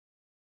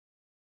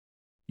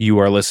You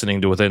are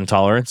listening to Within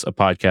Tolerance, a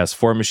podcast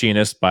for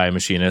machinists by a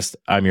machinist.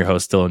 I'm your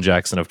host, Dylan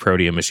Jackson of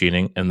Protean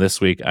Machining, and this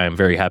week I am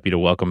very happy to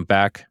welcome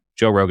back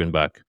Joe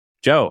Roggenbuck.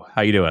 Joe,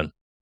 how you doing?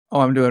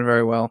 Oh, I'm doing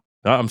very well.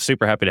 I'm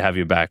super happy to have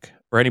you back.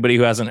 For anybody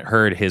who hasn't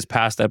heard his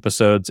past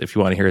episodes, if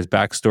you want to hear his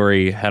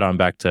backstory, head on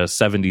back to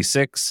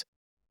 76,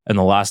 and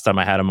the last time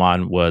I had him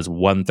on was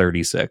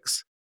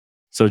 136.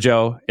 So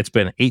Joe, it's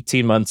been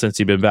 18 months since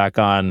you've been back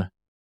on.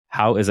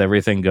 How is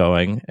everything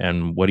going,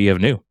 and what do you have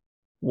new?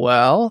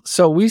 Well,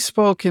 so we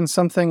spoke in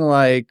something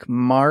like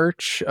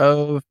March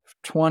of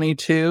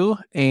 22,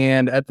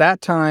 and at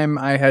that time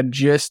I had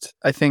just,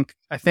 I think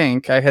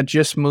I had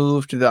just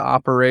moved the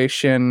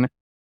operation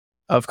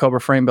of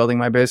Cobra Frame Building,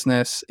 my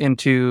business,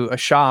 into a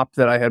shop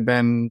that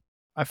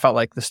I felt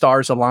like the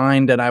stars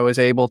aligned, and I was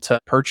able to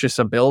purchase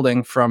a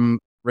building from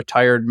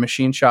retired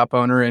machine shop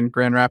owner in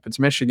Grand Rapids,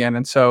 Michigan.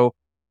 And so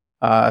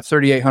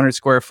 3,800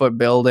 square foot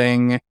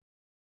building,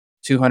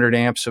 200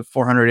 amps of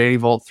 480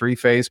 volt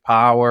 3-phase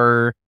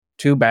power,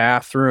 2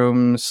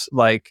 bathrooms,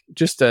 like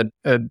just a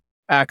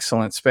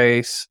excellent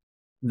space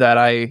that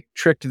I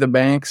tricked the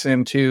banks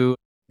into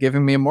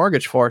giving me a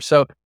mortgage for.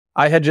 So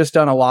I had just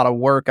done a lot of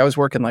work. I was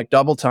working like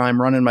double time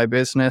running my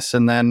business,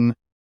 and then,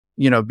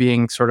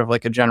 being sort of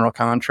like a general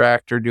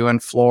contractor, doing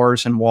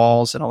floors and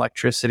walls and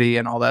electricity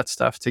and all that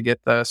stuff to get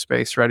the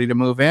space ready to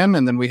move in.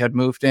 And then we had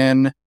moved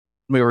in,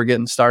 we were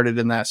getting started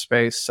in that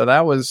space. So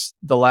that was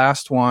the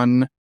last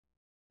one.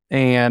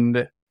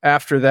 And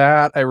after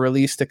that, I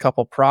released a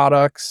couple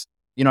products.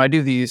 I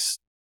do these,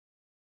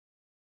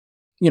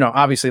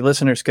 obviously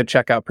listeners could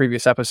check out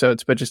previous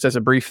episodes, but just as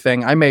a brief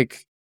thing, I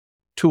make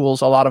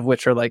tools, a lot of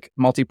which are like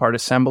multi-part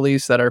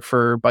assemblies that are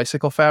for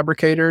bicycle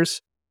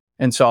fabricators.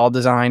 And so I'll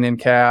design in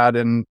CAD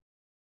and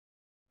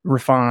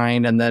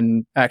refine and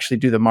then actually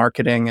do the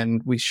marketing,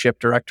 and we ship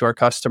direct to our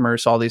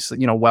customers all these,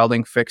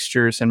 welding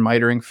fixtures and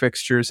mitering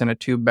fixtures and a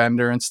tube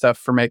bender and stuff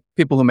for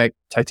people who make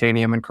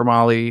titanium and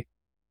chromoly,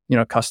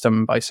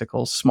 custom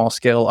bicycles, small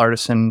scale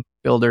artisan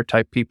builder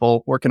type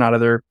people working out of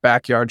their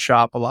backyard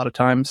shop a lot of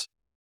times.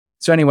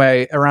 So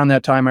anyway, around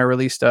that time, I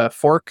released a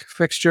fork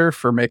fixture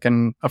for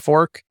making a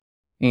fork.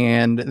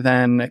 And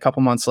then a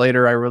couple months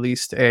later, I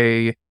released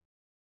we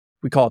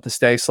call it the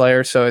stay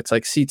slayer. So it's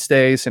like seat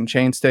stays and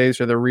chain stays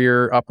are the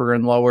rear, upper,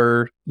 and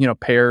lower,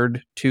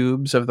 paired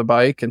tubes of the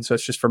bike. And so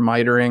it's just for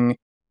mitering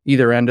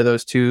either end of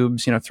those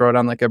tubes, throw it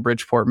on like a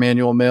Bridgeport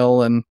manual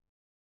mill and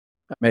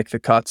make the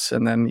cuts.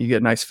 And then you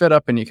get a nice fit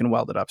up and you can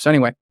weld it up. So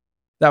anyway,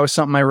 that was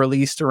something I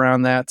released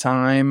around that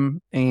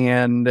time.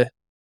 And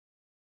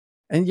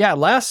yeah,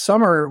 last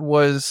summer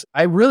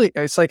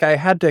it's like I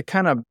had to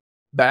kind of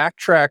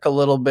backtrack a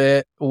little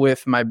bit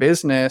with my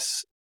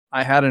business.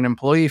 I had an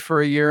employee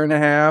for a year and a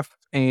half,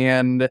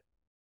 and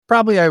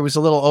probably I was a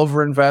little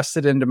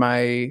overinvested into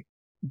my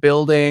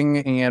building,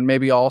 and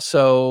maybe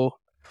also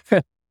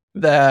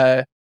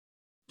the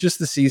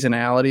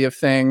seasonality of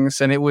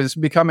things. And it was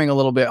becoming a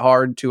little bit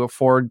hard to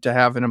afford to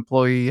have an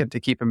employee and to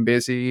keep him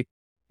busy.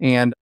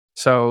 And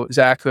so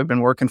Zach, who had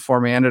been working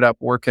for me, ended up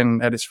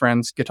working at his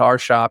friend's guitar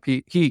shop.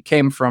 He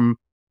came from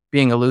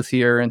being a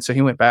luthier, and so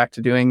he went back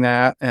to doing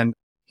that. And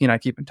he and I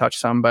keep in touch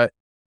some, but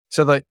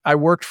so I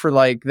worked for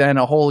like then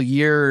a whole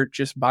year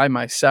just by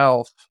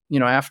myself,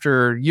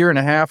 after a year and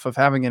a half of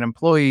having an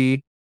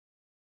employee.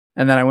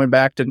 And then I went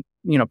back to,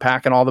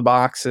 packing all the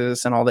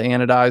boxes and all the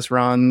anodized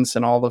runs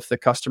and all of the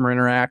customer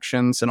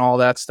interactions and all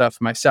that stuff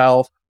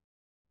myself.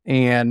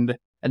 And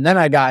then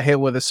I got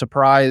hit with a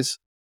surprise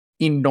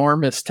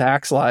enormous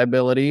tax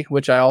liability,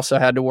 which I also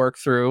had to work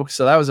through.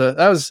 So that was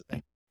that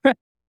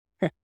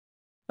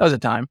was a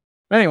time.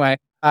 Anyway,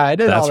 I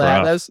did all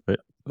that.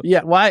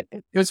 Yeah, well,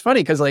 it was funny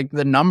because like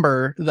the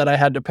number that I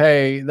had to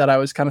pay that I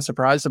was kind of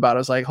surprised about, I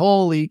was like,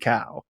 holy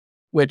cow.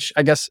 Which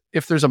I guess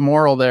if there's a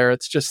moral there,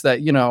 it's just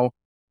that,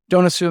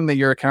 don't assume that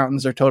your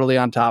accountants are totally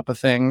on top of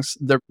things.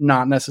 They're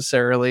not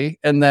necessarily.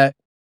 And that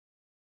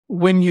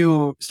when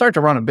you start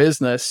to run a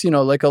business,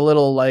 like a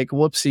little like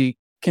whoopsie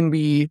can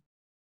be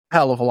a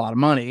hell of a lot of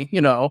money,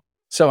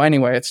 So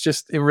anyway,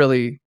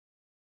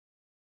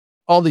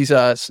 all these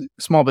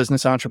small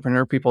business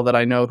entrepreneur people that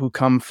I know who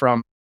come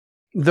from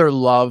their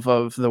love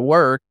of the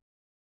work,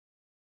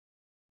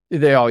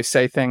 they always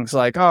say things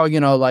like, oh,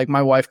 like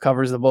my wife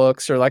covers the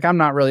books, or like, I'm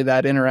not really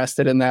that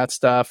interested in that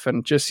stuff.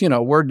 And just,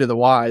 word to the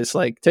wise,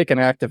 like take an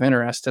active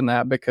interest in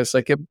that because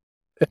like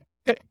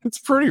it's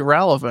pretty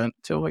relevant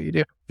to what you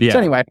do. Yeah. So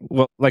anyway.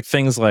 Well, like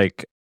things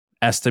like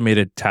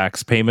estimated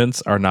tax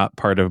payments are not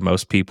part of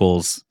most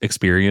people's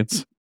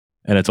experience.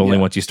 And it's only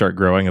once you start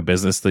growing a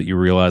business that you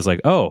realize like,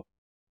 oh,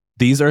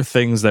 these are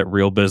things that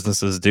real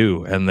businesses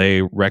do, and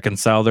they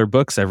reconcile their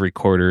books every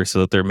quarter so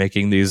that they're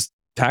making these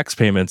tax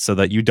payments so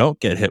that you don't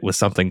get hit with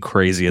something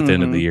crazy at the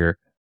end of the year.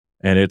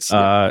 And it's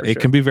it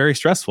can be very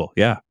stressful.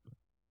 Yeah.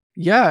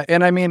 Yeah.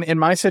 And I mean, in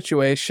my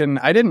situation,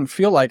 I didn't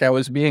feel like I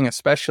was being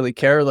especially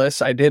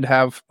careless. I did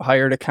have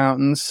hired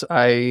accountants.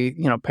 I,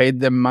 paid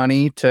them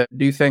money to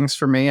do things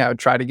for me. I would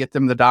try to get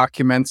them the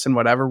documents and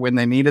whatever when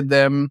they needed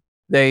them.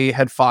 They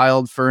had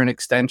filed for an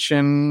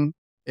extension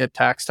at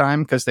tax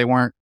time because they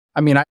weren't,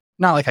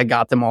 not like I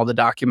got them all the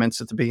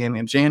documents at the beginning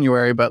of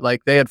January, but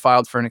like they had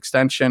filed for an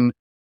extension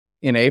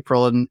in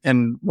April.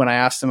 And when I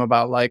asked them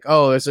about like,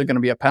 oh, is there going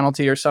to be a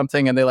penalty or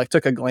something? And they like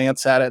took a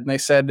glance at it and they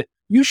said,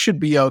 you should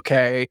be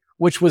okay,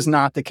 which was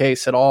not the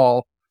case at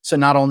all. So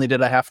not only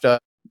did I have to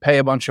pay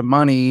a bunch of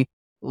money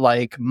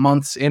like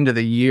months into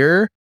the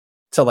year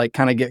to like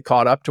kind of get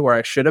caught up to where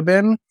I should have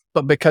been,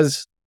 but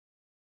because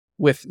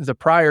with the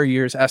prior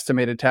year's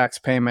estimated tax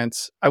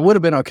payments, I would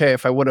have been okay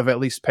if I would have at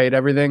least paid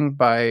everything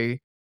by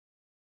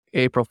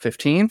April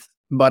 15th.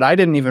 But I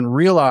didn't even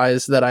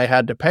realize that I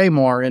had to pay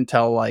more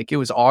until like it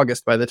was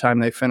August by the time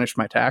they finished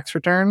my tax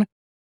return.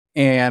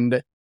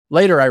 And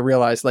later I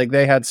realized like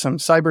they had some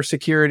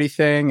cybersecurity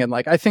thing. And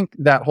like I think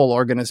that whole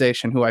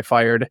organization who I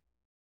fired,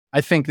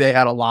 I think they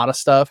had a lot of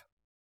stuff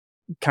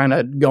kind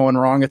of going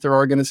wrong at their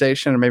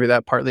organization. And maybe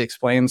that partly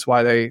explains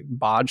why they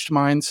bodged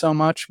mine so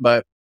much.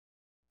 But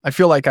I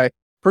feel like I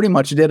pretty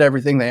much did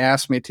everything they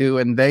asked me to.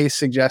 And they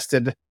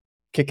suggested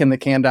kicking the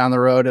can down the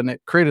road. And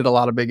it created a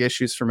lot of big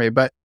issues for me.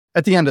 But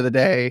at the end of the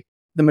day,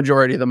 the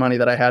majority of the money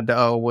that I had to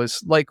owe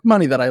was like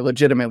money that I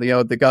legitimately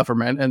owed the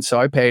government. And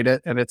so I paid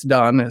it and it's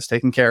done, it's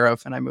taken care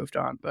of, and I moved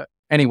on. But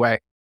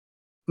anyway,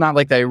 not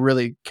like they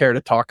really care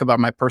to talk about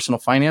my personal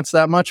finance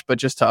that much, but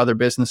just to other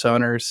business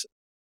owners,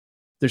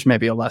 there's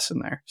maybe a lesson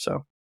there.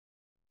 So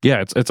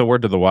Yeah, it's a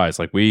word to the wise.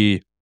 Like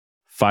we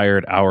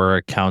fired our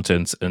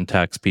accountants and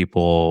tax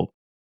people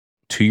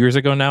 2 years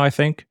ago now, I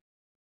think.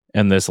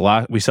 And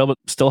we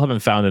still haven't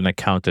found an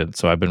accountant.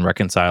 So I've been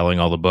reconciling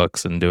all the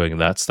books and doing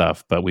that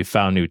stuff. But we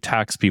found new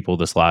tax people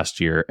this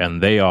last year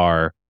and they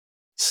are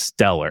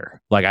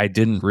stellar. Like I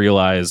didn't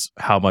realize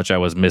how much I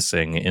was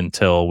missing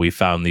until we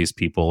found these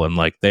people. And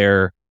like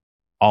they're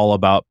all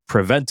about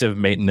preventive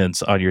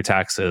maintenance on your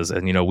taxes.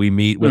 And, we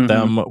meet with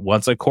them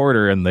once a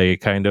quarter and they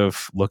kind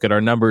of look at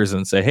our numbers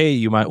and say, hey,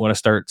 you might want to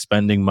start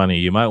spending money.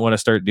 You might want to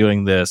start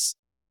doing this.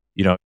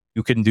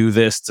 You can do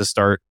this to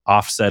start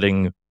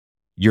offsetting.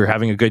 You're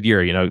having a good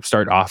year,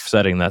 start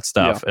offsetting that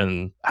stuff. Yeah.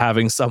 And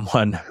having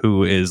someone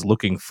who is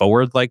looking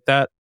forward like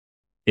that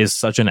is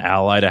such an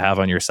ally to have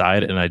on your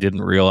side. And I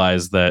didn't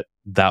realize that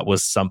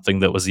was something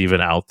that was even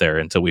out there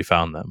until we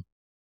found them.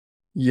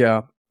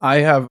 Yeah.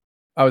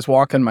 I was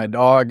walking my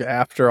dog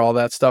after all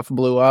that stuff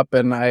blew up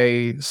and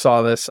I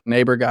saw this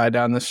neighbor guy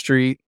down the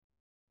street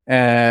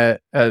owns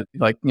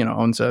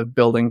a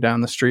building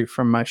down the street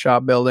from my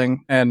shop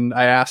building. And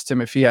I asked him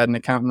if he had an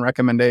accountant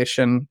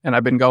recommendation, and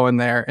I've been going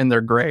there and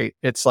they're great.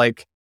 It's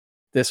like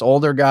this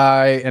older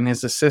guy and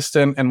his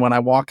assistant. And when I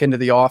walk into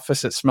the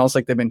office, it smells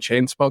like they've been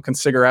chain smoking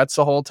cigarettes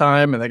the whole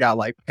time. And they got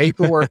like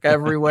paperwork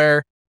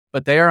everywhere,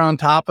 but they are on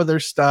top of their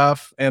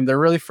stuff and they're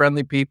really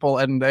friendly people.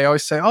 And they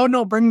always say, oh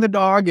no, bring the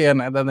dog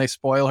in. And then they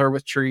spoil her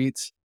with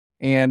treats.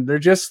 And they're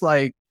just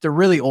like, they're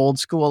really old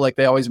school. Like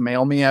they always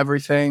mail me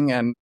everything.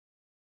 And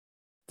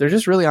they're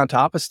just really on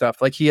top of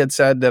stuff. Like he had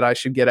said that I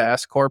should get an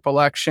S Corp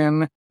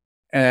election.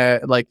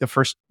 Like the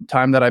first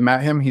time that I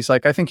met him, he's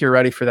like, I think you're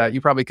ready for that. You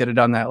probably could have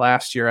done that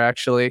last year,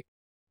 actually.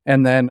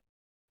 And then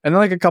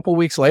like a couple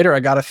weeks later, I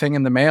got a thing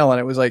in the mail and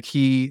it was like,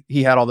 he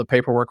had all the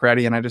paperwork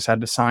ready and I just had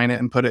to sign it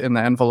and put it in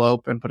the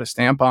envelope and put a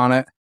stamp on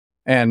it.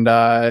 And,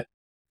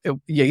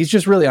 he's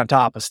just really on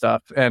top of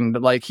stuff. And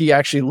like, he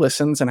actually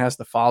listens and has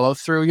the follow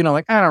through,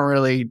 like I don't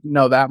really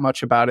know that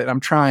much about it.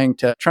 I'm trying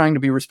to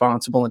be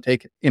responsible and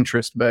take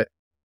interest, but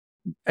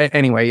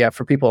anyway, yeah,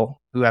 for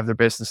people who have their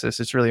businesses,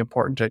 it's really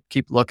important to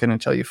keep looking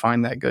until you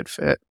find that good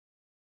fit.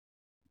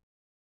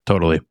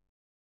 Totally.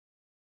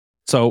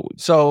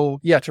 So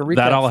yeah, to recap,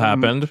 that all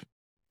happened,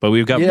 but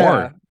we've got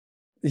more.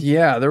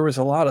 Yeah, there was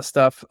a lot of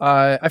stuff.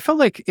 I felt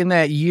like in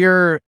that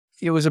year,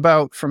 it was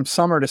about from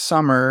summer to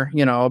summer,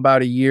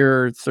 about a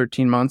year,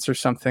 13 months or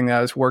something that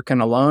I was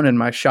working alone in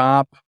my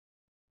shop,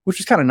 which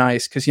was kind of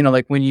nice because,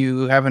 like when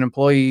you have an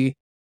employee,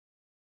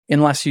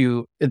 that's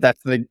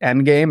the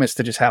end game is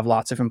to just have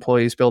lots of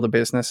employees build a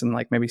business and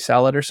like maybe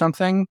sell it or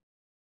something.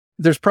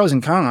 There's pros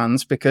and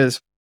cons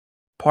because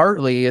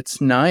partly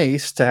it's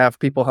nice to have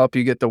people help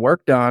you get the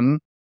work done.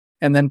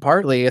 And then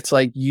partly it's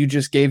like you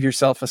just gave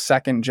yourself a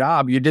second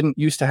job. You didn't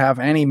used to have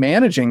any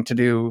managing to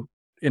do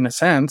in a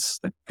sense.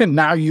 And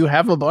now you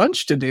have a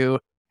bunch to do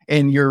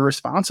and you're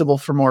responsible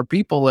for more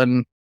people.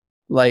 And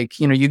like,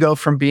 you go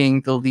from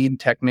being the lead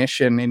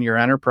technician in your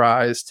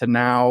enterprise to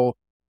now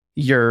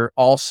you're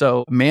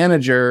also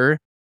manager,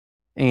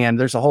 and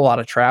there's a whole lot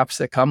of traps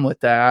that come with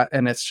that.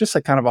 And it's just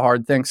like kind of a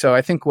hard thing. So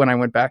I think when I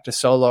went back to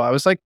solo, I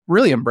was like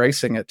really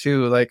embracing it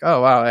too. Like,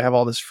 oh, wow, I have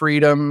all this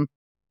freedom.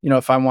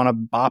 If I want to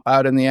bop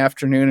out in the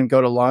afternoon and go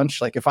to lunch,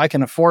 like if I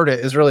can afford it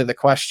is really the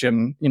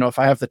question. If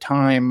I have the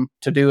time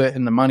to do it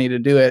and the money to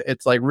do it,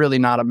 it's like really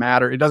not a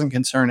matter. It doesn't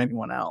concern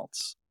anyone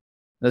else.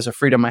 There's a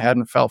freedom I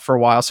hadn't felt for a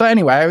while. So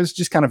anyway, I was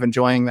just kind of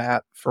enjoying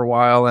that for a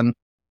while. And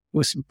it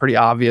was pretty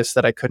obvious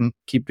that I couldn't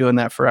keep doing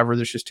that forever.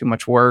 There's just too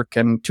much work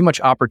and too much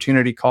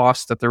opportunity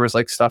cost, that there was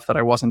like stuff that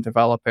I wasn't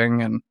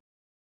developing and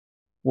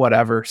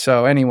whatever.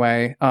 So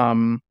anyway,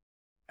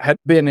 had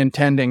been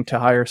intending to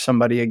hire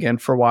somebody again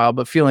for a while,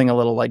 but feeling a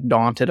little like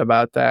daunted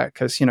about that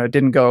because, it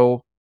didn't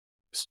go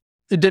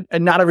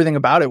and not everything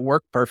about it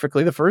worked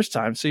perfectly the first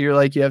time. So you're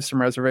like, you have some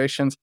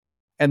reservations.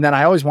 And then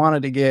I always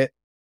wanted to get,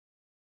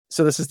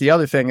 so this is the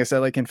other thing, is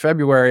that like in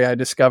February, I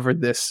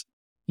discovered this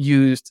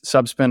used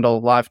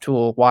subspindle live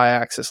tool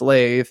Y-axis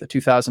lathe, the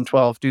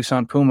 2012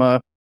 Doosan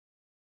Puma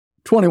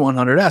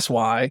 2100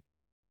 SY.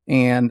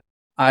 And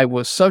I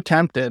was so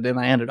tempted and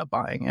I ended up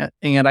buying it.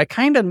 And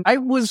I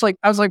was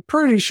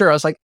pretty sure, I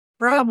was like,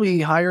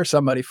 probably hire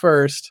somebody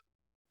first.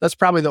 That's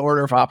probably the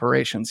order of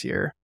operations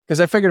here. Because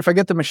I figured if I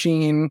get the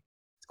machine,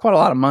 it's quite a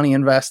lot of money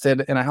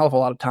invested and a hell of a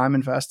lot of time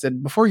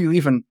invested before you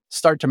even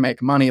start to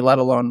make money, let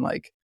alone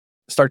like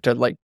start to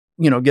like,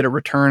 get a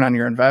return on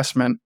your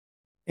investment.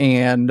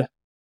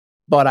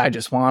 But I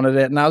just wanted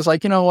it. And I was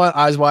like, you know what?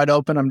 Eyes wide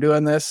open. I'm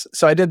doing this.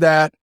 So I did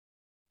that.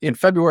 In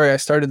February, I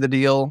started the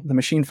deal. The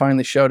machine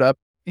finally showed up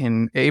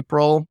in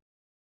April.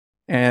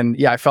 And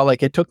yeah, I felt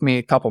like it took me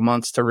a couple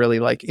months to really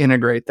like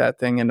integrate that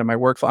thing into my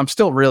workflow. I'm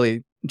still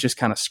really just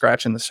kind of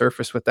scratching the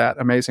surface with that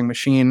amazing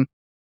machine.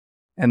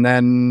 And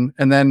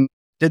then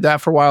did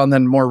that for a while. And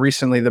then more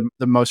recently, the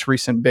most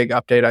recent big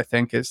update, I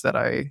think, is that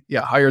I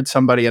hired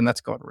somebody, and that's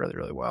going really,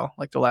 really well,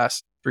 like the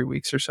last 3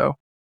 weeks or so.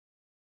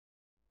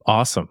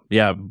 Awesome.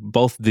 Yeah.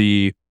 Both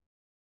the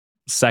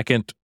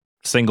second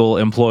single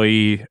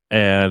employee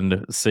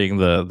and seeing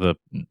the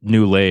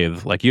new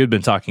lathe, like you had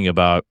been talking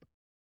about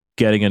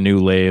getting a new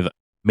lathe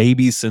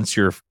maybe since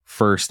your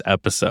first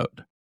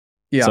episode.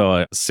 Yeah.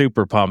 So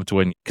super pumped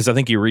because I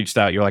think you reached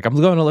out. You're like, I'm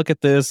going to look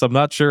at this. I'm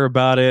not sure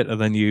about it. And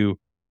then you're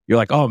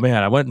like, oh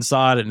man, I went and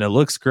saw it and it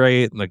looks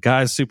great. And the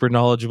guy's super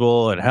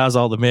knowledgeable and has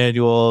all the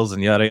manuals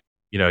and yada.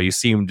 You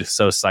seemed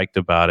so psyched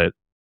about it.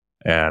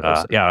 And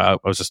I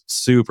was just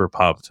super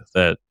pumped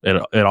that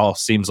it all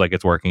seems like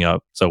it's working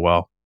out so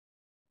well.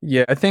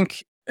 Yeah, I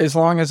think as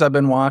long as I've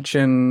been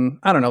watching,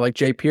 I don't know, like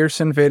Jay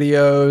Pearson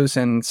videos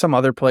and some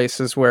other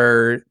places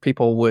where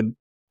people would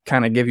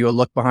kind of give you a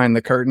look behind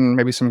the curtain,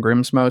 maybe some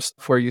Grimsmo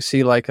where you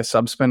see like a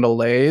subspindle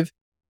lathe.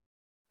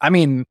 I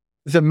mean,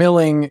 the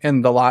milling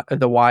and the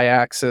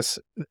Y-axis,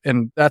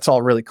 and that's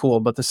all really cool.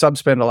 But the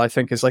subspindle, I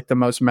think, is like the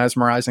most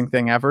mesmerizing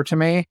thing ever to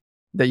me,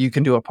 that you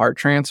can do a part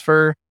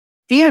transfer.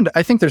 And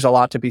I think there's a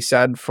lot to be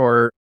said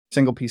for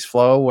single piece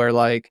flow where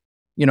like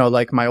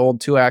my old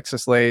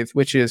 2-axis lathe,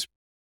 which is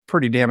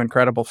pretty damn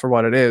incredible for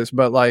what it is.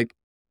 But like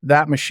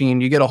that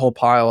machine, you get a whole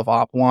pile of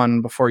op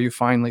 1 before you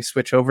finally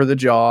switch over the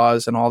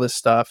jaws and all this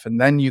stuff.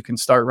 And then you can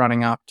start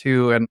running op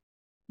 2. And,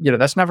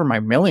 that's never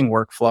my milling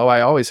workflow. I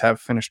always have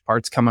finished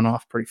parts coming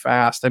off pretty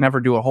fast. I never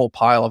do a whole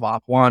pile of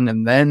op 1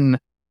 and then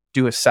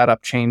do a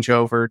setup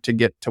changeover to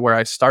get to where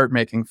I start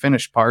making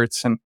finished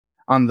parts. And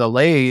on the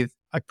lathe,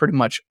 I pretty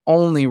much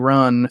only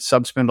run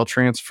subspindle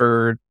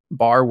transferred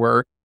bar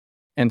work.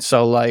 And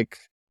so like,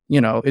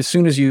 as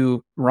soon as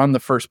you run the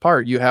first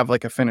part, you have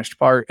like a finished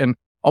part. And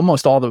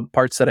almost all the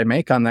parts that I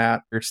make on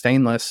that are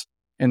stainless.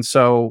 And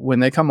so when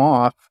they come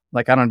off,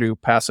 like I don't do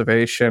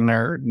passivation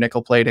or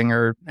nickel plating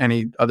or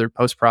any other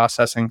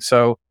post-processing,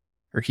 or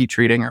heat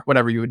treating or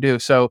whatever you would do.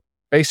 So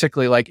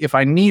basically, like if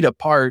I need a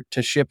part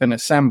to ship an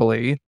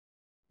assembly,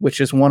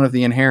 which is one of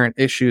the inherent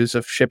issues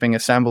of shipping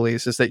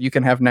assemblies, is that you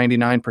can have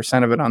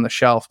 99% of it on the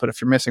shelf, but if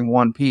you're missing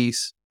one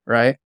piece,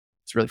 right,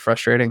 it's really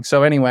frustrating.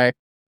 So anyway,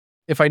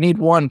 if I need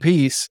one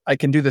piece, I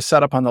can do the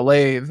setup on the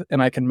lathe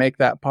and I can make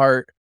that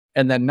part.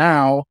 And then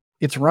now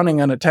it's running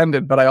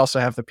unattended, but I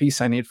also have the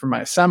piece I need for my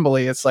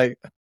assembly. It's like,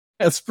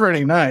 it's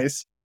pretty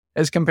nice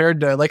as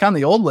compared to like on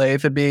the old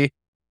lathe, it'd be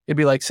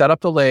like set up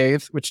the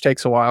lathe, which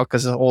takes a while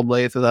because the old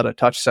lathe without a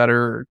touch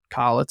setter or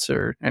collets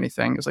or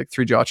anything is like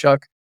 3-jaw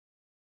chuck.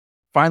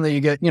 Finally,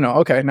 you get,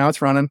 okay, now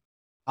it's running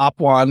op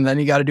 1, then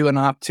you got to do an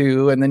op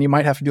 2, and then you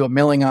might have to do a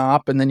milling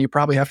op, and then you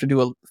probably have to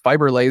do a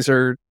fiber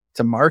laser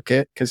to mark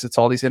it because it's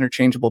all these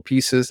interchangeable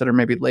pieces that are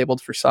maybe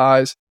labeled for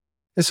size.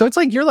 And so it's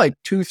like you're like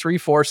 2, 3,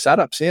 4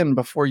 setups in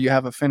before you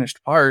have a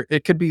finished part.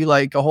 It could be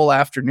like a whole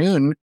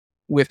afternoon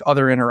with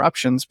other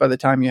interruptions by the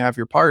time you have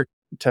your part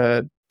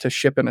to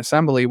ship an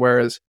assembly.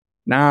 Whereas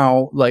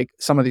now, like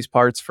some of these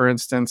parts, for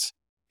instance,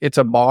 it's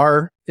a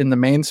bar in the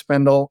main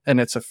spindle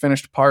and it's a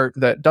finished part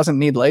that doesn't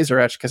need laser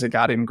etch because it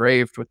got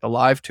engraved with the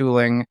live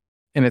tooling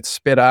and it's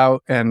spit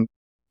out. And,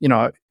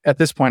 at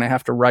this point I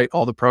have to write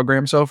all the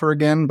programs over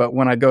again. But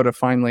when I go to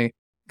finally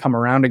come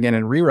around again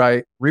and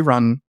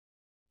rerun,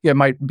 it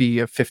might be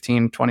a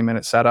 15,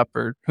 20-minute setup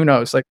or who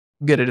knows, like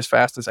get it as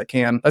fast as I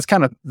can. That's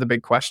kind of the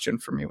big question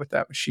for me with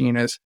that machine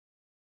is,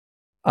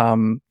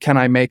 can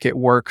I make it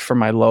work for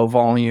my low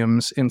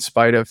volumes in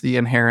spite of the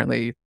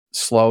inherently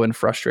slow and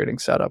frustrating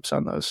setups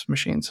on those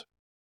machines?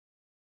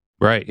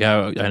 Right.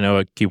 Yeah. I know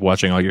I keep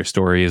watching all your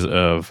stories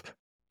of,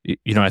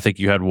 I think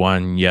you had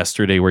one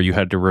yesterday where you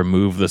had to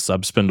remove the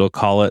subspindle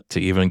collet to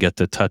even get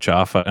to touch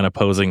off an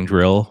opposing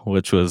drill,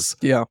 which was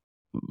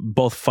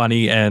both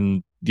funny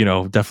and,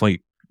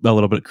 definitely a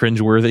little bit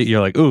cringeworthy. You're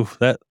like, ooh,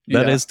 that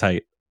is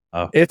tight.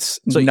 It's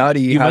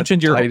nutty you how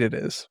mentioned tight it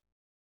is.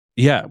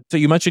 Yeah. So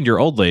you mentioned your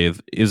old lathe.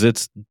 Is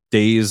its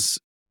days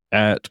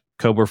at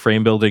Cobra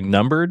Frame Building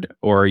numbered,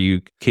 or are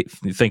you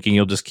thinking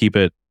you'll just keep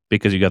it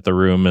because you got the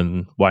room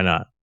and why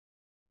not?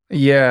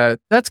 Yeah,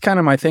 that's kind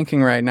of my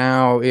thinking right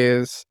now.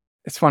 Is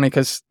it's funny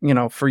because,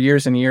 for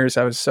years and years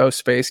I was so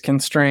space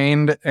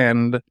constrained,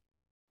 and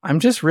I'm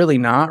just really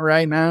not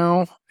right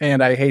now.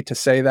 And I hate to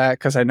say that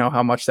because I know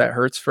how much that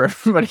hurts for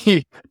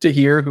everybody to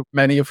hear,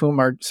 many of whom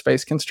are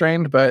space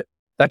constrained, but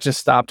that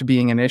just stopped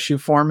being an issue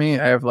for me.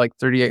 I have like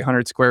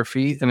 3,800 square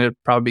feet, and it'd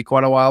probably be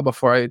quite a while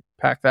before I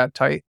pack that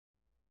tight.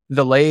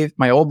 The lathe,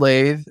 my old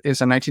lathe,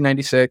 is a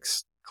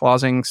 1996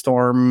 Clausing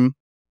Storm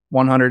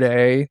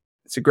 100A.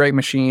 It's a great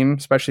machine,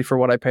 especially for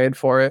what I paid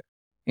for it.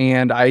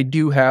 And I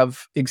do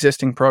have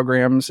existing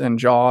programs and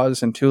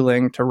jaws and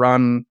tooling to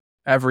run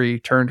every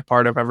turned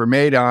part I've ever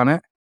made on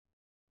it.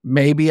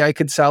 Maybe I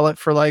could sell it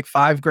for like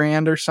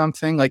 $5,000 or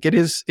something. Like it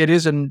is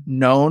a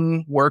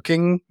known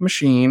working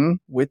machine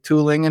with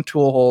tooling and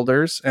tool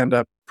holders and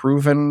a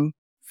proven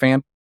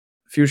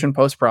fusion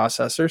post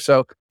processor.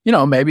 So,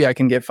 maybe I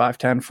can get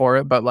 510 for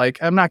it, but like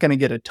I'm not going to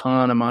get a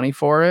ton of money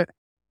for it.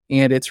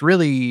 And it's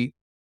like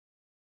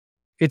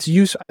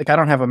I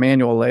don't have a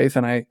manual lathe,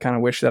 and I kind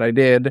of wish that I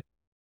did.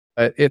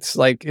 But it's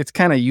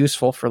kind of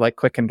useful for like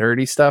quick and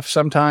dirty stuff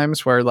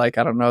sometimes, where like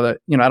I don't know that,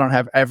 I don't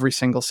have every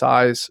single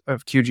size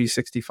of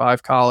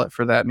QG65 collet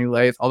for that new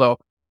lathe, although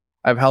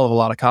I have a hell of a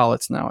lot of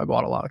collets now. I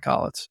bought a lot of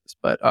collets,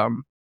 but I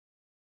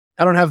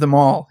don't have them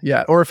all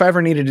yet. Or if I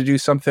ever needed to do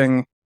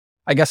something,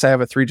 I guess I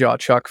have a 3-jaw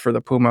chuck for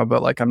the Puma,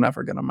 but like I'm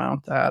never going to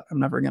mount that. I'm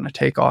never going to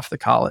take off the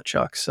collet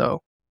chuck.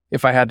 So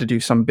if I had to do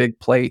some big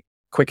plate,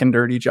 quick and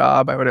dirty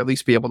job, I would at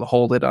least be able to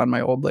hold it on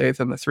my old lathe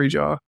and the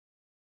 3-jaw.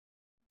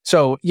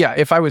 So yeah,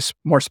 if I was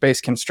more space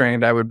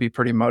constrained, I would be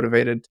pretty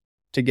motivated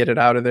to get it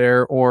out of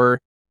there,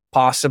 or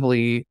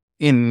possibly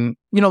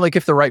like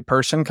if the right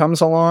person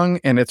comes along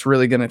and it's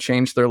really going to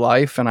change their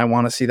life and I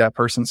want to see that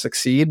person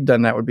succeed,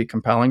 then that would be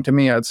compelling to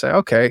me. I'd say,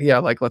 okay, yeah,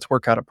 like let's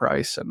work out a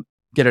price and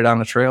get it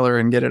on a trailer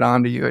and get it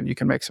onto you, and you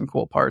can make some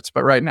cool parts.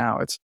 But right now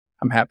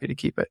I'm happy to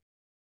keep it.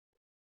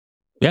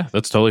 Yeah,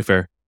 that's totally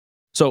fair.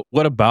 So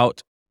what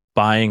about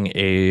buying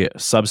a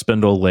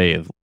subspindle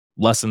lathe?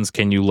 Lessons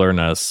can you learn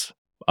us?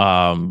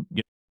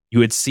 You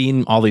had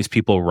seen all these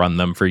people run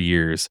them for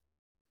years,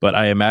 but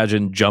I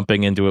imagine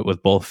jumping into it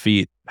with both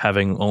feet,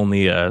 having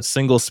only a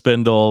single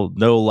spindle,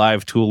 no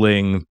live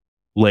tooling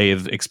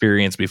lathe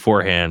experience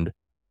beforehand,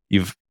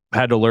 you've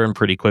had to learn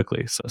pretty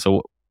quickly.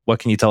 So what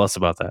can you tell us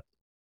about that?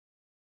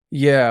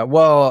 Yeah,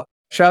 well,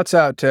 shouts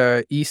out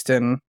to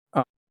Easton,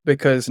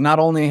 because not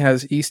only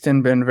has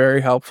Easton been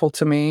very helpful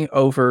to me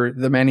over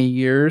the many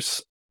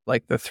years,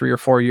 like the 3 or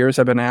 4 years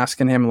I've been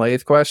asking him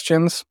lathe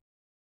questions.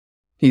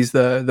 He's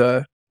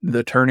the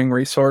turning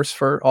resource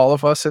for all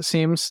of us, it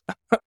seems.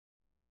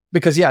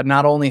 Because yeah,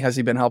 not only has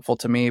he been helpful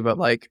to me, but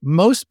like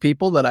most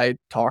people that I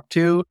talk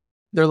to,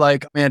 they're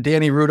like, man,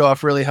 Danny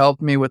Rudolph really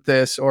helped me with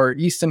this, or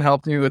Easton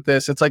helped me with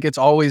this. It's like, it's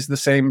always the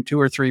same 2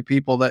 or 3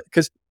 people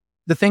because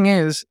the thing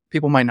is,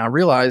 people might not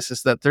realize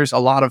is that there's a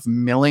lot of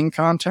milling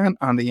content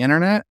on the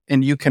internet,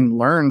 and you can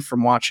learn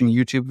from watching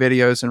YouTube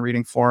videos and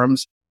reading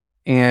forums.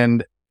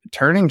 And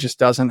turning just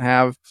doesn't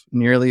have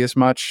nearly as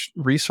much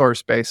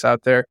resource base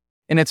out there.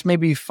 And it's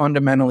maybe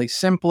fundamentally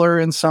simpler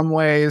in some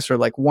ways, or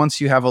like once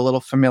you have a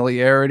little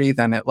familiarity,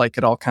 then it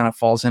all kind of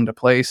falls into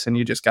place, and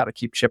you just got to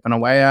keep chipping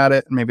away at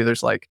it. And maybe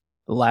there's like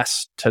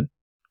less to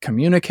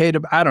communicate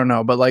about. I don't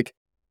know, but like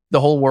the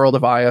whole world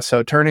of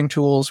ISO turning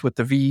tools with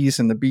the V's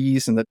and the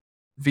B's and the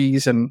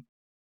V's and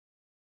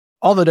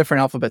all the different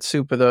alphabet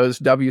soup of those,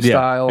 W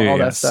style, all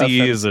that stuff.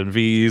 C's and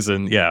V's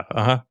and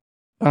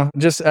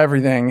just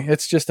everything.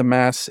 It's just a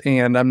mess,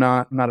 and I'm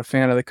not a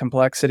fan of the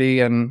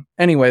complexity. And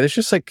anyway, there's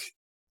just like,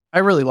 I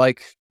really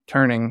like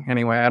turning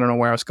anyway. I don't know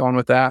where I was going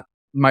with that.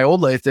 My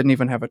old lathe didn't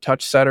even have a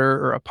touch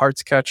setter or a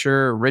parts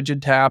catcher, or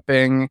rigid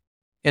tapping.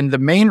 And the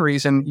main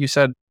reason, you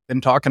said,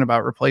 been talking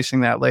about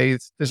replacing that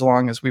lathe as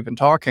long as we've been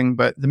talking,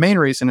 but the main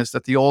reason is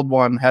that the old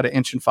one had an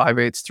 1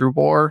 5/8 through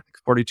bore,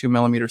 42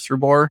 millimeter through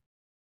bore,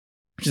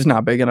 which is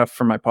not big enough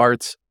for my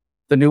parts.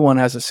 The new one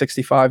has a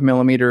 65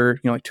 millimeter,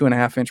 like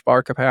 2.5-inch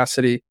bar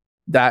capacity.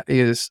 That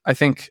is, I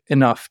think,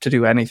 enough to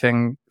do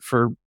anything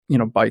for,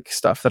 bike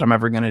stuff that I'm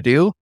ever going to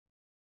do,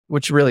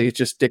 which really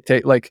just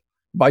dictate, like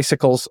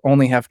bicycles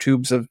only have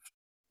tubes of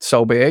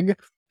so big.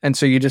 And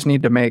so you just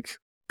need to make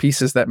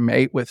pieces that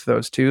mate with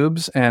those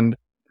tubes, and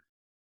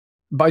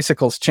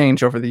bicycles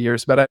change over the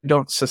years, but I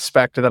don't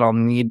suspect that I'll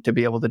need to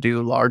be able to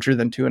do larger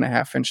than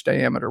 2.5-inch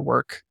diameter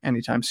work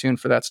anytime soon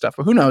for that stuff.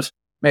 But who knows?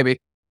 Maybe.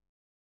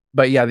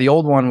 But yeah, the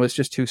old one was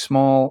just too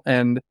small.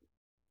 And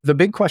the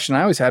big question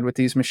I always had with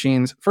these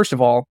machines, first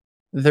of all,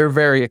 they're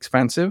very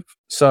expensive.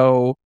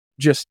 So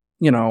just,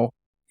 you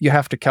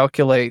have to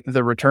calculate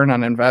the return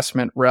on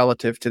investment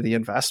relative to the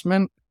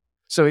investment.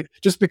 So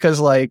just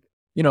because a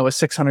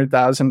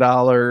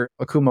 $600,000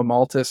 Akuma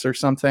Multis or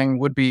something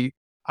would be,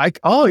 I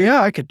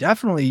could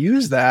definitely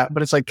use that.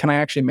 But it's like, can I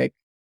actually make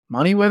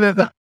money with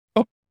it?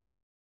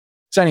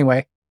 So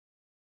anyway,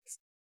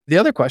 the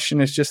other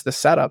question is just the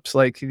setups.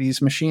 Like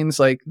these machines,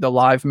 like the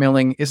live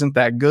milling isn't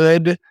that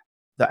good.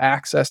 The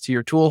access to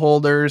your tool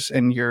holders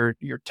and your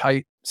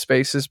tight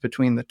spaces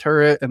between the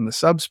turret and the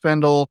sub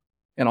spindle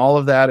and all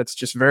of that. It's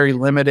just very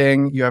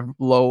limiting. You have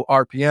low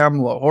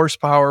RPM, low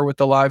horsepower with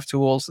the live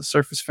tools. The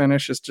surface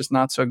finish is just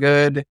not so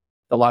good.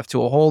 The live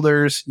tool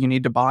holders, you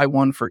need to buy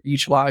one for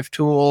each live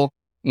tool,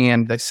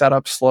 and they set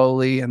up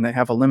slowly, and they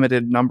have a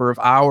limited number of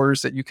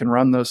hours that you can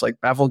run those like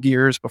bevel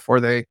gears before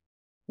they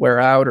wear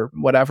out or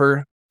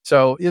whatever.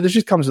 So this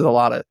just comes with a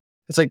lot of,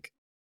 it's like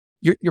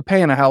you're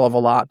paying a hell of a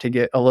lot to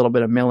get a little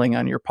bit of milling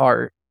on your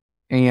part.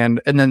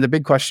 And then the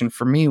big question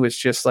for me was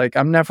just like,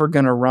 I'm never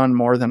going to run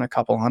more than a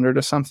couple hundred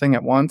of something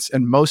at once.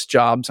 And most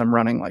jobs I'm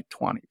running like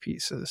 20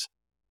 pieces.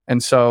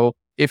 And so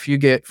if you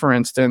get, for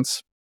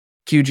instance,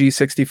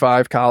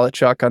 QG65 collet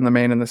chuck on the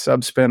main and the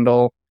sub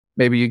spindle,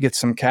 maybe you get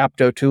some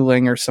Capto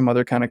tooling or some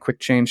other kind of quick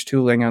change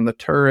tooling on the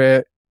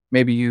turret.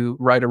 Maybe you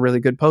write a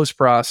really good post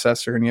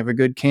processor and you have a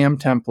good cam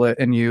template,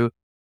 and you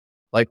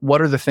like,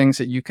 what are the things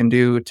that you can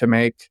do to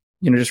make,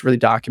 just really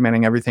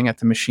documenting everything at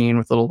the machine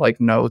with little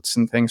like notes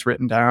and things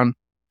written down.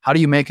 How do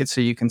you make it so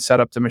you can set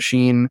up the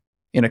machine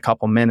in a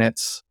couple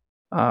minutes?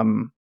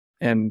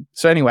 And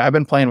so anyway, I've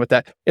been playing with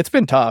that. It's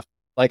been tough.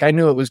 Like I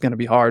knew it was going to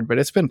be hard, but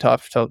it's been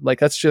tough to like,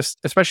 that's just,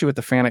 especially with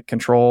the FANUC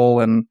control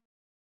and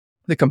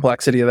the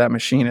complexity of that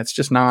machine.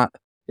 It's not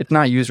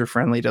user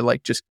friendly to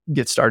like just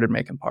get started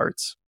making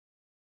parts.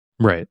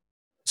 Right.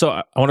 So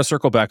I want to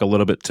circle back a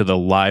little bit to the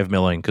live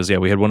milling, because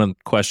we had one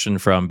question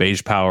from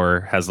Beige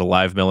Power. Has the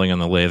live milling on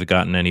the lathe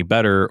gotten any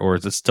better, or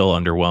is it still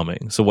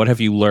underwhelming? So what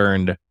have you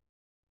learned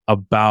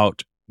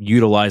about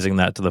utilizing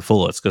that to the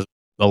fullest? Because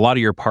a lot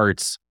of your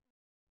parts,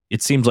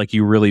 it seems like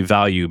you really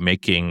value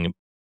making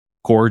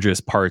gorgeous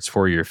parts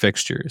for your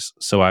fixtures.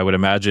 So I would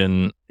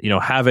imagine,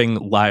 having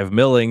live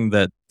milling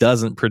that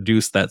doesn't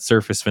produce that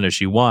surface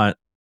finish you want,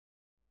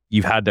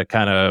 you've had to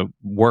kind of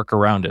work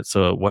around it.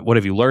 So what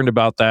have you learned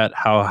about that?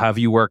 How have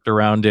you worked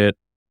around it?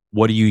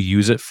 What do you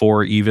use it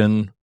for,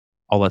 even?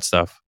 All that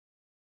stuff.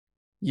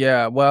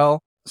 Yeah,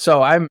 well,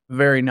 so I'm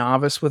very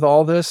novice with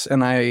all this,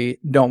 and I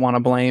don't want to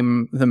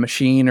blame the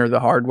machine or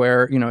the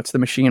hardware. It's the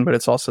machine, but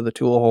it's also the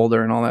tool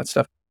holder and all that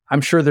stuff.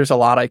 I'm sure there's a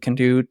lot I can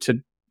do to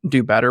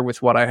do better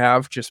with what I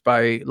have, just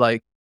by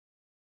like,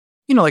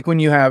 like when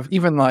you have,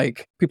 even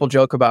like people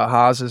joke about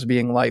Haas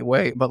being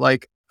lightweight, but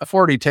like a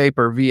 40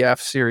 taper VF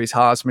series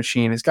Haas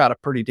machine has got a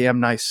pretty damn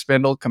nice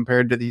spindle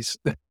compared to these.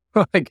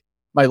 Like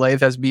my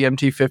lathe has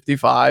BMT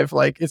 55.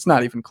 Like it's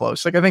not even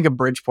close. Like I think a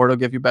Bridgeport will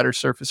give you better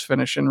surface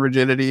finish and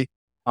rigidity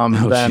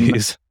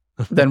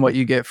than what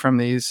you get from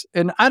these.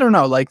 And I don't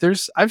know, like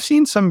I've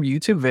seen some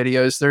YouTube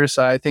videos. There's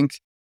I think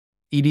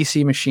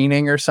EDC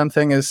Machining or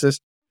something is this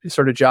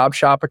sort of job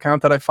shop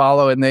account that I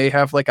follow, and they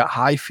have like a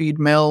high feed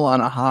mill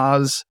on a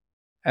Haas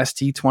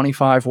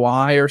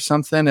ST25Y or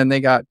something, and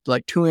they got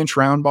like 2-inch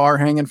round bar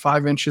hanging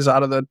 5 inches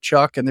out of the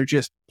chuck, and they're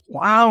just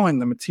plowing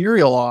the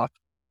material off.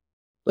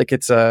 Like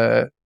it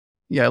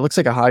looks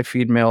like a high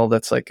feed mill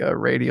that's like a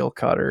radial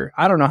cutter.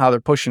 I don't know how they're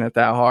pushing it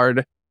that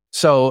hard.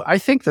 So I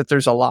think that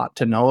there's a lot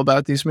to know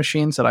about these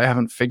machines that I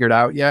haven't figured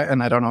out yet,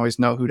 and I don't always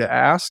know who to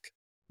ask.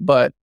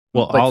 But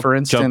I'll for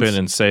instance, jump in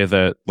and say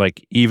that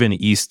like even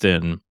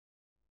Easton,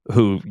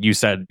 who you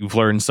said you've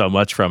learned so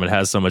much from and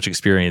has so much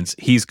experience,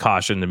 he's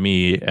cautioned to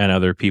me and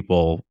other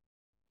people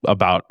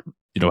about,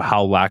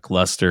 how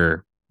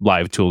lackluster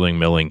live tooling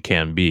milling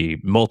can be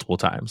multiple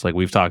times. Like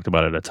we've talked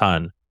about it a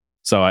ton.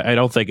 So I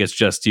don't think it's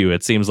just you.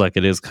 It seems like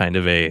it is kind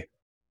of a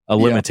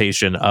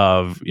limitation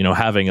of,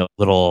 having a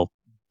little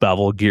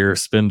bevel gear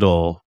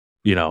spindle,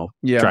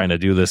 trying to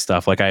do this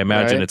stuff. Like I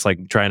imagine It's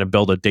like trying to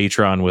build a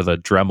Datron with a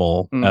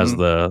Dremel as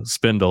the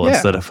spindle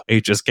instead of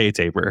HSK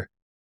taper.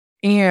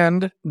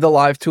 And the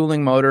live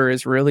tooling motor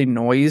is really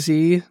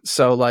noisy.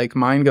 So like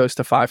mine goes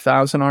to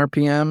 5,000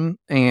 RPM,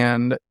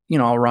 and,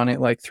 I'll run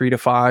it like 3 to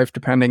 5,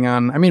 depending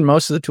on,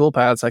 most of the tool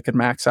pads I could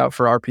max out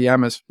for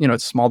RPM is,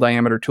 it's a small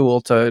diameter tool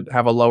to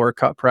have a lower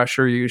cut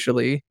pressure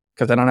usually,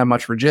 because I don't have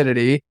much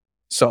rigidity.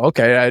 So,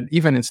 okay,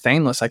 even in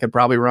stainless, I could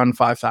probably run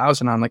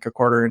 5,000 on like a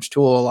 1/4 inch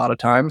tool a lot of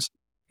times.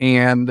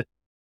 And,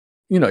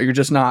 you're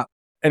just not,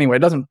 anyway,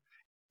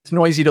 it's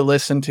noisy to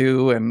listen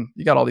to, and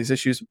you got all these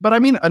issues. But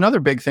another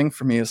big thing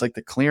for me is like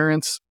the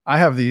clearance. I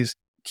have these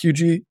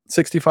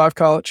QG65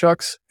 collet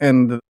chucks,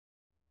 and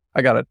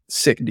I got a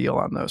sick deal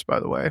on those,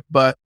 by the way.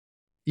 But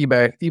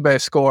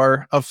eBay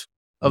score of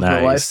nice.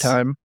 The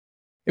lifetime.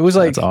 It was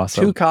like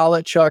awesome. 2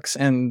 collet chucks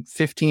and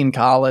 15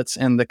 collets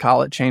and the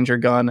collet changer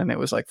gun, and it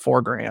was like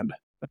 $4,000.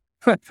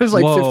 It was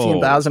like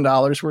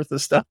 $15,000 worth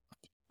of stuff.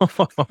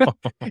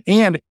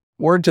 And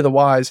word to the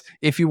wise,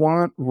 if you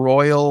want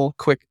Royal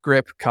quick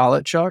grip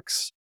collet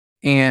chucks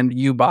and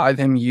you buy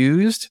them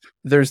used,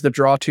 there's the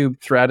draw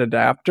tube thread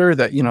adapter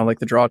that, like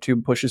the draw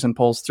tube pushes and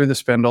pulls through the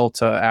spindle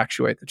to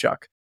actuate the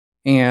chuck.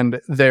 And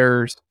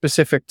they're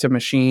specific to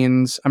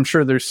machines. I'm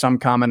sure there's some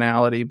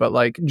commonality, but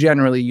like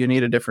generally you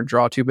need a different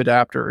draw tube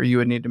adapter, or you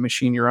would need to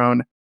machine your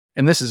own.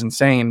 And this is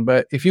insane,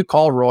 but if you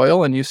call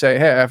Royal and you say,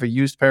 hey, I have a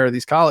used pair of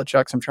these collet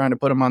chucks, I'm trying to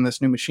put them on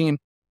this new machine,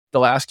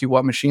 they'll ask you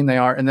what machine they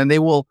are, and then they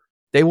will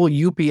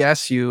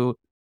UPS you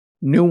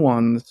new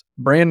ones,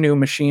 brand new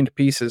machined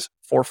pieces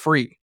for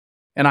free.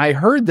 And I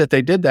heard that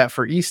they did that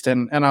for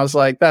Easton, and I was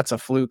like, that's a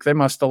fluke. They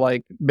must have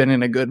like been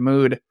in a good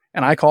mood.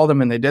 And I called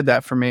them and they did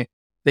that for me.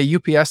 They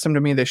UPS'd them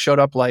to me. They showed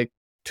up like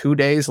 2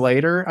 days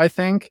later, I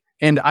think.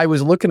 And I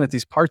was looking at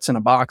these parts in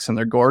a box and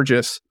they're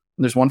gorgeous.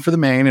 There's one for the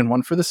main and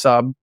one for the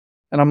sub.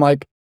 And I'm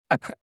like,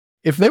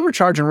 if they were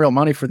charging real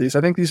money for these,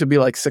 I think these would be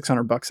like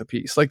 $600 a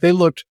piece. Like they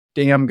looked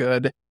damn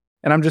good.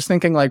 And I'm just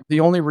thinking like the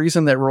only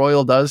reason that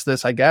Royal does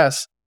this, I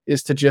guess,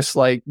 is to just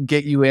like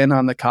get you in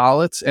on the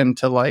collets and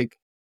to like,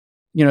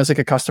 it's like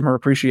a customer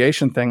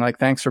appreciation thing. Like,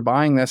 thanks for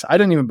buying this. I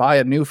didn't even buy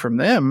it new from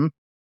them.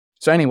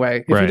 So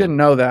anyway, if you didn't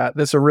know that,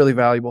 that's a really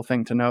valuable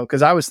thing to know.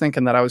 Cause I was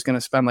thinking that I was going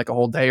to spend like a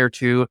whole day or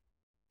two,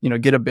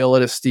 get a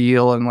billet of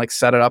steel and like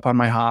set it up on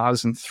my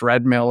Haas and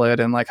thread mill it.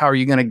 And like, how are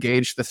you going to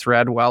gauge the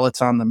thread while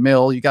it's on the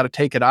mill? You got to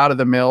take it out of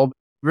the mill.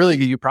 Really,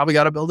 you probably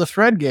got to build a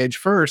thread gauge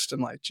first.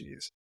 And like,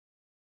 geez.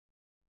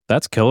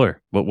 That's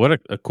killer. But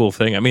what a cool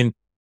thing. I mean,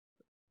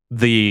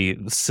 the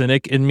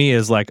cynic in me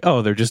is like,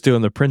 oh, they're just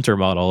doing the printer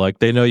model. Like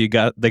they know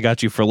they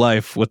got you for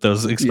life with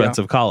those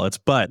expensive collets,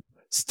 but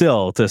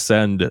still to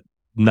send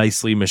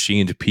nicely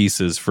machined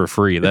pieces for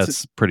free.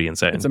 That's pretty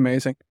insane. It's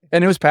amazing.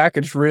 And it was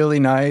packaged really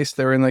nice.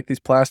 They were in like these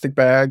plastic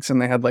bags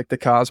and they had like the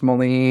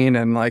Cosmoline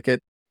and like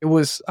I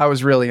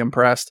was really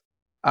impressed.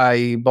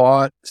 I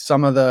bought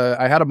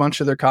I had a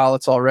bunch of their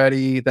collets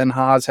already. Then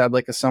Haas had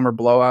like a summer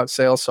blowout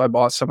sale. So I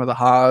bought some of the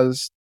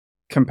Haas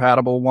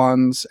compatible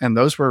ones and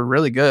those were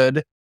really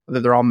good.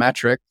 They're all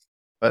metric,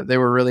 but they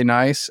were really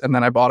nice. And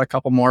then I bought a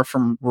couple more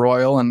from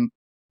Royal and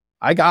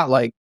I got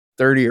like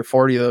 30 or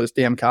 40 of those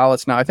damn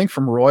collets. Now I think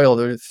from Royal,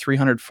 they're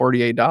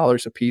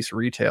 $348 a piece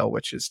retail,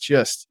 which is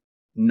just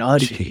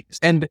nutty. Jeez.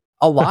 And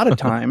a lot of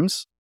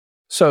times,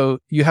 so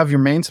you have your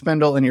main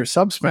spindle and your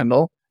sub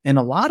spindle. And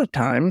a lot of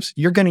times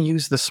you're going to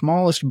use the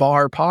smallest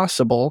bar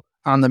possible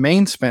on the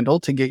main spindle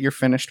to get your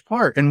finished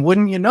part. And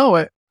wouldn't you know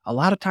it, a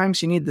lot of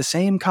times you need the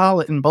same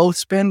collet in both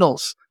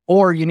spindles,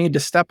 or you need to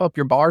step up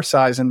your bar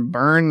size and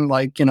burn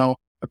like, a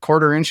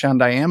 1/4 inch on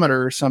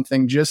diameter or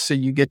something just so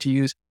you get to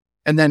use.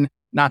 And then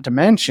not to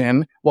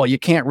mention, well, you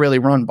can't really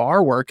run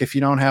bar work if you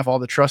don't have all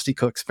the trusty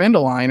Cook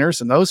spindle liners,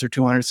 and those are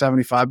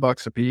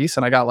 $275 a piece.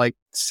 And I got like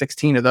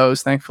 16 of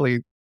those.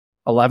 Thankfully,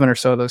 11 or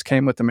so of those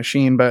came with the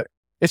machine, but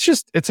it's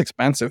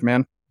expensive,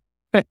 man.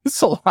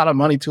 It's a lot of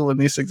money tooling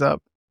these things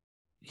up.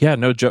 Yeah,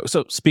 no joke.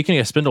 So speaking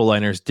of spindle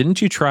liners,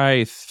 didn't you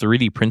try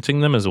 3D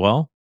printing them as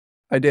well?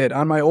 I did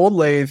on my old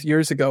lathe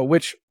years ago,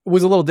 which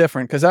was a little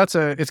different because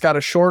it's got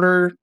a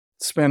shorter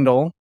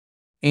spindle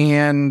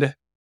and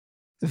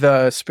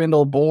the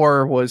spindle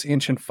bore was 1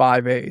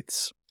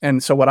 5/8.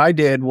 And so what I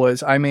did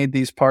was I made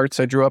these parts.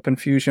 I drew up in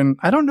Fusion.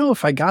 I don't know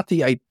if I got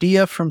the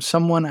idea from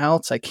someone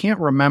else. I can't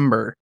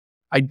remember.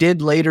 I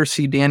did later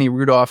see Danny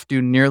Rudolph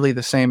do nearly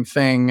the same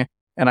thing.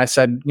 And I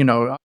said,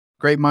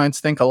 great minds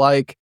think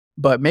alike,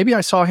 but maybe I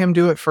saw him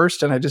do it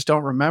first and I just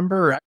don't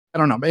remember. I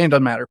don't know, but it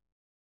doesn't matter.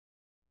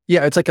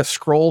 Yeah, it's like a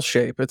scroll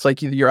shape. It's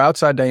like your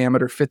outside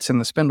diameter fits in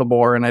the spindle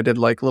bore. And I did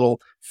like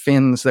little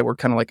fins that were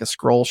kind of like a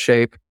scroll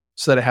shape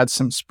so that it had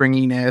some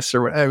springiness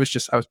or I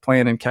was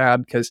playing in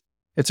CAD because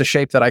it's a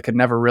shape that I could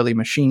never really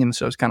machine.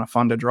 So it's kind of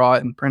fun to draw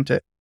it and print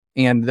it.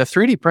 And the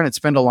 3D printed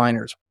spindle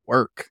liners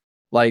work.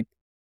 Like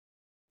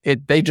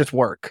they just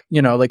work,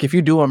 like if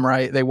you do them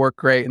right, they work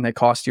great and they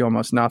cost you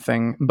almost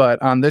nothing.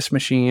 But on this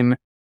machine,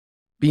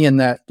 being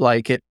that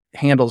like it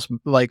handles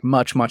like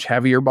much, much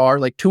heavier bar,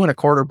 like 2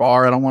 1/4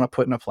 bar, I don't want to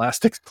put in a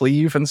plastic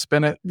sleeve and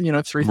spin it,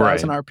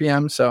 3,000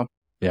 RPM. So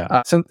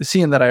yeah,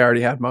 seeing that I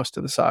already had most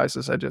of the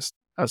sizes, I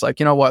was like,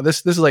 you know what,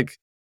 this is like,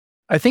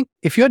 I think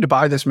if you had to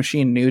buy this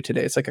machine new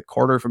today, it's like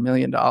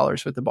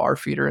 $250,000 with the bar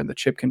feeder and the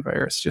chip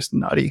conveyor. It's just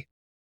nutty.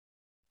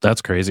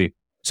 That's crazy.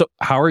 So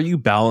how are you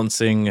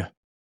balancing?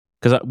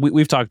 Because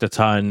we've talked a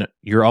ton.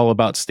 You're all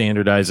about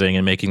standardizing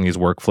and making these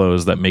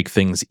workflows that make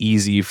things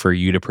easy for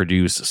you to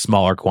produce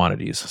smaller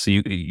quantities. So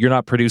you're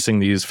not producing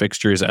these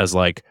fixtures as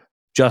like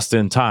just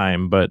in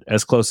time, but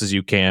as close as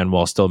you can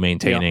while still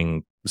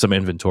maintaining some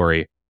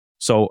inventory.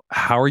 So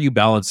how are you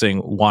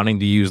balancing wanting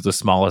to use the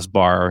smallest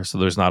bar so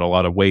there's not a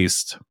lot of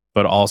waste,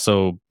 but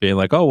also being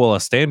like, oh, well, a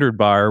standard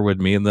bar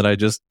would mean that I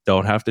just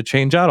don't have to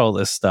change out all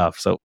this stuff.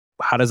 So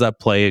how does that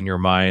play in your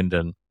mind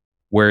and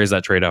where is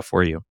that trade-off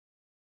for you?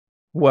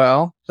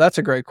 Well, that's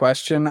a great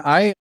question.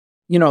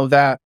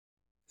 That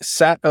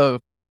set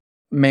of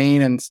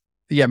main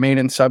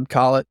and sub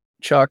collet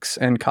chucks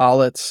and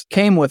collets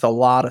came with a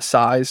lot of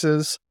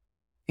sizes.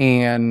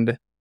 And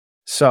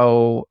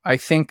so I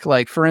think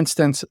like, for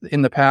instance,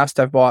 in the past,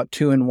 I've bought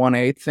 2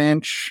 1/8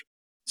 inch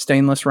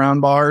stainless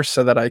round bars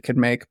so that I could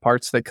make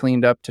parts that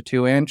cleaned up to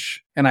 2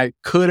 inch. And I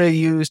could have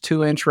used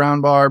 2 inch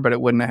round bar, but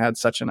it wouldn't have had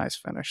such a nice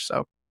finish.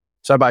 So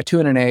I buy 2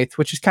 1/8,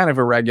 which is kind of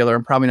irregular.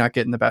 I'm probably not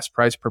getting the best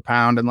price per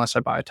pound unless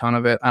I buy a ton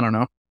of it. I don't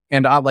know.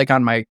 And like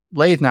on my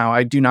lathe now,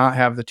 I do not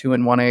have the 2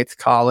 1/8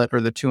 collet or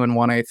the 2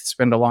 1/8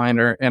 spindle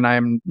liner, and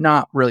I'm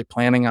not really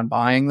planning on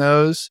buying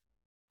those.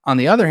 On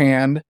the other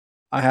hand,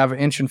 I have an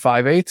 1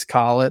 5/8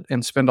 collet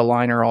and spindle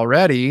liner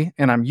already,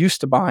 and I'm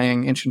used to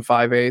buying 1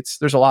 5/8.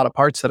 There's a lot of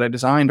parts that I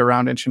designed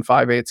around 1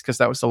 5/8 because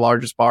that was the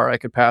largest bar I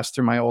could pass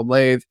through my old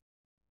lathe.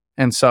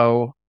 And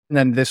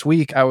then this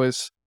week I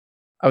was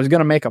I was going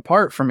to make a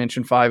part from 1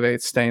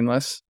 5/8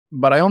 stainless,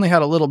 but I only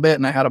had a little bit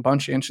and I had a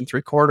bunch of 1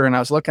 3/4, and I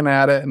was looking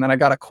at it and then I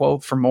got a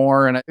quote for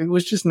more, and it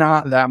was just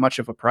not that much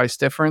of a price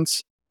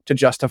difference to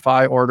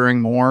justify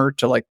ordering more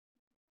to like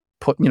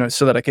put,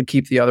 so that I could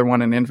keep the other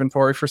one in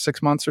inventory for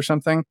 6 months or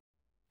something.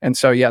 And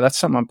so, yeah, that's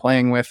something I'm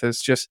playing with, is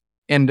just,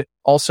 and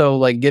also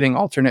like getting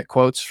alternate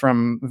quotes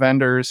from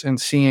vendors and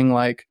seeing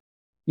like,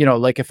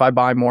 like if I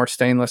buy more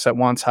stainless at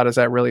once, how does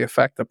that really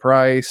affect the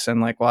price?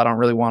 And like, well, I don't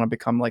really want to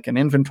become like an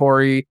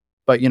inventory,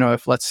 but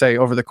if let's say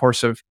over the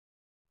course of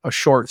a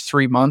short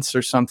 3 months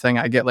or something,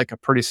 I get like a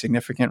pretty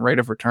significant rate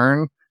of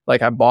return.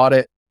 Like I bought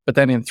it, but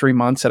then in 3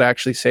 months, it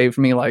actually saved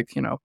me like,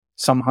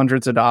 some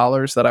hundreds of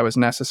dollars that I was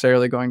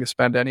necessarily going to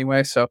spend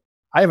anyway. So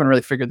I haven't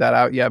really figured that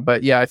out yet,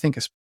 but yeah, I think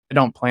I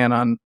don't plan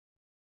on,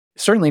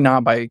 certainly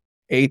not by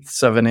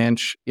eighths of an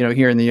inch.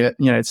 Here in the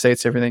United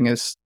States, everything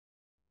is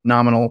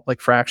nominal, like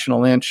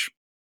fractional inch.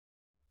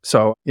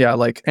 So yeah,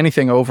 like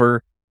anything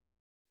over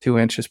 2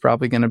 inches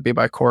probably going to be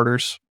by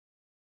quarters.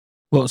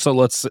 Well, so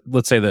let's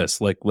say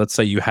this, like, let's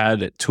say you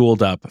had it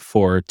tooled up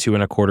for 2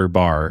 1/4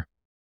 bar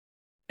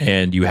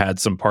and you had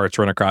some parts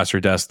run across your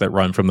desk that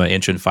run from the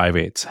 1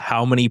 5/8.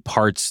 How many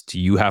parts do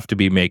you have to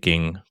be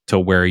making to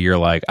where you're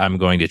like, I'm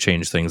going to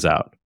change things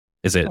out?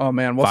 Is it oh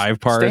man, well, 5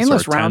 parts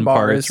stainless or 10 round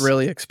bar parts? is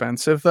really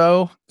expensive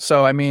though.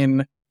 So I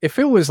mean, if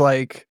it was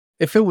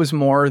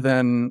more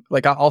than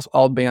like,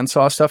 I'll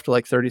bandsaw stuff to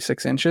like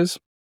 36 inches.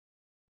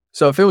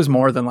 So if it was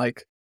more than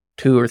like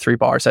 2 or 3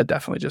 bars, I'd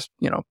definitely just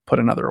put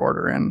another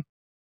order in.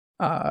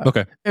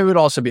 Okay. It would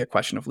also be a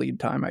question of lead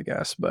time, I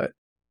guess, but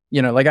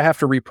like I have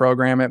to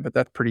reprogram it, but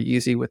that's pretty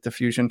easy with the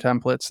Fusion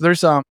templates.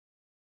 There's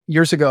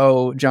years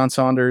ago, John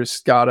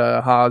Saunders got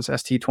a Haas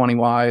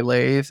ST20Y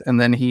lathe,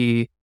 and then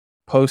he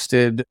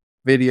posted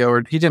video,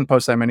 or he didn't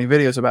post that many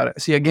videos about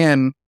it. See,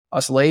 again,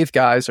 us lathe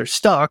guys are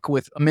stuck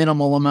with a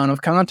minimal amount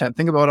of content.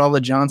 Think about all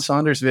the John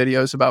Saunders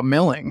videos about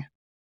milling.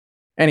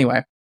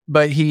 Anyway,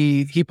 but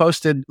he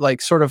posted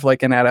like sort of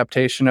like an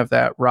adaptation of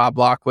that Rob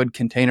Lockwood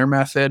container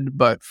method,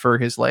 but for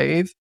his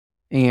lathe.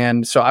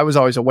 And so I was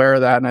always aware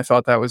of that, and I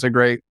thought that was a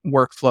great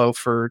workflow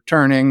for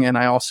turning. And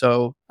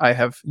I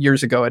have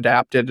years ago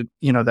adapted,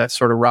 that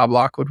sort of Rob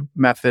Lockwood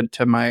method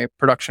to my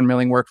production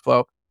milling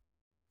workflow,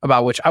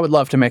 about which I would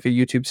love to make a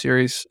YouTube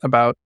series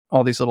about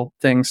all these little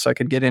things so I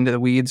could get into the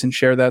weeds and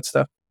share that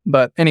stuff.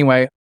 But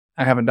anyway,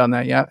 I haven't done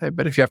that yet.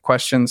 But if you have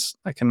questions,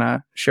 I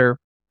can share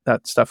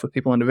that stuff with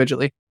people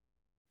individually.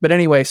 But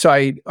anyway, so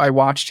I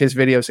watched his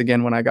videos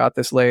again when I got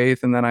this lathe,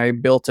 and then I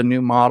built a new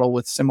model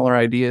with similar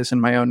ideas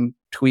and my own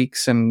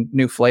tweaks and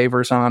new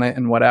flavors on it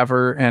and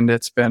whatever. And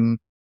it's been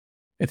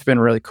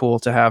really cool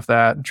to have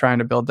that and trying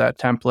to build that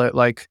template.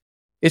 Like,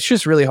 it's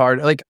just really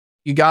hard. Like,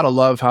 you got to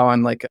love how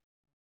on like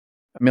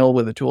a mill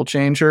with a tool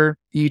changer,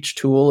 each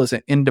tool is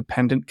an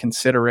independent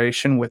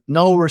consideration with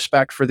no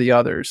respect for the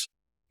others.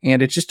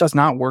 And it just does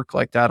not work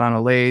like that on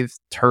a lathe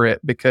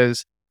turret,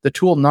 because the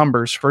tool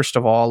numbers, first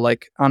of all,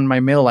 like on my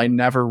mill, I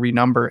never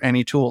renumber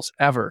any tools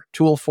ever.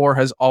 Tool 4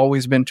 has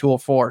always been tool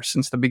 4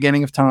 since the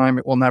beginning of time.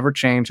 It will never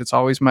change. It's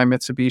always my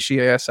Mitsubishi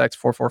ASX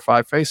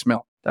 445 face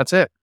mill. That's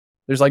it.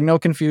 There's like no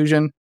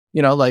confusion.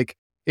 Like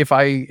if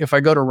I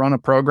go to run a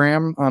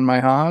program on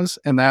my Haas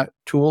and that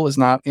tool is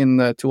not in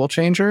the tool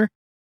changer,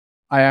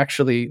 I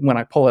actually, when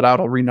I pull it out,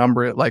 I'll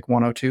renumber it like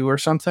 102 or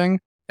something.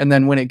 And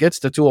then when it gets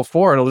to tool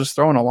 4, it'll just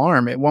throw an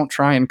alarm. It won't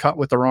try and cut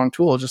with the wrong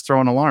tool. It'll just throw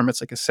an alarm.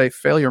 It's like a safe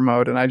failure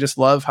mode. And I just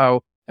love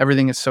how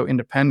everything is so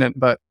independent.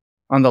 But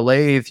on the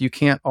lathe, you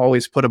can't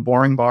always put a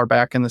boring bar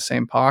back in the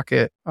same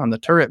pocket on the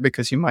turret,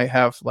 because you might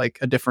have like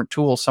a different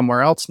tool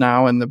somewhere else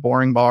now, and the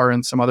boring bar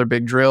and some other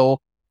big drill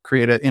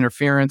create an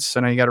interference. So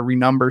now you got to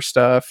renumber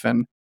stuff.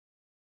 And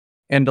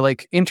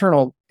like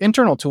internal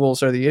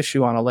tools are the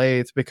issue on a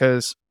lathe,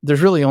 because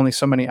there's really only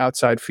so many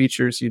outside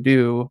features you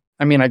do.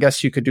 I mean, I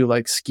guess you could do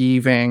like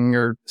skiving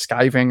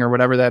or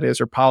whatever that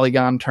is, or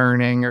polygon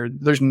turning, or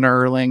there's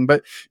knurling,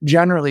 but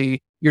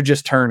generally you're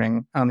just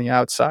turning on the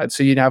outside.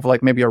 So you'd have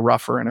like maybe a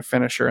rougher and a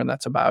finisher, and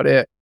that's about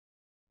it.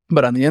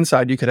 But on the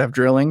inside, you could have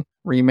drilling,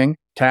 reaming,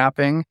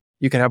 tapping,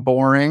 you could have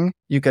boring,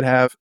 you could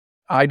have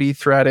ID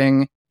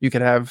threading, you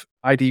could have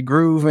ID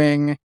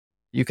grooving,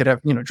 you could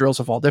have, drills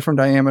of all different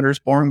diameters,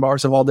 boring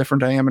bars of all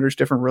different diameters,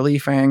 different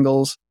relief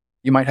angles.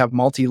 You might have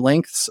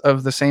multi-lengths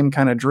of the same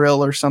kind of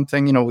drill or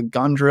something, with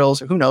gun drills,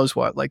 who knows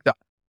what. Like the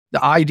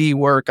ID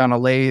work on a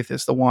lathe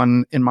is the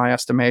one, in my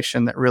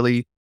estimation, that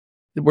really,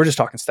 we're just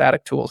talking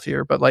static tools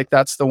here, but like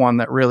that's the one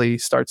that really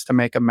starts to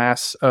make a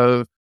mess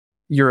of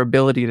your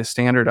ability to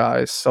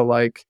standardize. So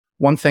like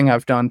one thing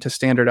I've done to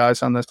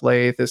standardize on this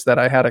lathe is that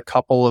I had a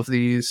couple of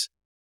these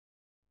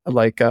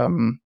like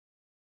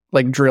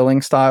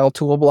drilling style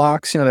tool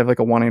blocks. They have like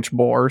a 1-inch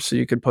bore, so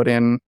you could put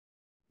in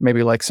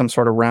maybe like some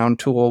sort of round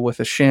tool with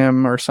a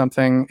shim or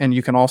something. And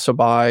you can also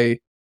buy,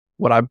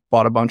 what I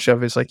bought a bunch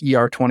of is like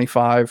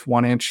ER25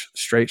 1-inch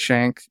straight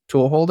shank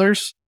tool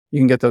holders. You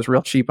can get those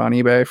real cheap on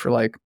eBay for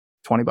like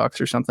 $20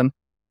 or something.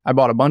 I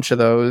bought a bunch of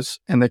those,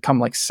 and they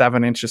come like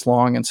 7 inches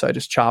long. And so I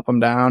just chop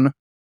them down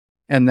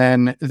And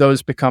then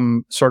those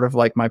become sort of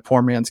like my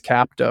poor man's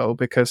capto,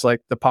 because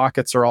like the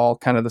pockets are all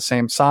kind of the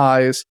same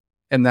size.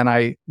 And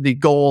then the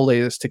goal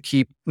is to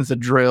keep the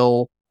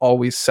drill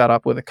always set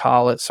up with a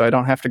collet. So I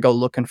don't have to go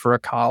looking for a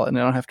collet and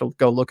I don't have to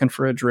go looking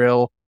for a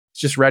drill. It's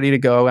just ready to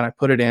go. And I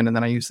put it in and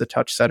then I use the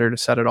touch setter to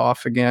set it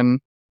off again.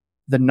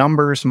 The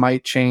numbers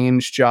might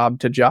change job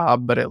to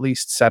job, but at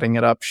least setting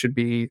it up should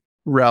be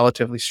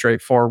relatively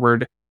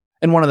straightforward.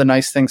 And one of the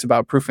nice things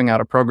about proofing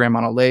out a program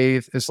on a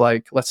lathe is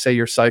like, let's say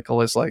your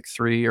cycle is like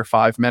 3 or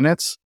 5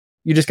 minutes.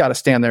 You just got to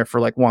stand there for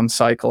like one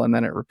cycle and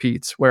then it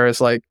repeats. Whereas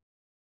like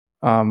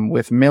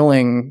with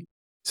milling,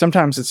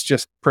 sometimes it's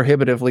just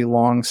prohibitively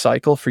long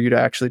cycle for you to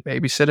actually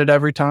babysit it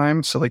every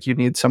time. So like you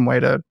need some way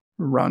to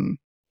run,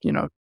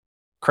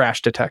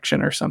 crash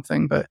detection or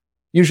something. But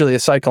usually a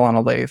cycle on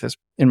a lathe is,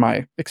 in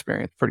my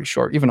experience, pretty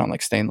short. Even on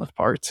like stainless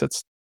parts,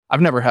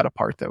 I've never had a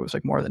part that was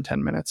like more than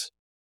 10 minutes.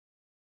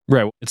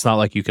 Right. It's not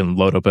like you can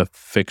load up a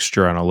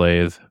fixture on a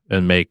lathe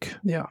and make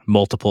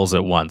multiples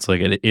at once.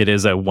 Like it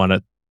is a one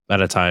at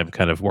a time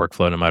kind of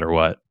workflow no matter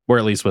what, or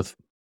at least with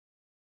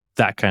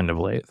that kind of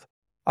lathe.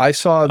 I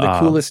saw the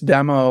coolest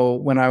demo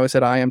when I was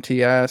at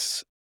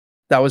IMTS.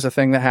 That was a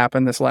thing that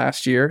happened this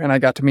last year, and I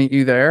got to meet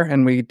you there,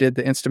 and we did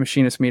the Insta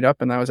Machinist meetup,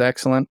 and that was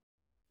excellent.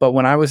 But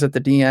when I was at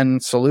the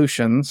DN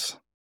Solutions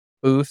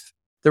booth,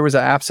 there was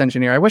an apps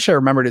engineer. I wish I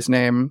remembered his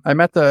name. I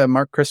met the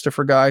Mark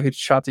Christopher guy who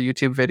shot the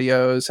YouTube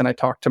videos, and I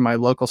talked to my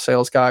local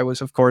sales guy,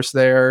 was of course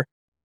there.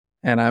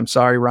 And I'm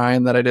sorry,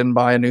 Ryan, that I didn't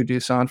buy a new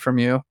Doosan from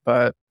you,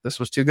 but this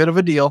was too good of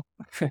a deal.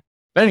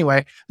 But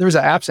anyway, there was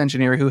an apps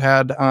engineer who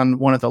had on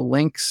one of the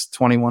Lynx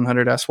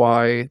 2100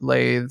 SY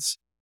lathes,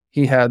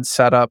 he had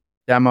set up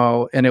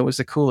demo, and it was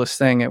the coolest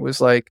thing. It was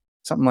like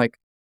something like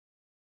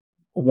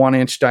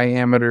 1-inch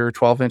diameter,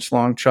 12-inch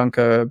long chunk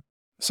of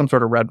some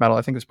sort of red metal.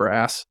 I think it was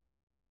brass.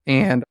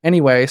 And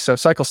anyway, so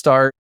cycle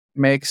start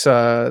makes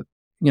the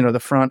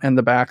front and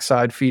the back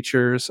side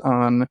features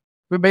on.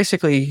 But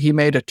basically, he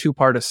made a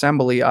 2-part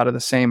assembly out of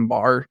the same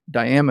bar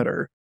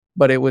diameter,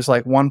 but it was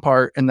like one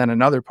part and then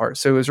another part.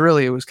 So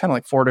it was kind of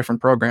like 4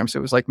 different programs.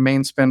 It was like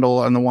main spindle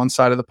on the one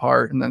side of the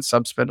part, and then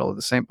sub spindle of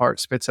the same part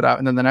spits it out,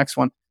 and then the next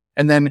one,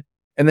 and then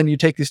you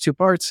take these 2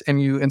 parts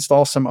and you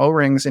install some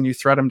O-rings and you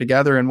thread them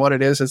together. And what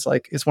it is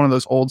like, it's one of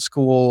those old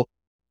school,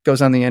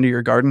 goes on the end of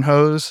your garden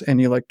hose, and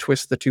you like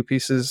twist the 2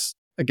 pieces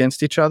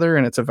against each other,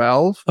 and it's a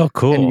valve. Oh,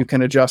 cool. And you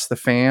can adjust the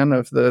fan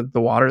of the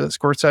water that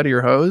squirts out of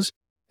your hose.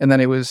 And then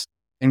it was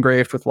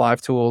engraved with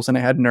live tools, and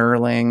it had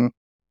knurling,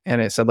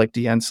 and it said like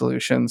DN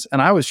Solutions.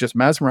 And I was just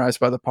mesmerized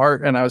by the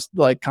part, and I was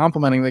like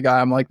complimenting the guy.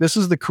 I'm like, this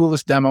is the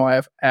coolest demo I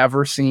have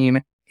ever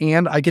seen,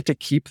 and I get to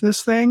keep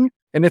this thing,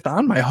 and it's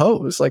on my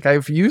hose. Like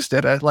I've used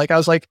it. I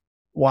was like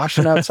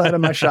washing outside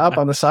of my shop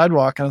on the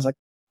sidewalk, and I was like,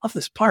 love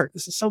this part.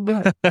 This is so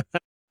good.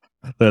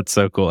 That's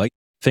so cool. I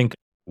think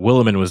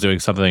Williman was doing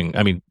something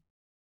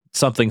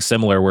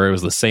similar, where it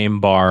was the same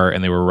bar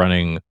and they were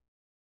running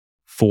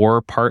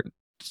 4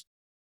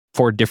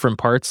 different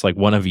parts, like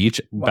one of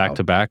each back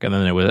to back, and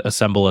then it would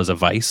assemble as a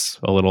vise,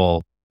 a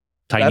little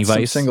tiny That's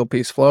vise. some single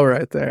piece flow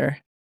right there.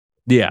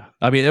 Yeah,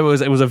 I mean it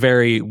was a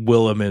very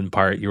Williman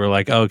part. You were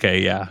like,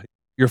 okay, yeah,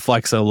 you're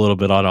flexing a little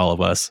bit on all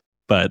of us,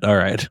 but all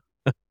right.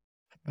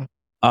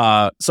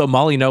 So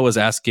Molly No was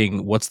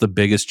asking, what's the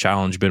biggest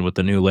challenge been with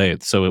the new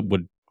lathe? So it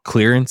would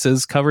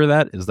clearances cover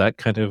that? Is that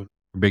kind of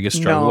your biggest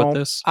struggle with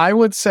this? I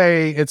would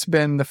say it's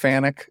been the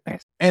Fanuc.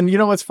 And you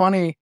know what's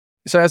funny?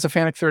 So it has a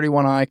Fanuc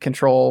 31i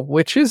control,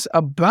 which is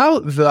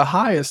about the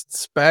highest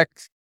spec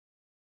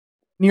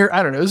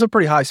it was a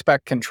pretty high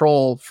spec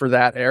control for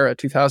that era,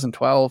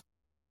 2012.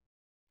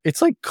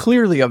 It's like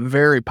clearly a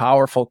very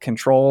powerful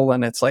control,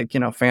 and it's like,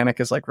 Fanuc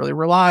is like really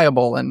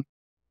reliable. And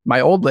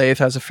my old lathe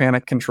has a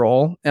Fanuc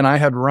control, and I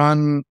had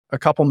run a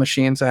couple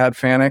machines that had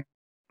Fanuc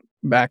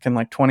back in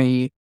like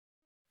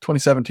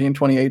 2017,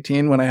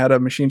 2018, when I had a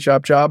machine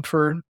shop job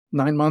for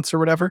 9 months or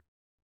whatever.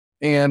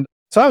 And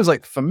so I was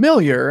like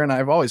familiar, and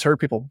I've always heard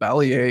people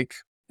bellyache.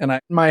 And in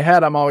my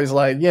head, I'm always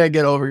like, yeah,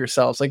 get over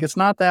yourselves. Like, it's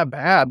not that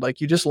bad. Like,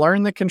 you just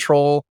learn the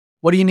control.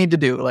 What do you need to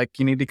do? Like,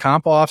 you need to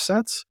comp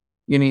offsets.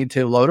 You need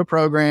to load a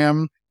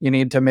program. You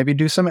need to maybe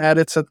do some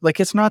edits. Like,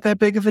 it's not that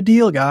big of a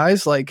deal,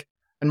 guys. Like,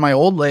 in my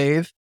old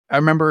lathe, I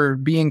remember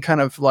being kind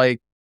of like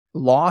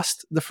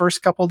lost the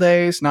first couple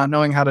days, not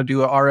knowing how to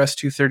do a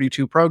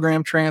RS-232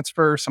 program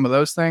transfer, some of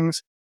those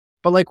things.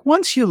 But like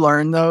once you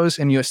learn those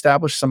and you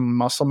establish some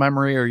muscle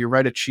memory, or you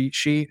write a cheat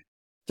sheet,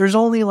 there's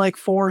only like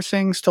 4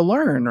 things to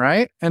learn,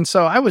 right? And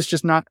so I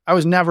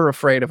was never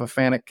afraid of a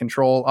Fanuc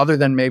control, other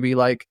than maybe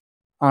like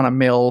on a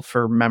mill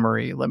for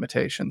memory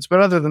limitations. But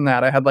other than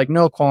that, I had like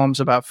no qualms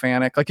about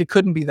Fanuc. Like, it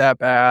couldn't be that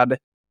bad.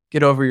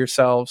 Get over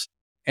yourselves.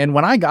 And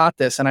when I got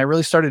this and I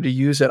really started to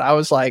use it, I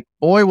was like,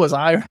 boy, was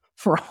I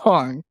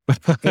wrong.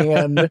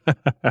 And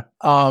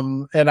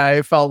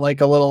I felt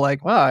like a little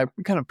like, wow, I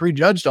kind of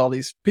prejudged all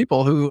these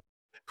people who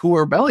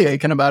were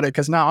bellyaching about it,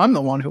 because now I'm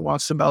the one who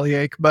wants to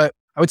bellyache. But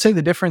I would say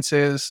the difference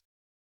is,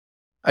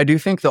 I do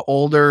think the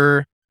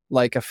older,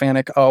 like a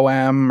Fanuc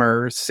OM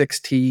or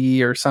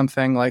 6T or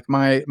something, like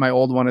my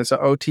old one is a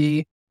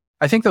OT.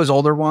 I think those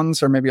older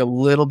ones are maybe a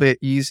little bit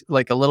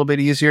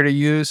easier to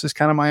use is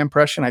kind of my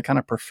impression. I kind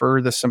of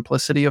prefer the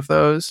simplicity of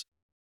those,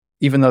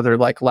 even though they're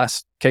like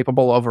less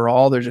capable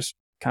overall. They're just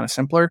kind of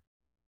simpler.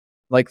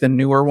 Like the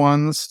newer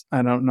ones,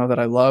 I don't know that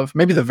I love.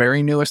 Maybe the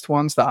very newest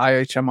ones, the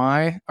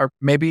IHMI, are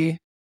maybe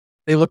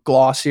they look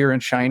glossier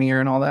and shinier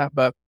and all that.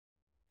 But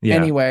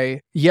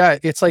anyway,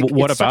 it's like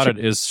what about it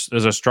is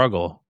a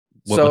struggle?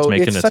 What's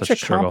making it's such a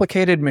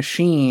complicated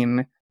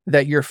machine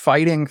that you're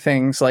fighting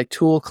things like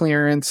tool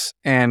clearance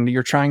and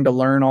you're trying to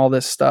learn all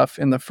this stuff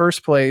in the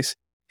first place.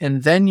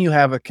 And then you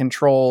have a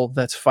control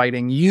that's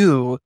fighting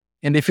you.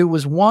 And if it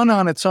was one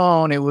on its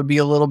own, it would be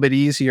a little bit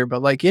easier.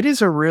 But like it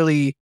is a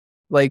really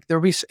like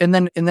there'll be and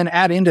then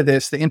add into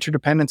this the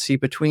interdependency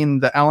between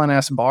the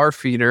LNS bar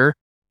feeder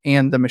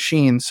and the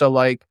machine. So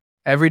like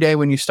every day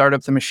when you start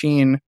up the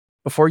machine,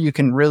 before you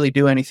can really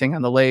do anything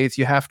on the lathe,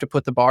 you have to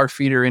put the bar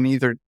feeder in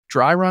either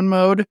dry run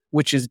mode,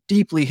 which is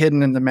deeply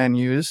hidden in the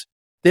menus.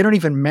 They don't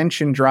even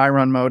mention dry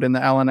run mode in the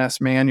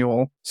LNS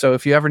manual. So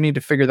if you ever need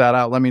to figure that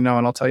out, let me know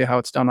and I'll tell you how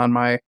it's done on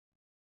my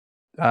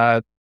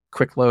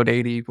quick load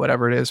 80,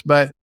 whatever it is.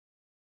 But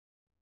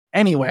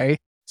anyway,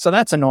 so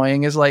that's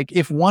annoying is like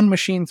if one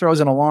machine throws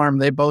an alarm,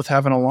 they both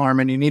have an alarm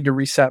and you need to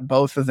reset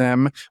both of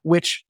them,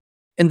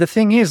 and the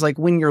thing is like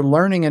when you're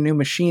learning a new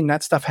machine,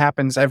 that stuff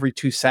happens every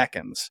 2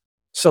 seconds.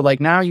 So like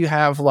now you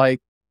have like,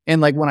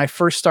 and like when I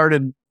first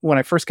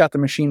got the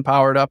machine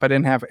powered up, I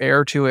didn't have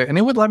air to it and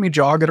it would let me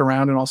jog it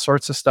around and all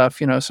sorts of stuff,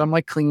 so I'm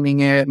like cleaning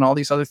it and all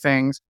these other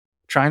things,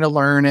 trying to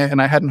learn it.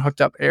 And I hadn't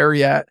hooked up air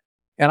yet.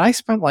 And I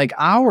spent like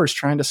hours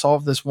trying to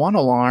solve this one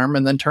alarm.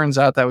 And then turns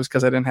out that was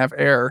because I didn't have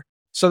air.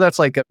 So that's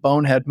like a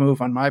bonehead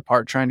move on my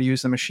part, trying to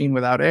use the machine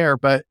without air.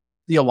 But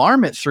the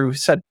alarm it threw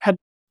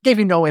gave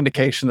you no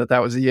indication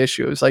that was the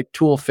issue. It was like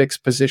tool fix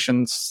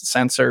position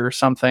sensor or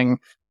something.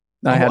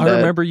 I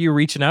remember you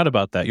reaching out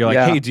about that. You're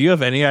like, hey, do you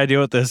have any idea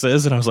what this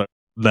is? And I was like,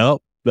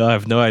 nope, no, I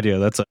have no idea.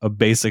 That's a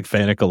basic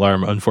FANUC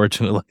alarm,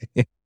 unfortunately.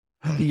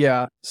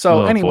 Yeah.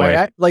 So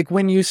anyway, like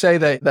when you say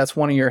that's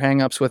one of your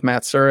hangups with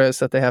Matsura is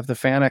that they have the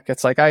FANUC,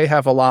 it's like I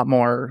have a lot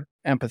more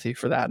empathy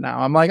for that now.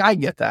 I'm like, I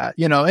get that,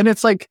 and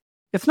it's like,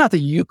 it's not that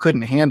you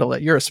couldn't handle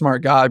it. You're a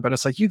smart guy, but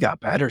it's like you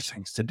got better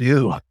things to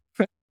do.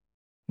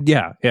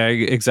 Yeah,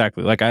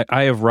 exactly. Like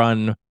I have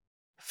run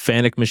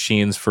FANUC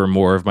machines for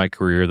more of my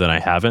career than I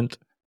haven't.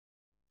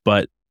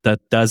 But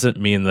that doesn't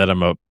mean that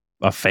I'm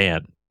a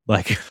fan.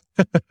 Like,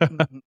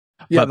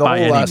 yeah, the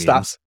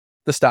whole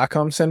the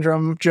Stockholm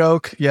syndrome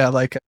joke. Yeah,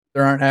 like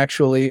there aren't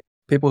actually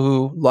people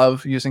who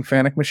love using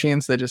FANUC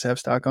machines. They just have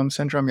Stockholm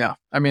syndrome. Yeah,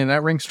 I mean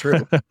that rings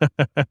true.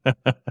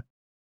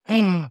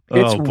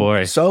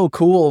 It's so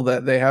cool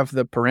that they have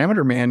the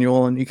parameter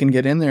manual and you can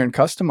get in there and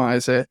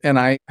customize it. And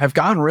I have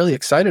gotten really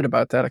excited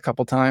about that a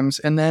couple times.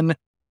 And then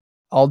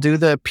I'll do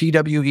the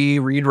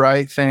PWE read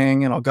write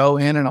thing and I'll go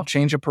in and I'll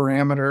change a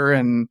parameter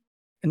and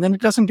then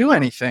it doesn't do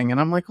anything.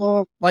 And I'm like,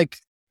 well, like,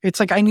 it's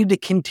like I need to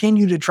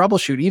continue to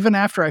troubleshoot even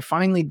after I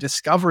finally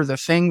discover the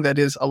thing that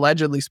is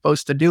allegedly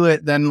supposed to do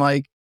it. Then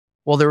like,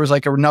 well, there was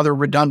like another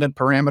redundant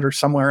parameter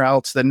somewhere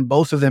else. Then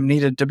both of them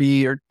needed to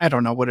be, or I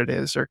don't know what it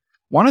is. Or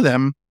one of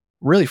them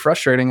really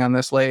frustrating on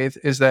this lathe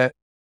is that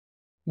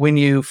when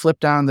you flip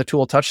down the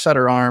tool touch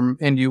setter arm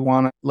and you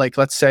want to, like,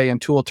 let's say in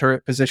tool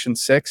turret position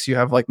 6, you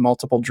have like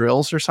multiple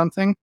drills or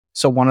something.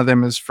 So one of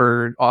them is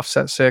for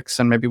offset 6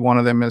 and maybe one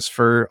of them is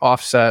for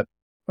offset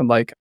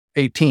like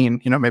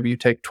 18. Maybe you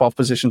take 12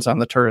 positions on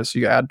the turret, so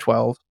you add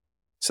 12.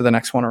 So the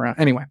next one around.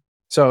 Anyway,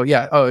 so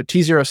yeah,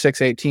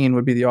 T0618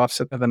 would be the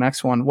offset of the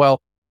next one.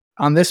 Well,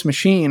 on this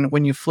machine,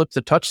 when you flip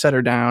the touch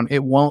setter down,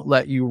 it won't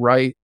let you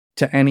write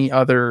to any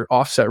other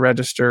offset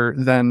register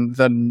than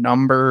the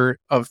number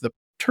of the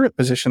turret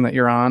position that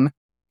you're on.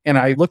 And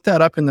I looked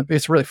that up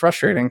it's really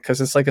frustrating because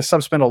it's like a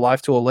subspindle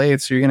live tool lathe.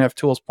 So you're going to have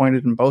tools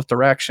pointed in both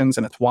directions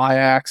and it's Y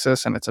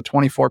axis and it's a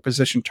 24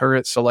 position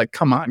turret. So like,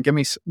 come on, give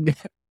me.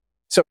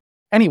 So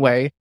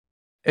anyway,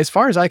 as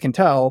far as I can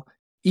tell,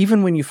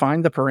 even when you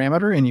find the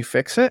parameter and you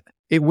fix it,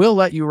 it will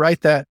let you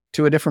write that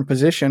to a different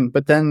position.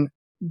 But then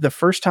the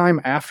first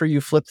time after you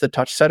flip the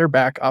touch setter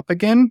back up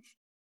again,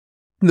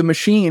 the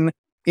machine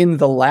in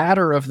the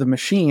ladder of the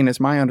machine, is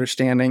my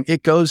understanding,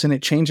 it goes and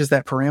it changes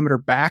that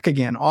parameter back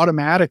again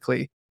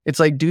automatically. It's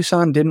like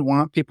Doosan didn't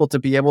want people to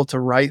be able to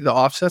write the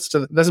offsets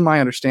to, this is my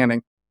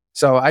understanding.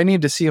 So I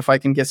need to see if I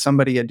can get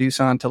somebody at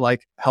Doosan to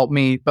like help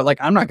me, but like,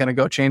 I'm not going to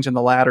go changing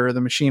the ladder of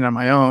the machine on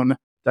my own.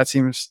 That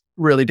seems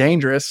really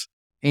dangerous.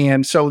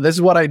 And so this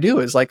is what I do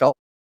is like, I'll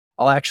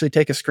actually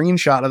take a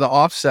screenshot of the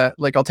offset.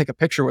 Like I'll take a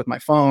picture with my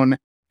phone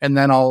and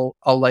then I'll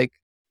like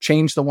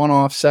change the one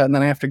offset and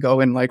then I have to go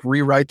and like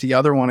rewrite the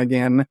other one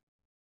again.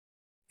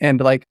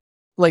 And like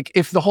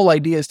if the whole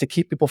idea is to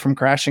keep people from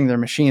crashing their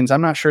machines, I'm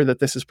not sure that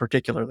this is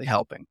particularly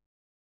helping.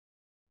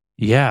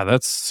 Yeah,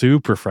 that's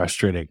super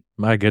frustrating.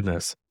 My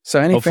goodness. So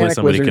any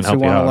FANUC wizards who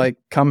want to like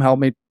come help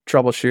me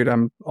troubleshoot,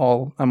 I'm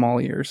all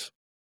ears.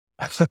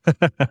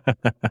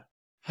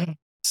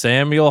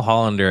 Samuel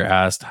Hollander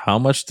asked, how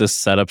much does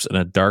setups in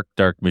a dark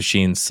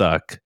machine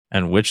suck?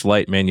 And which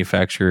light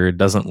manufacturer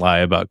doesn't lie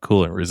about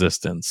coolant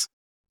resistance?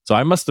 So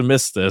I must have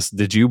missed this.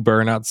 Did you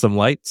burn out some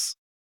lights?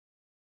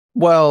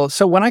 Well,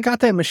 so when I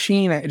got that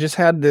machine, it just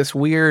had this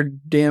weird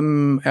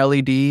dim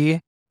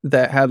LED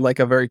that had like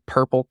a very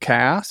purple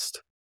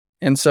cast.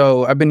 And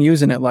so I've been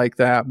using it like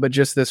that. But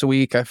just this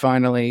week, I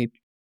finally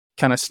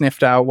kind of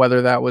sniffed out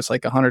whether that was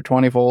like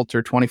 120 volt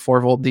or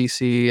 24 volt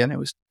DC, and it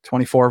was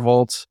 24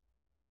 volts.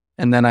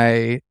 And then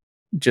I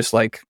just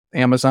like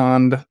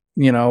Amazoned,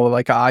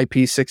 like a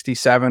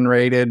IP67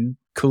 rated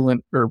coolant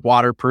or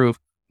waterproof,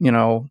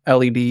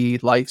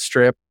 LED light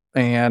strip.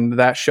 And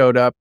that showed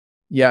up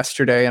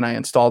yesterday, and I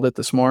installed it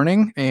this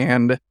morning.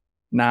 And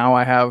now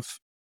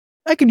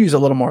I could use a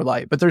little more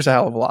light, but there's a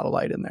hell of a lot of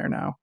light in there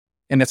now.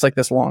 And it's like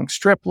this long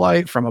strip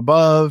light from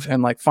above.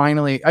 And like,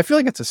 finally, I feel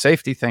like it's a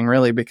safety thing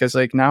really, because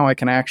like now I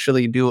can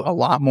actually do a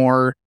lot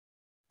more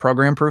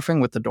program proofing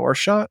with the door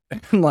shut.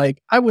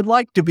 Like, I would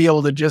like to be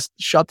able to just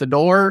shut the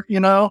door,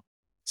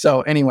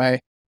 So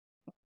anyway,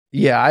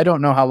 yeah, I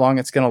don't know how long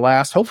it's going to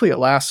last. Hopefully it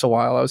lasts a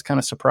while. I was kind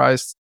of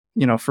surprised,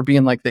 for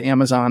being like the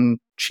Amazon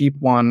cheap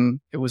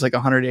one, it was like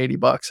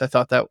 $180.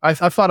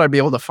 I thought I'd be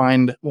able to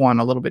find one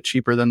a little bit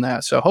cheaper than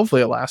that. So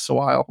hopefully it lasts a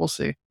while. We'll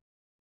see.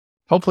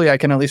 Hopefully I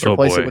can at least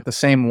replace it with the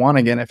same one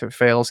again if it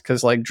fails.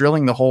 Cause like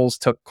drilling the holes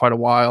took quite a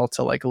while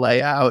to like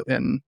lay out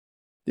and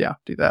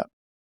do that.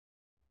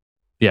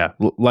 Yeah.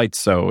 Light's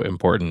so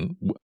important.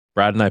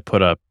 Brad and I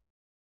put up,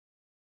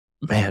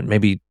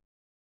 maybe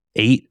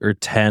 8 or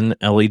 10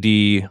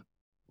 LED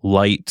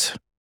light.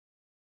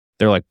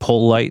 They're like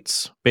pull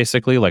lights,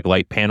 basically, like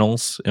light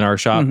panels in our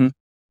shop. Mm-hmm.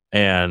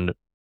 And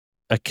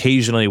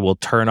occasionally we'll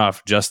turn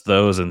off just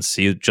those and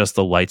see just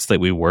the lights that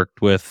we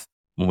worked with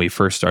when we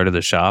first started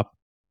the shop.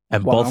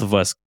 And Wow. both of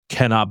us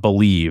cannot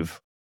believe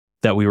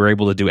that we were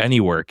able to do any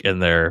work in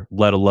there,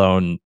 let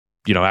alone,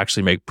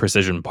 actually make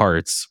precision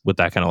parts with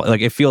that kind of, like,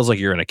 it feels like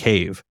you're in a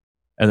cave.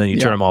 And then you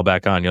turn them all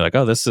back on. You're like,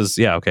 oh, this is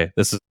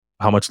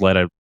how much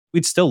light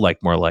we'd still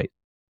like more light.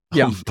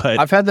 Yeah. But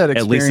I've had that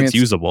experience. At least it's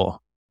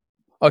usable.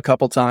 A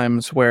couple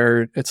times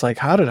where it's like,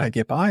 how did I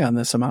get by on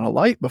this amount of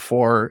light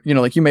before?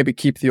 Like you maybe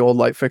keep the old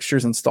light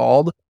fixtures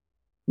installed.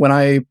 When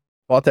I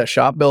bought that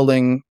shop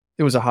building,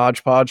 it was a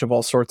hodgepodge of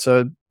all sorts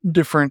of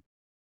different,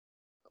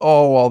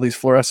 all these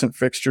fluorescent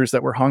fixtures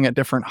that were hung at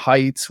different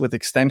heights with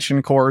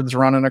extension cords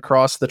running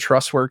across the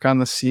truss work on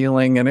the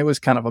ceiling. And it was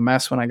kind of a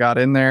mess when I got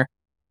in there.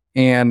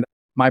 And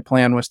my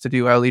plan was to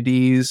do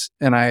LEDs.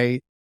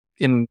 And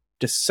in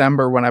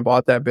December, when I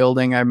bought that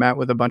building, I met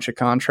with a bunch of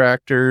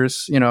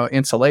contractors,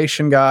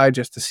 insulation guy,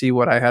 just to see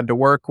what I had to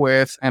work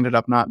with. Ended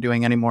up not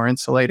doing any more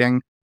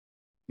insulating,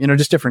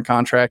 just different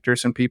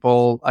contractors and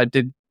people. I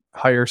did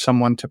hire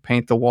someone to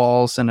paint the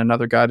walls and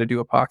another guy to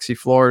do epoxy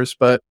floors.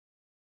 But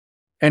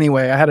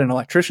anyway, I had an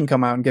electrician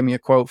come out and give me a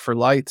quote for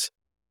lights.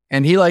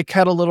 And he like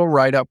had a little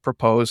write-up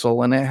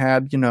proposal, and it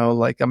had,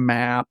 like a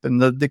map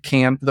and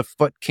the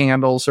foot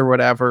candles or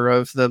whatever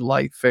of the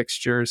light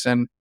fixtures.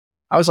 And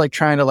I was like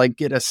trying to like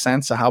get a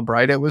sense of how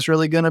bright it was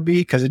really going to be,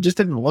 because it just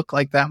didn't look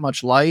like that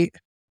much light.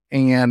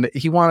 And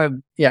he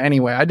wanted,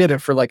 anyway, I did it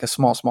for like a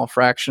small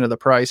fraction of the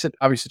price. It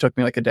obviously took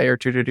me like a day or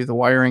two to do the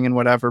wiring and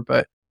whatever,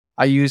 but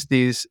I used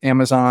these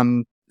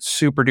Amazon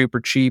super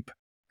duper cheap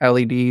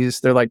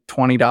LEDs. They're like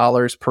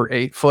 $20 per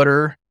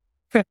 8-footer.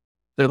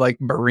 They're like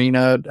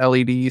Barina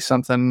LED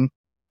something.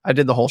 I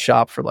did the whole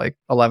shop for like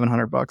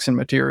 $1,100 in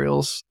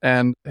materials,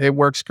 and it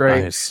works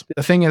great. Nice.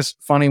 The thing is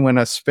funny, when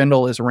a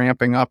spindle is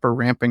ramping up or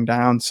ramping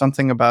down,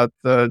 something about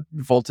the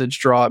voltage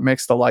draw, it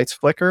makes the lights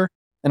flicker.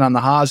 And on the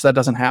Haas, that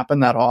doesn't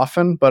happen that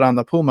often. But on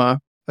the Puma,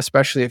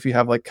 especially if you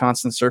have like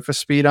constant surface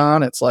speed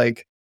on,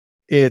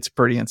 it's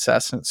pretty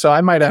incessant. So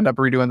I might end up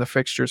redoing the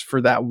fixtures for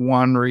that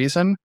one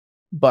reason.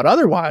 But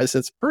otherwise,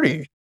 it's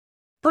pretty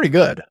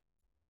good.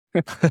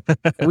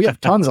 We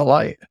have tons of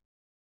light.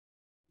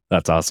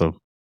 That's awesome.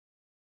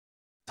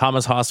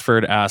 Thomas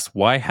Hosford asked,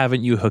 why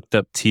haven't you hooked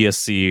up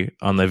TSC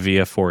on the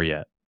VF4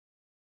 yet?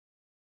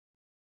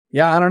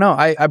 Yeah, I don't know.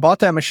 I bought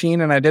that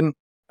machine and I didn't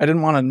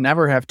want to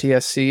never have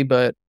TSC,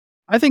 but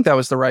I think that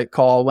was the right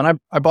call. When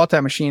I bought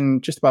that machine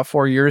just about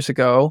 4 years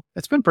ago,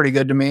 it's been pretty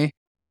good to me,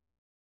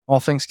 all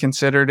things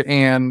considered.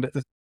 And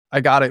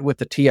I got it with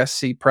the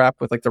TSC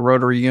prep with like the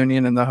rotary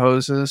union and the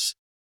hoses.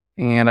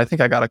 And I think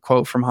I got a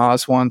quote from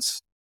Haas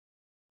once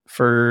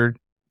for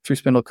through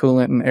spindle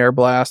coolant and air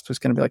blast was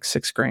going to be like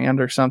 $6,000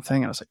 or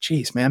something. I was like,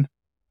 geez, man.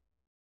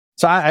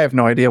 So I have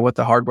no idea what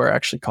the hardware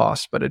actually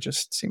costs, but it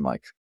just seemed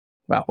like,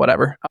 well,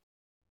 whatever.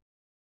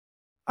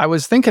 I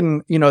was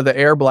thinking, the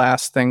air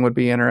blast thing would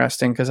be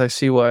interesting, because I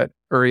see what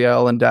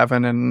Uriel and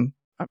Devin, and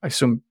I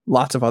assume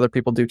lots of other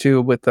people do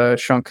too, with the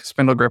shrunk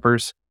spindle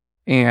grippers.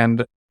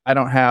 And I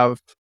don't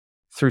have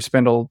through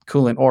spindle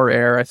coolant or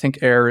air. I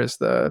think air is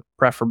the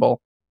preferable.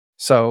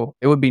 So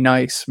it would be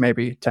nice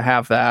maybe to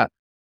have that.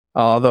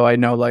 Although I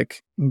know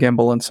like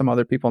Gimbal and some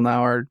other people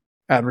now are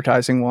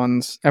advertising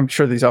ones. I'm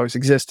sure these always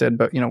existed,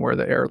 but where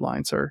the air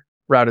lines are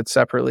routed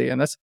separately, and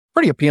that's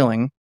pretty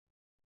appealing.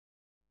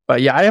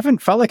 But yeah, I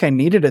haven't felt like I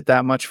needed it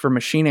that much for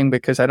machining,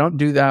 because I don't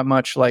do that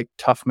much like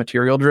tough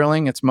material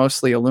drilling. It's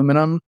mostly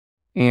aluminum.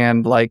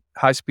 And like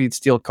high-speed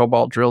steel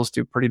cobalt drills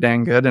do pretty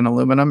dang good in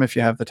aluminum if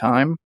you have the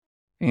time.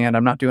 And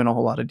I'm not doing a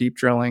whole lot of deep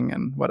drilling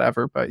and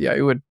whatever. But yeah,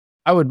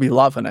 I would be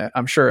loving it.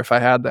 I'm sure if I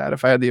had that,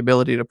 if I had the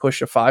ability to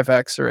push a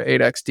 5X or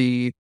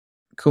 8XD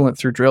coolant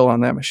through drill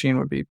on that machine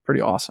would be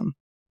pretty awesome.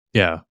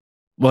 Yeah.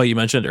 Well, you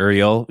mentioned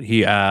Uriel.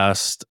 He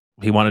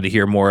wanted to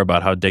hear more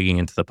about how digging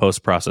into the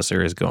post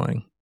processor is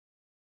going.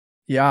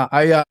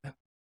 Yeah,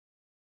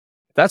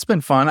 that's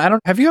been fun.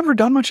 Have you ever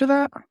done much of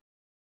that?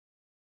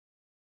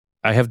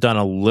 I have done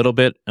a little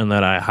bit, and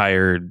then I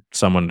hired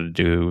someone to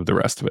do the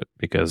rest of it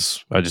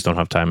because I just don't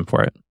have time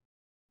for it.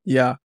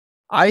 Yeah,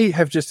 I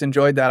have just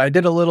enjoyed that. I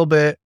did a little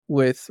bit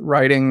with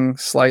writing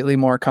slightly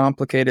more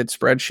complicated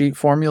spreadsheet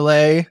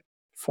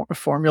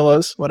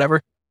formulas,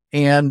 whatever.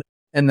 And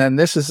then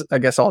this is, I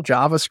guess, all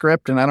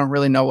JavaScript, and I don't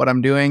really know what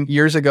I'm doing.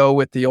 Years ago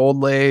with the old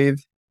lathe,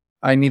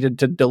 I needed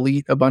to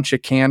delete a bunch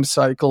of canned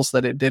cycles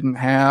that it didn't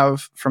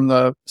have from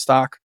the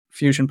stock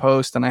Fusion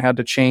Post, and I had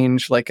to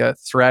change like a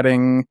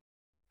threading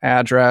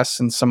address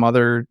and some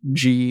other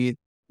G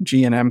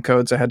and M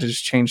codes. I had to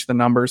just change the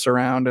numbers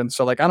around. And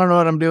so like, I don't know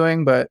what I'm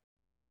doing, but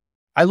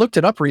I looked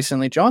it up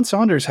recently. John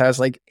Saunders has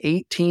like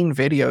 18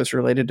 videos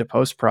related to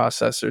post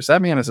processors.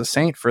 That man is a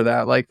saint for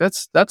that. Like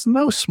that's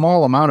no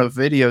small amount of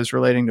videos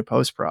relating to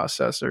post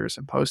processors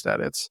and post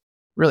edits.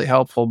 Really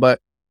helpful. But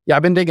yeah,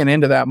 I've been digging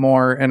into that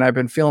more and I've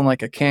been feeling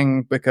like a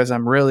king because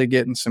I'm really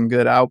getting some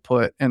good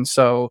output. And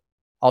so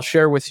I'll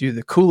share with you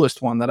the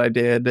coolest one that I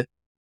did.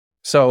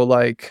 So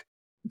like,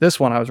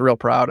 this one I was real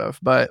proud of,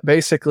 but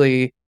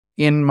basically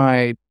in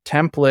my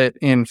template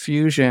in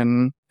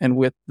Fusion and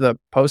with the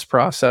post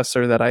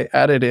processor that I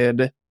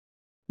edited,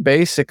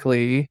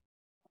 basically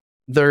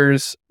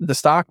there's the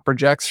stock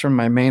projects from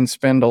my main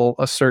spindle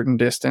a certain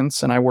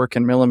distance and I work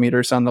in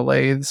millimeters on the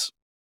lathes.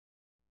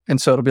 And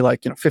so it'll be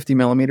like, 50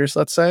 millimeters,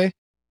 let's say.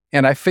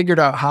 And I figured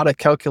out how to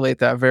calculate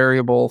that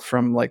variable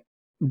from like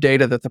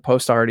data that the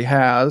post already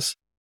has,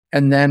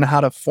 and then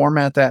how to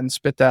format that and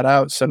spit that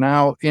out. So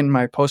now in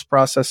my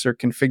post-processor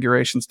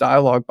configurations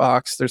dialog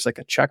box, there's like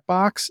a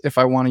checkbox if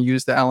I want to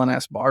use the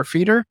LNS bar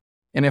feeder.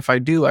 And if I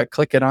do, I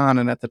click it on,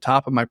 and at the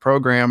top of my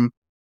program,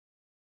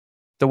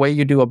 the way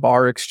you do a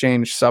bar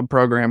exchange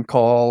subprogram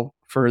call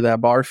for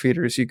that bar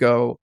feeder is you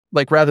go,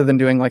 like rather than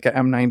doing like a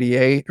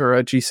M98 or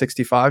a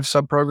G65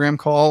 subprogram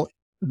call,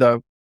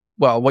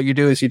 what you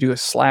do is you do a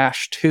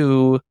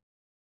 /2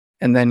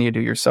 and then you do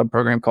your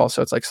subprogram call.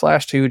 So it's like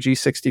 /2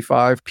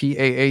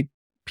 G65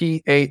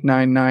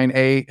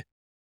 P8998.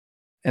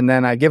 And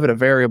then I give it a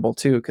variable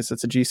too, because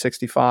it's a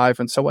G65.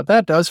 And so what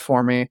that does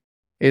for me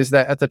is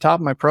that at the top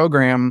of my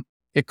program,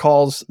 it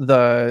calls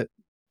the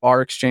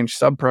bar exchange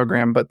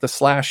subprogram, but the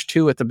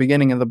 /2 at the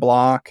beginning of the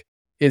block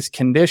is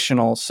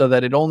conditional so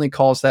that it only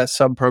calls that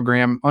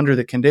subprogram under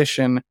the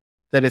condition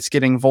that it's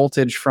getting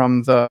voltage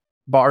from the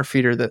bar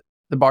feeder, that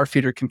the bar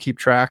feeder can keep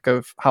track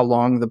of how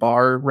long the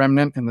bar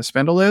remnant in the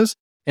spindle is.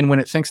 And when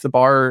it thinks the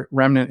bar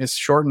remnant is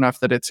short enough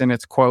that it's in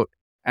its quote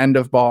end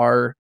of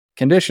bar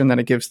condition, then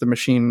it gives the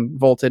machine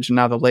voltage. And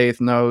now the lathe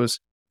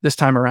knows this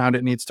time around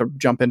it needs to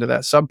jump into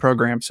that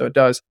subprogram. So it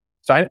does.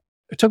 So it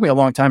took me a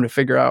long time to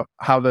figure out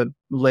how the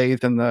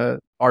lathe and the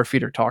bar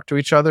feeder talk to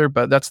each other.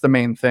 But that's the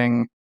main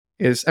thing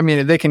is,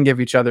 they can give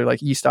each other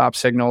like e-stop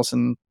signals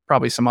and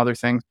probably some other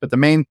things. But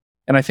and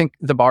I think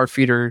the bar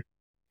feeder,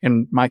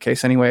 in my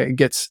case anyway,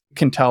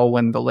 can tell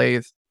when the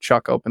lathe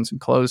chuck opens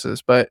and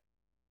closes. But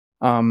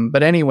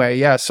anyway,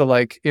 yeah. So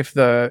like if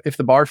the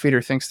bar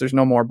feeder thinks there's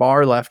no more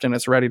bar left and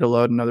it's ready to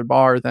load another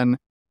bar, then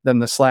the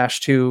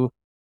 /2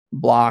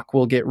 block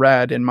will get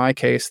read. In my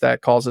case,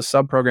 that calls a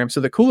subprogram. So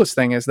the coolest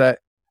thing is that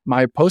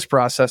my post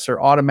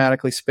processor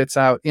automatically spits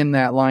out in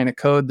that line of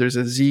code, there's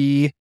a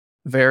Z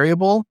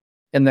variable.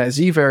 And that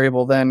Z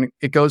variable, then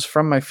it goes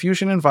from my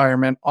Fusion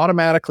environment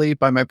automatically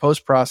by my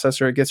post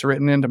processor. It gets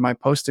written into my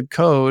posted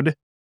code.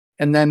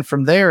 And then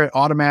from there, it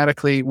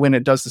automatically, when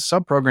it does the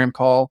subprogram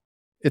call,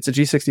 it's a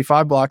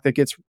G65 block that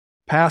gets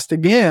passed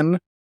again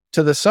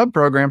to the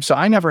subprogram. So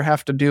I never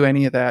have to do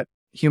any of that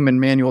human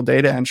manual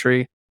data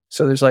entry.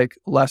 So there's like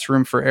less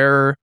room for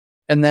error.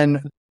 And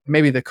then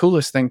maybe the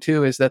coolest thing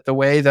too is that the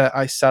way that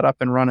I set up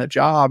and run a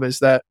job is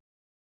that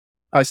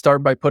I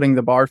start by putting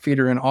the bar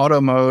feeder in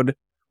auto mode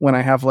when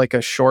I have like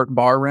a short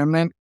bar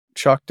remnant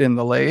chucked in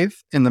the lathe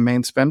in the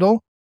main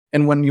spindle.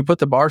 And when you put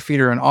the bar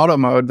feeder in auto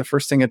mode, the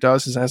first thing it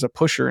does is it has a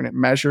pusher and it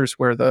measures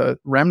where the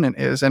remnant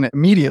is and it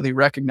immediately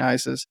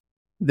recognizes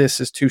this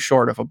is too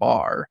short of a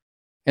bar.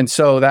 And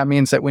so that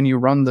means that when you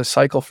run the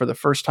cycle for the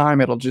first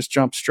time, it'll just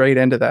jump straight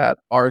into that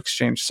bar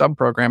exchange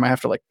subprogram. I have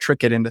to like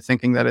trick it into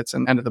thinking that it's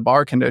an end of the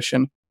bar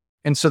condition.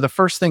 And so the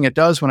first thing it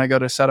does when I go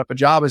to set up a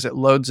job is it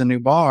loads a new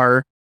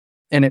bar.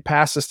 And it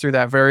passes through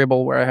that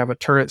variable where I have a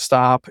turret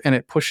stop and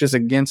it pushes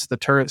against the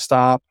turret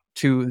stop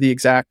to the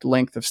exact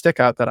length of stick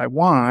out that I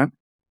want.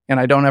 And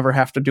I don't ever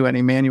have to do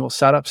any manual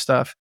setup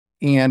stuff.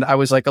 And I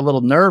was like a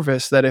little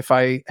nervous that if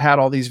I had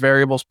all these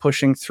variables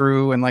pushing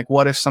through and like,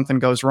 what if something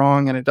goes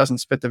wrong and it doesn't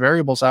spit the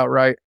variables out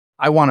right?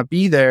 I want to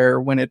be there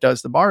when it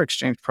does the bar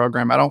exchange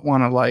program. I don't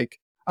want to like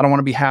I don't want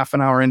to be half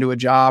an hour into a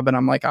job and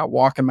I'm like out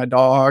walking my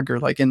dog or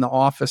like in the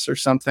office or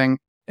something.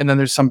 And then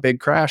there's some big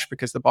crash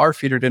because the bar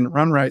feeder didn't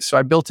run right. So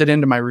I built it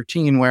into my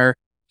routine where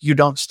you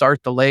don't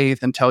start the lathe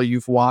until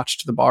you've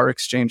watched the bar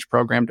exchange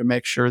program to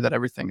make sure that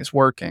everything is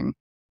working.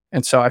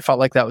 And so I felt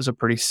like that was a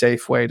pretty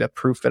safe way to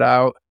proof it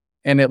out.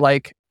 And it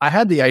like, I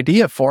had the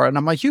idea for it and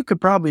I'm like, you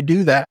could probably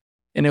do that.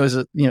 And it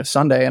was,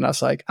 Sunday. And I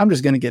was like, I'm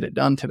just going to get it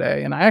done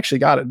today. And I actually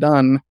got it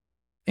done.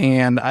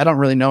 And I don't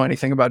really know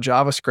anything about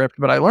JavaScript,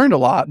 but I learned a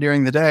lot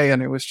during the day.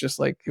 And it was just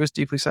like, it was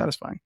deeply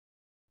satisfying.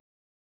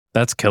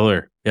 That's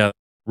killer. Yeah.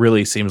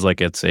 Really seems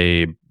like it's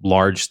a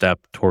large step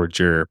towards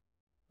your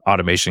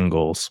automation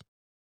goals.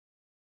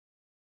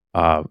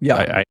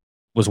 I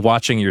was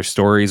watching your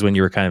stories when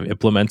you were kind of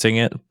implementing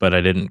it, but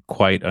I didn't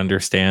quite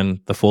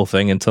understand the full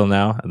thing until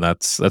now. And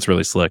that's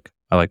really slick.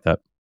 I like that.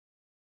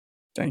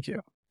 Thank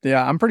you.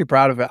 Yeah, I'm pretty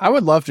proud of it. I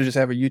would love to just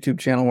have a YouTube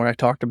channel where I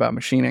talked about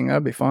machining.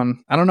 That'd be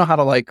fun. I don't know how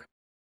to like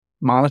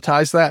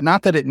monetize that.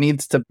 Not that it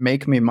needs to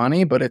make me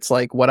money, but it's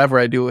like whatever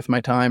I do with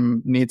my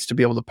time needs to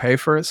be able to pay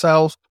for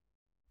itself.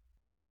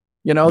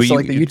 So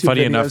like the YouTube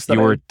funny videos enough,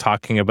 you were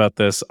talking about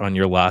this on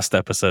your last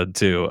episode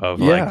too, of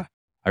like,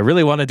 I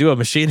really want to do a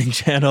machining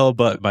channel,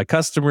 but my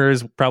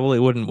customers probably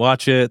wouldn't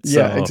watch it. So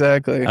yeah,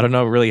 exactly. I don't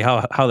know really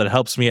how that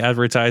helps me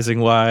advertising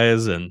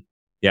wise. And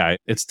yeah,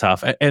 it's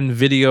tough. And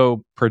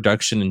video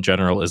production in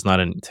general is not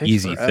an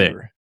easy thing.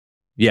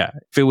 Yeah.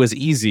 If it was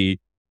easy,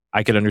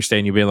 I could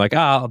understand you being like,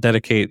 I'll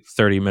dedicate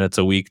 30 minutes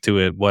a week to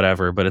it,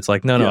 whatever. But it's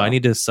like, no, I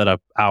need to set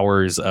up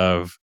hours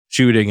of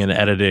shooting and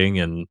editing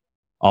and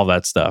all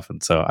that stuff.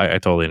 And so I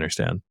totally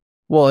understand.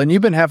 Well, and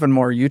you've been having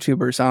more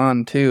YouTubers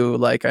on too.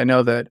 Like I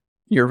know that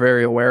you're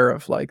very aware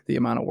of like the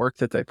amount of work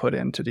that they put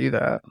in to do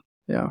that.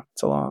 Yeah,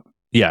 it's a lot.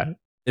 Yeah,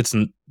 it's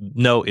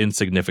no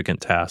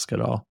insignificant task at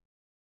all.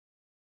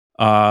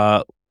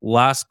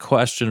 Last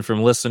question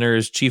from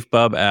listeners. Chief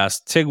Bub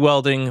asked, TIG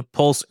welding,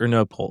 pulse or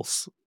no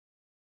pulse?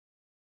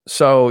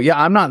 So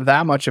yeah, I'm not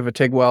that much of a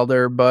TIG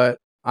welder, but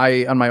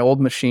on my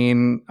old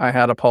machine, I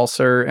had a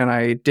pulsar and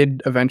I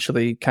did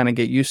eventually kind of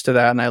get used to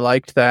that. And I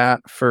liked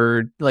that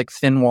for like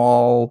thin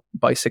wall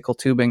bicycle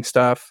tubing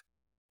stuff.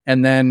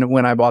 And then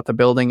when I bought the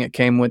building, it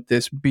came with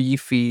this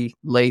beefy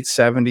late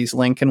 70s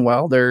Lincoln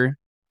welder,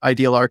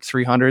 Ideal Arc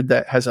 300,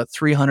 that has a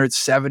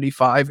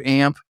 375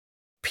 amp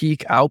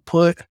peak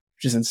output,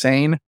 which is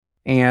insane.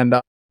 And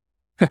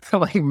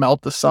like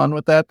melt the sun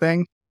with that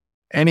thing.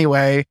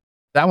 Anyway,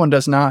 that one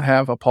does not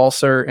have a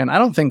pulsar. And I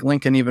don't think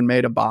Lincoln even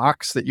made a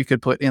box that you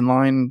could put in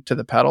line to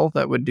the pedal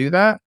that would do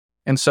that.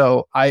 And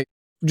so I,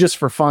 just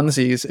for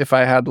funsies, if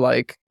I had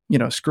like,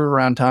 screw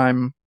around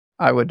time,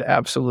 I would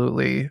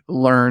absolutely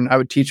learn. I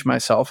would teach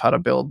myself how to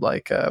build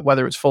like,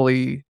 whether it's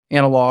fully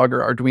analog or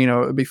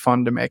Arduino, it would be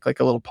fun to make like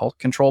a little pulse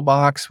control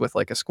box with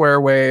like a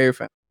square wave,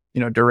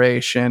 and,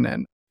 duration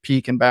and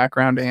peak and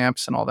background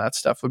amps and all that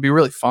stuff. It would be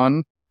really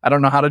fun. I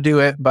don't know how to do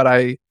it, but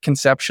I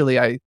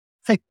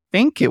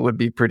think it would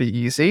be pretty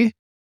easy.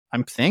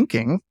 I'm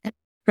thinking,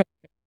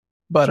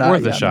 but it's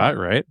worth a shot,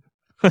 right?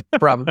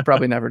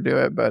 probably never do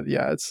it, but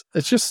yeah,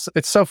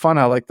 it's so fun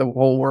how like the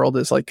whole world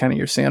is like kind of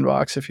your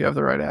sandbox if you have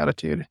the right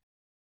attitude.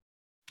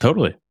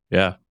 Totally.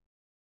 Yeah.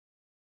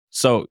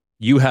 So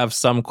you have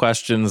some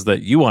questions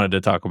that you wanted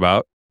to talk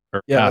about or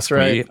ask that's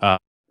right. me.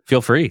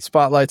 Feel free.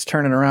 Spotlight's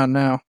turning around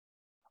now.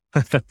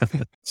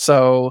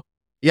 So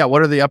yeah,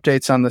 what are the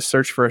updates on the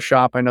search for a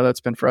shop? I know that's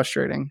been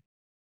frustrating.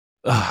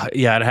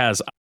 Yeah, it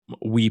has.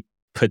 We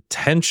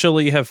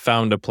potentially have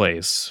found a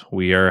place.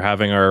 We are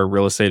having our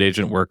real estate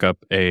agent work up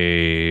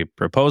a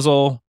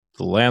proposal.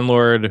 The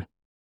landlord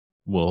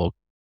will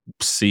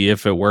see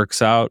if it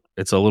works out.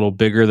 It's a little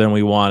bigger than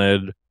we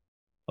wanted,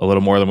 a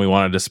little more than we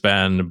wanted to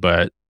spend,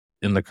 but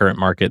in the current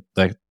market,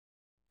 like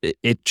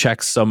it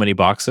checks so many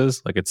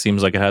boxes. Like it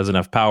seems like it has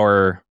enough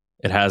power.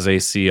 It has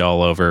AC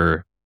all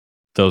over.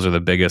 Those are the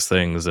biggest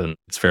things, and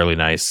it's fairly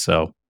nice.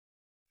 So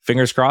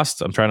fingers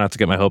crossed. I'm trying not to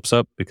get my hopes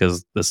up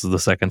because this is the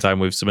second time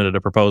we've submitted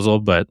a proposal,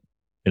 but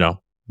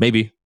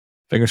maybe.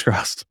 Fingers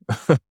crossed.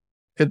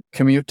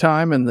 Commute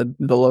time and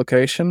the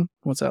location,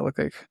 what's that look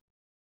like?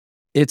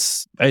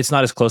 It's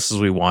not as close as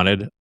we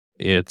wanted.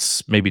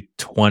 It's maybe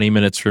 20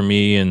 minutes for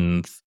me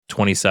and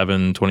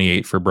 27,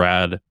 28 for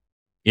Brad.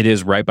 It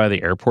is right by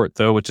the airport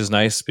though, which is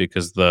nice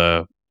because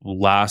the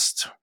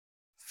last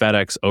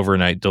FedEx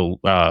overnight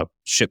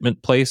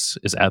shipment place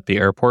is at the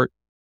airport.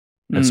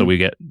 And so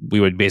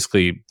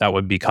that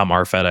would become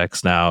our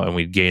FedEx now, and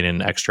we'd gain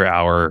an extra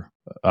hour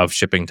of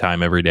shipping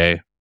time every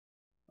day.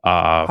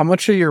 How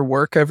much of your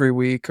work every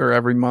week or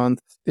every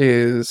month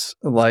is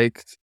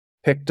like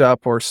picked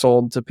up or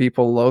sold to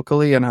people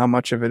locally, and how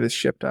much of it is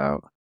shipped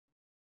out?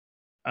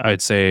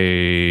 I'd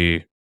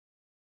say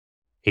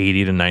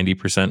 80 to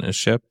 90% is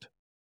shipped.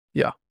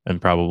 Yeah.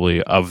 And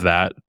probably of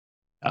that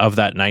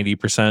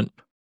 90%,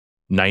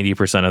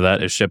 90% of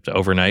that is shipped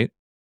overnight.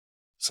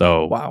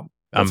 So wow.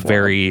 I'm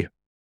very,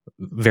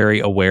 very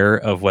aware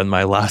of when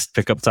my last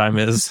pickup time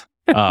is,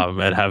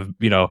 and have,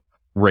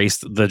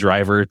 raced the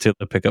driver to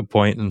the pickup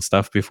point and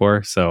stuff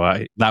before.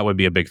 So that would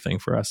be a big thing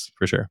for us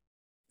for sure.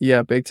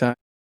 Yeah, big time.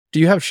 Do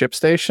you have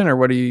ShipStation, or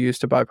what do you use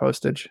to buy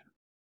postage?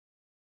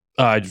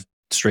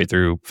 Straight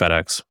through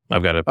FedEx.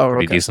 I've got a Oh,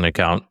 pretty okay. decent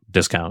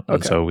discount, and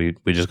Okay. so we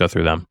just go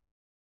through them.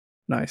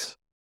 Nice.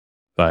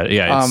 But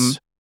yeah, it's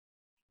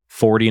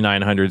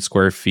 4,900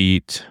 square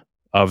feet.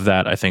 Of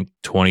that, I think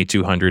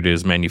 2,200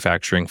 is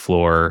manufacturing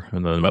floor,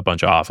 and then a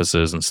bunch of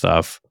offices and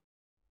stuff.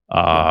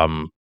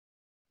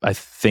 I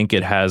think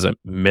it has a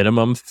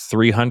minimum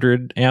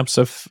 300 amps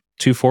of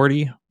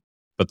 240,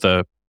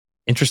 but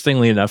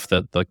interestingly enough,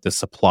 that like the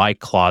supply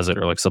closet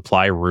or like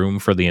supply room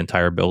for the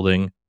entire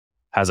building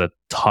has a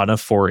ton of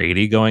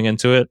 480 going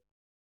into it.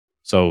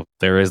 So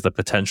there is the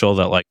potential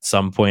that like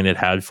some point it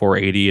had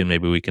 480 and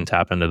maybe we can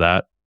tap into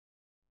that.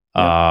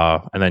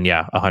 And then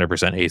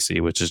 100%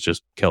 AC, which is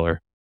just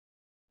killer.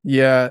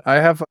 Yeah, I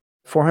have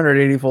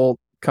 480 volt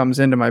comes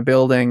into my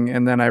building,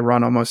 and then I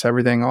run almost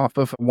everything off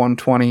of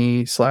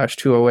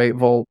 120/208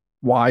 volt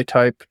Y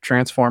type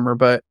transformer.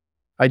 But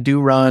I do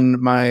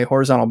run my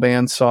horizontal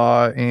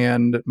bandsaw,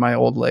 and my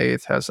old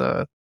lathe has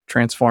a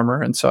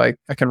transformer, and so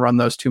I can run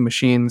those two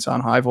machines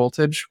on high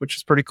voltage, which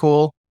is pretty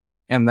cool.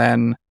 And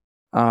then,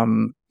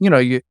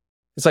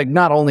 it's like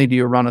not only do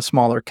you run a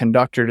smaller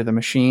conductor to the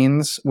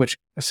machines, which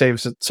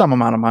saves some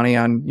amount of money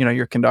on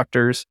your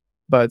conductors,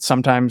 but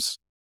sometimes,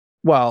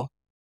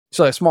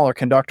 so a smaller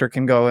conductor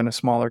can go in a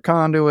smaller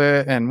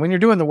conduit. And when you're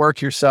doing the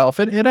work yourself,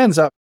 it ends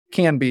up,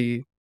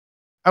 I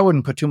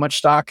wouldn't put too much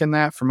stock in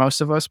that for most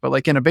of us, but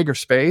like in a bigger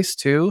space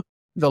too,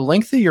 the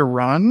length of your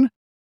run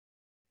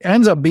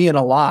ends up being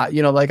a lot.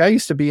 Like I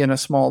used to be in a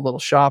small little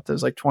shop that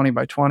was like 20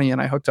 by 20,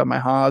 and I hooked up my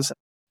Haas.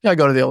 I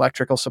go to the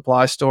electrical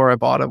supply store. I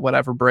bought a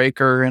whatever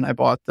breaker, and I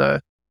bought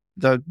the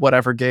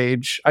whatever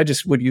gauge. I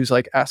just would use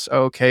like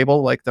SO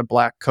cable, like the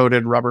black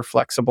coated rubber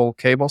flexible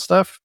cable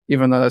stuff,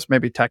 even though that's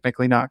maybe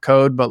technically not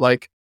code, but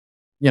like,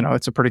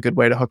 it's a pretty good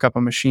way to hook up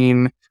a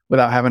machine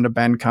without having to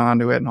bend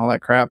conduit and all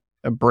that crap,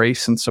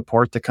 brace and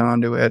support the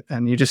conduit.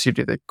 And you do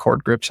the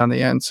cord grips on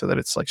the end so that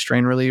it's like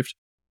strain relieved.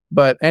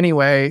 But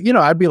anyway,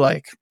 I'd be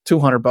like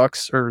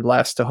 $200 or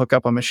less to hook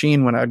up a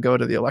machine when I'd go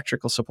to the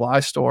electrical supply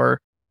store.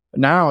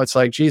 But now it's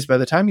like, geez, by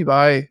the time you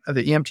buy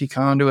the EMT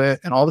conduit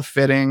and all the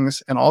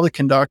fittings and all the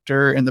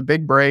conductor and the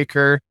big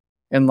breaker,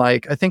 and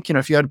like, I think,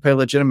 if you had to pay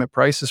legitimate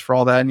prices for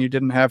all that and you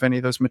didn't have any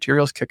of those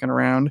materials kicking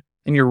around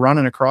and you're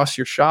running across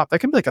your shop, that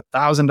can be like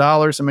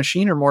 $1,000 a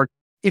machine or more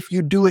if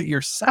you do it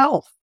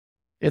yourself.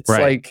 It's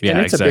right. and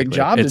it's exactly. a big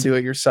job to do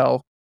it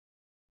yourself.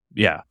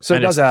 Yeah. So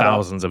and it does it's add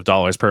thousands of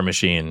dollars per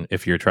machine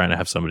if you're trying to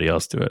have somebody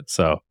else do it.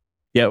 So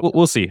yeah,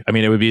 we'll see. I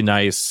mean, it would be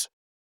nice.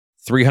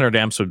 300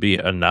 amps would be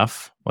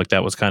enough. Like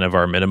that was kind of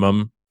our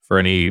minimum for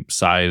any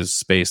size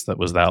space that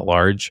was that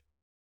large.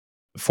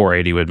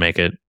 480 would make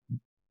it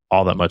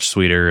all that much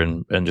sweeter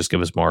and just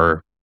give us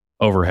more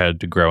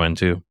overhead to grow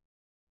into.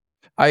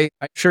 I'm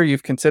sure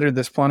you've considered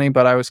this plenty,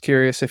 but I was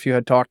curious if you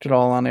had talked at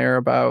all on air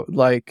about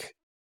like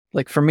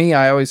for me,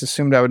 I always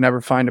assumed I would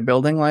never find a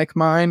building like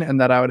mine,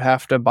 and that I would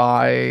have to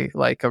buy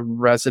like a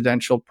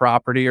residential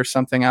property or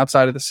something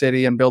outside of the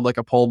city and build like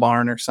a pole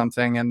barn or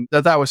something. And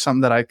that was something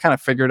that I kind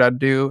of figured I'd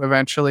do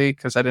eventually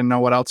because I didn't know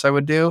what else I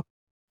would do.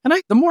 And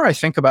the more I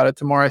think about it,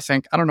 the more I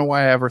think, I don't know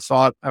why I ever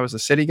thought I was a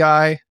city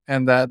guy,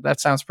 and that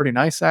sounds pretty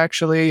nice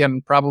actually.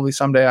 And probably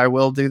someday I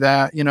will do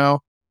that,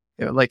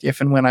 like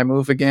if and when I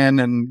move again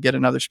and get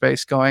another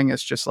space going,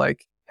 it's just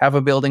like have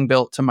a building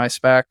built to my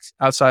specs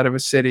outside of a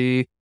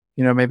city,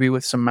 maybe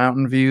with some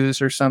mountain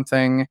views or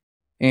something.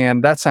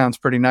 And that sounds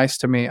pretty nice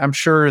to me. I'm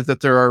sure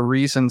that there are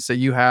reasons that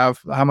you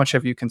have. How much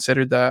have you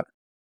considered that?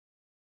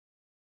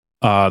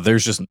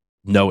 There's just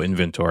no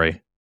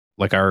inventory.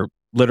 Like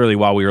literally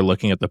while we were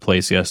looking at the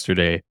place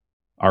yesterday,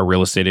 our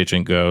real estate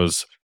agent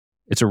goes,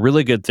 "It's a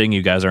really good thing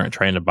you guys aren't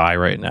trying to buy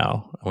right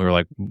now." And we were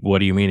like, "What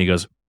do you mean?" He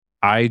goes,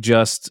 "I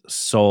just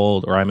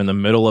sold, or I'm in the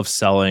middle of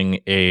selling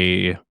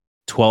a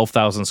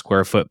 12,000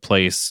 square foot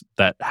place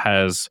that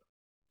has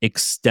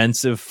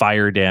extensive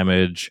fire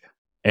damage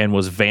and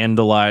was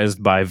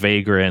vandalized by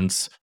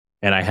vagrants.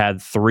 And I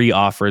had 3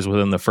 offers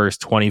within the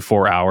first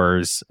 24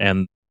 hours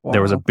and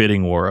there was a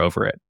bidding war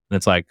over it." And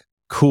it's like,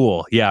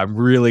 cool. Yeah, I'm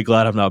really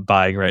glad I'm not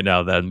buying right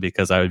now then,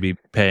 because I would be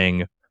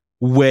paying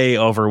way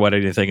over what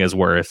anything is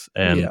worth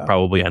and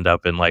probably end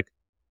up in like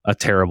a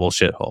terrible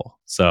shithole.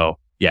 So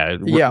yeah.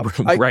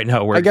 Right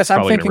now I guess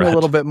I'm thinking a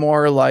little bit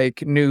more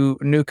like new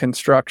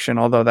construction,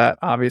 although that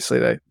obviously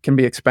that can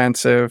be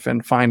expensive,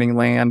 and finding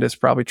land is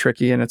probably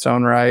tricky in its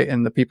own right.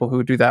 And the people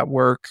who do that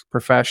work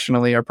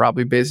professionally are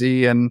probably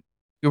busy, and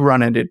you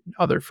run into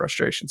other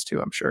frustrations too,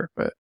 I'm sure.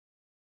 But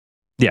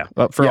yeah,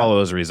 for all of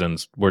those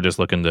reasons, we're just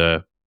looking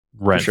to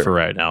rent for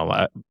right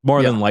now.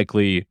 More than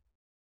likely,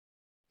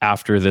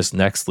 after this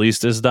next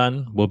lease is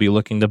done, we'll be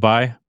looking to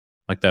buy.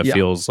 Like that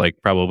feels like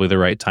probably the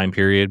right time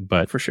period.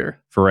 But for sure,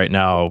 for right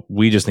now,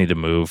 we just need to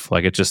move.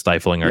 Like it's just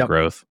stifling our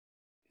growth.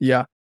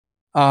 Yeah.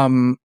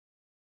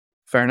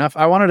 Fair enough.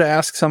 I wanted to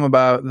ask some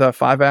about the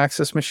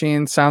 5-axis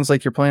machine. Sounds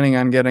like you're planning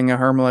on getting a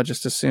Hermela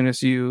just as soon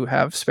as you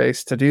have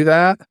space to do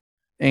that.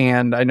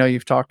 And I know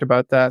you've talked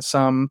about that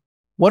some.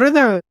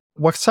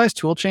 What size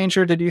tool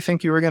changer did you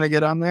think you were going to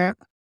get on that?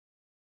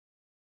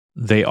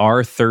 They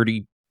are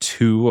 32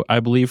 82, I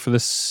believe, for the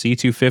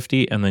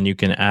C250, and then you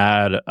can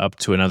add up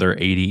to another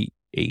 88,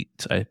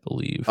 I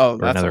believe, Oh, or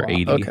that's a another lot.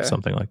 80, Okay.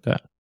 something like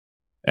that.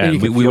 And you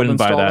And can we field wouldn't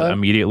buy install that that?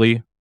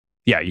 immediately.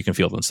 Yeah, you can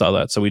field install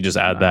that. So we just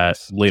add that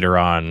Nice. later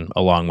on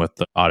along with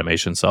the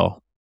automation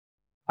cell.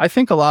 I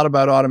think a lot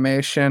about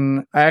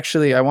automation.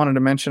 I wanted to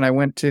mention I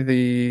went to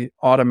the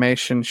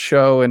automation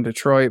show in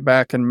Detroit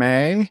back in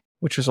May,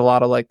 which is a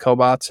lot of like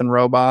cobots and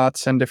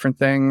robots and different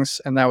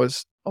things. And that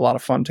was a lot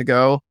of fun to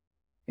go.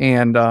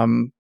 And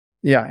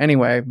yeah,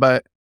 anyway,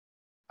 but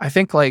I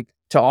think like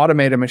to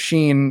automate a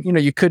machine,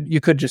 you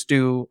could just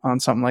do on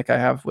something like I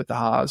have with the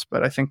Haas,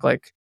 but I think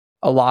like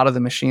a lot of the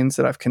machines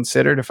that I've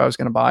considered, if I was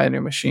going to buy a new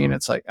machine,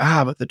 it's like,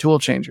 but the tool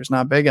changer is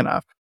not big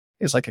enough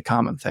is like a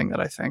common thing that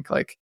I think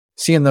like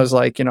seeing those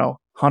like,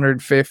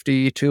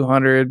 150,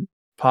 200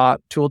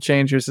 pot tool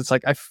changers. It's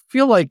like, I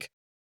feel like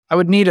I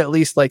would need at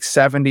least like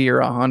 70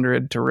 or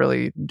 100 to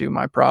really do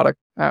my product.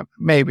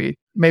 Maybe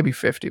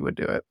 50 would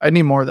do it. I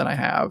need more than I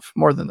have,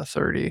 more than the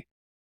 30.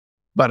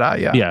 But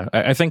yeah. Yeah,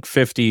 I think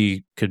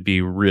 50 could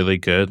be really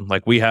good.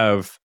 Like we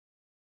have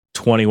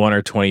 21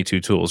 or 22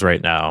 tools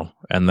right now,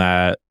 and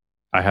that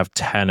I have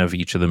 10 of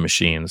each of the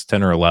machines,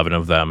 10 or 11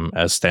 of them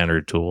as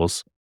standard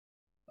tools.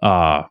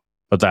 But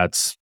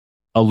that's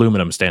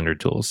aluminum standard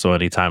tools. So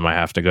anytime I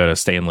have to go to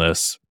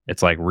stainless,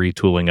 it's like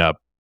retooling up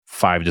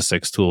 5 to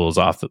 6 tools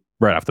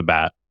right off the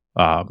bat.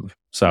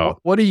 So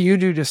what do you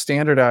do to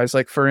standardize?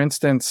 Like, for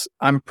instance,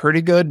 I'm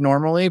pretty good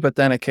normally, but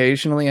then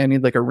occasionally I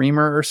need like a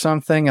reamer or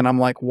something. And I'm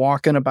like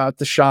walking about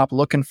the shop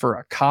looking for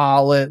a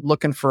collet,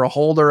 looking for a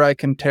holder I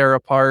can tear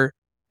apart.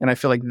 And I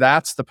feel like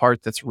that's the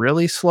part that's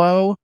really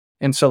slow.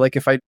 And so like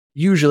I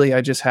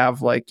just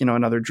have like,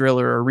 another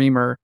driller or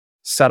reamer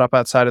set up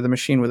outside of the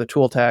machine with a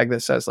tool tag that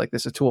says like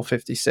this is tool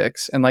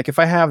 56. And like if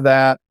I have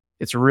that,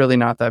 it's really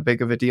not that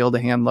big of a deal to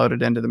hand load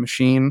it into the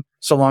machine,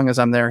 so long as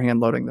I'm there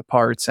hand loading the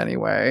parts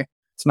anyway.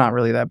 It's not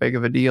really that big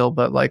of a deal.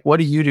 But like, what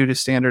do you do to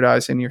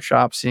standardize in your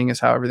shop, seeing as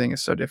how everything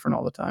is so different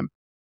all the time?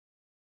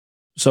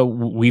 So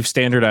we've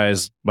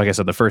standardized, like I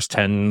said, the first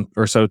 10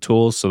 or so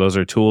tools. So those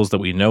are tools that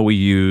we know we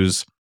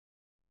use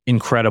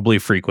incredibly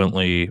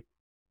frequently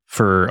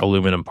for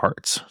aluminum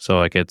parts. So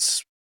like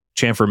it's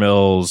chamfer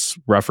mills,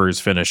 roughers,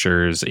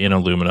 finishers in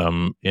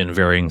aluminum in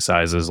varying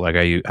sizes. Like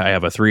I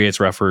have a 3/8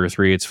 rougher,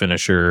 3/8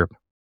 finisher,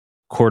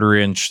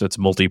 1/4 inch that's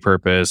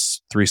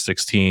multi-purpose,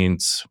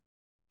 3/16,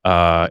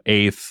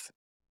 eighth,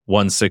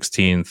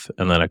 1/16,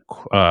 and then a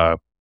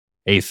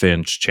 1/8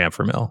 inch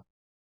chamfer mill.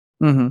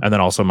 Mm-hmm. And then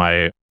also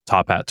my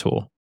top hat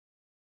tool.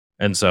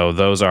 And so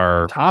those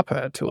are top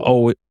hat tool.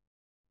 Oh,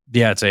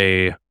 yeah, it's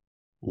a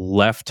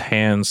left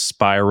hand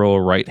spiral,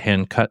 right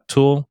hand cut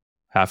tool,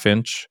 1/2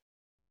 inch.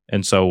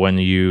 And so when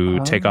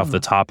you take off the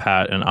top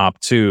hat and op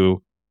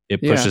 2,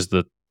 it pushes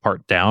the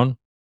part down.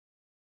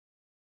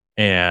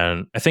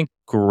 And I think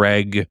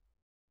Greg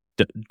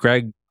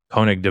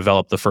Koenig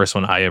developed the first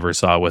one I ever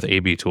saw with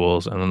AB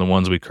tools. And then the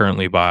ones we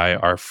currently buy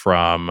are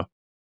from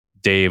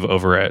Dave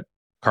over at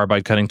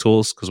Carbide Cutting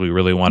Tools, because we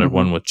really wanted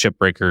one with chip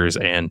breakers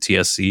and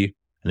TSC.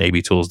 And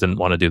AB tools didn't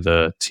want to do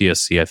the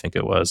TSC, I think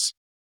it was.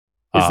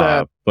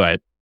 But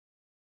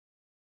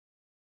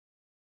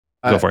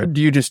go for it.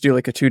 Do you just do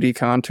like a 2D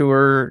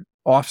contour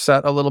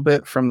offset a little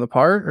bit from the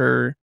part,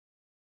 or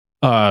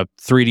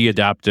 3D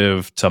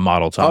adaptive to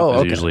model top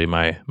is usually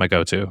my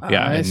go-to.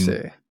 Yeah, I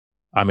see.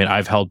 I mean,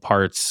 I've held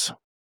parts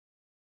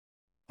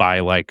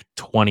by like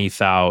 20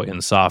 thou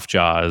in soft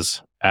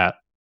jaws at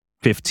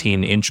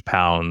 15 inch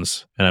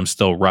pounds, and I'm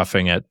still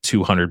roughing at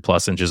 200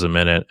 plus inches a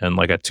minute and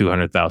like a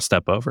 200 thou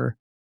step over.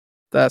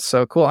 That's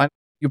so cool.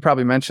 You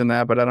probably mentioned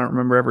that, but I don't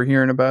remember ever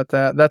hearing about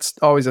that. That's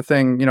always a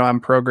thing. I'm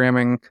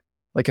programming,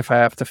 like if I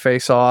have to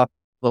face off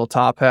a little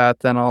top hat,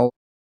 then I'll,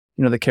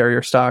 the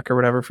carrier stock or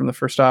whatever from the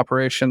first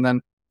operation. Then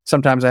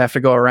sometimes I have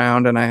to go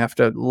around and I have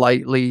to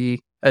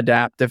lightly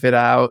adaptive it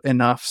out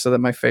enough so that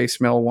my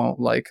face mill won't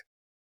like,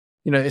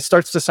 it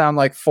starts to sound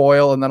like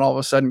foil and then all of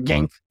a sudden,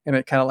 gink, and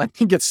it kind of like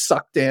gets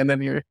sucked in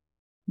and you're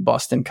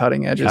busting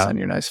cutting edges on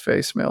your nice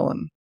face mill.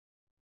 And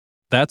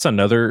that's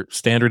another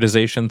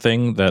standardization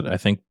thing that I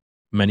think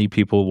many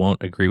people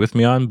won't agree with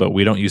me on, but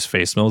we don't use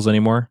face mills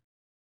anymore.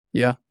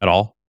 Yeah. At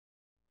all.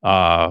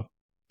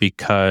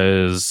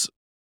 Because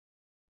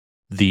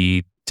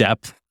the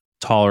depth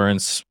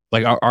tolerance,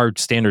 like our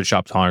standard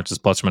shop tolerance is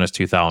plus or minus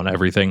 2 thou on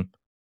everything,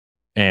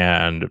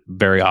 and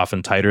very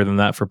often tighter than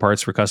that for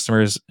parts for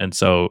customers. And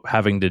so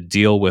having to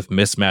deal with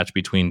mismatch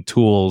between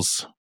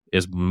tools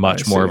is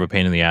much more of a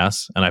pain in the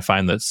ass. And I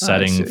find that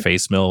setting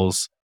face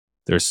mills,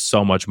 there's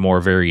so much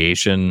more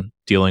variation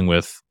dealing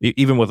with,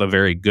 even with a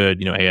very good,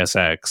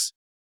 ASX,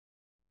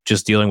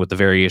 just dealing with the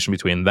variation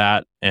between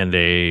that and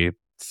a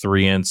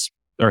 3/8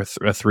 or a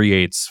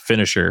 3/8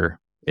 finisher.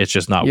 It's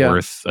just not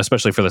worth,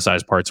 especially for the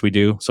size parts we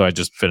do. So I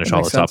just finish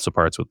all the tops of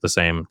parts with the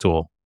same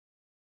tool.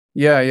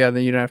 Yeah.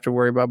 Then you don't have to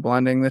worry about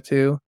blending the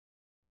two.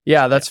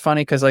 Yeah, that's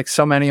funny because like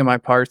so many of my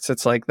parts,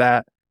 it's like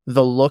that.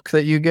 The look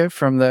that you get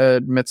from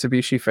the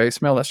Mitsubishi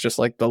face mill, that's just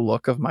like the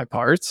look of my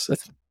parts.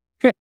 It's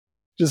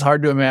just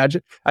hard to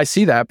imagine. I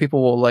see that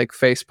people will like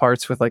face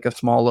parts with like a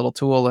small little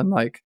tool and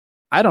like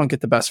I don't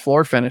get the best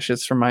floor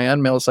finishes from my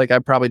end mills. Like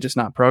I'm probably just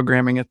not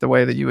programming it the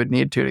way that you would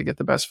need to get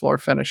the best floor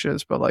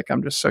finishes. But like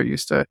I'm just so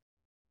used to,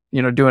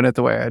 doing it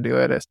the way I do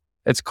it.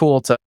 It's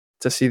cool to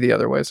see the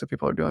other ways that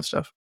people are doing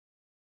stuff.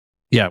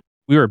 Yeah,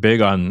 we were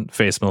big on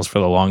face mills for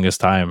the longest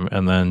time,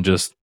 and then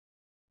just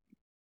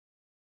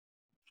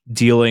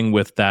dealing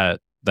with that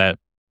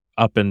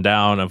up and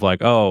down of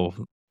like, oh,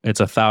 it's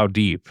a thou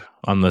deep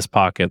on this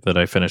pocket that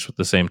I finished with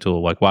the same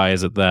tool. Like, why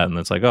is it that? And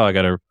it's like, oh, I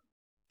got to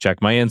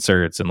check my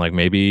inserts, and like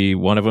maybe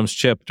one of them's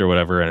chipped or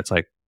whatever. And it's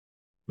like,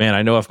 man,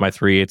 I know if my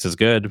 3/8 is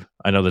good,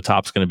 I know the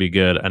top's going to be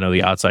good. I know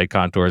the outside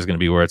contour is going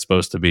to be where it's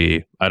supposed to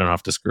be. I don't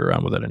have to screw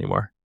around with it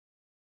anymore.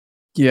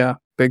 Yeah,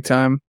 big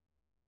time.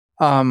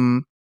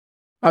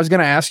 I was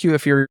going to ask you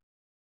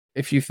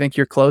if you think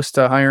you're close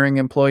to hiring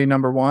employee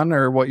number one,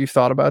 or what you've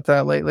thought about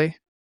that lately.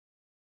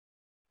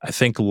 I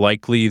think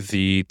likely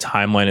the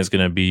timeline is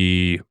going to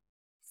be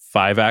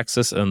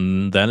 5-axis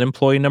and then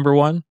employee number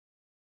one.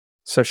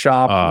 So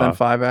shop, then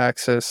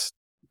 5-axis,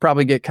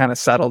 probably get kind of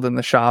settled in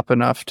the shop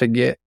enough to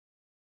get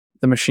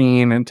the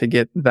machine and to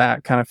get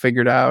that kind of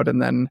figured out,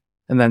 and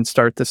then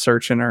start the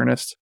search in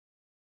earnest.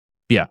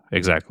 Yeah,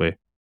 exactly.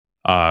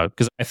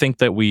 Because I think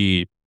that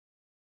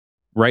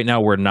right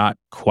now we're not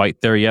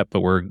quite there yet, but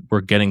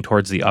we're getting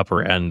towards the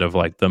upper end of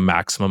like the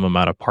maximum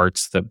amount of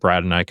parts that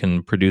Brad and I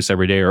can produce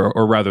every day,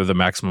 or rather the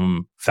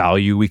maximum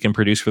value we can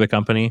produce for the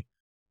company.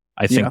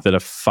 I think that a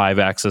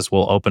 5-axis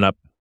will open up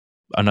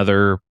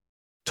another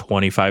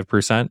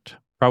 25%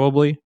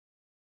 probably.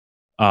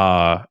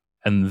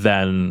 And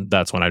then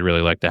that's when I'd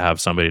really like to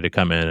have somebody to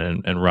come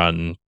in and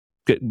run,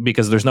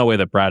 because there's no way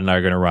that Brad and I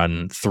are going to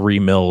run 3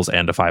 mills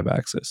and a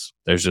 5-axis.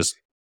 There's just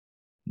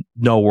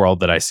no world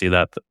that I see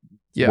that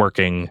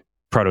working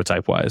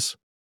prototype wise.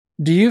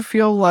 Do you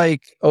feel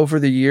like over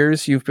the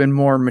years you've been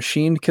more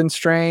machine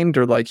constrained,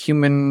 or like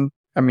human?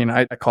 I mean,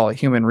 I call it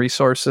human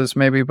resources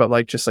maybe, but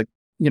like just like,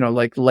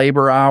 like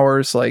labor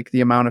hours, like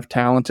the amount of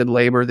talented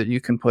labor that you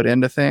can put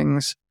into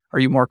things. Are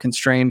you more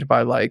constrained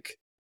by like,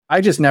 I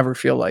just never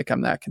feel like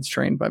I'm that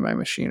constrained by my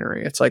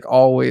machinery. It's like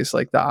always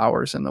like the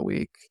hours in the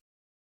week.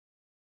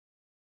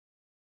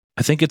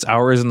 I think it's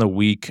hours in the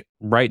week.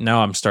 Right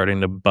now I'm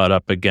starting to butt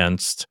up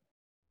against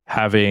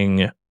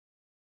having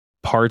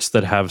parts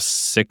that have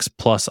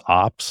 6+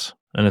 ops,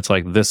 and it's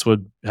like this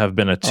would have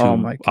been a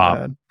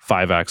 2-op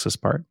 5-axis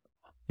part,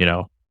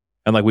 and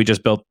like we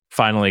just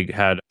finally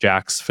had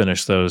Jax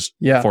finish those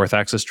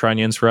 4th-axis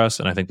trunnions for us,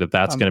 and I think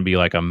that's going to be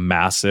like a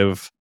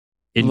massive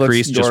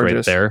increase just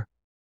right there.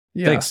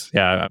 Thanks.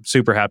 Yeah, I'm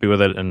super happy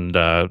with it,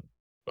 and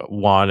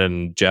Juan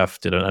and Jeff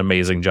did an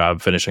amazing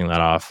job finishing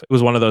that off. It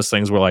was one of those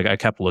things where like I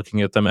kept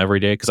looking at them every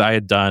day, because I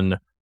had done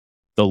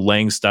the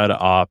Lang stud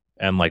op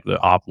and like the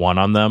op 1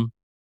 on them.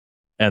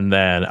 And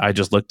then I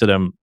just looked at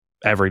them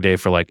every day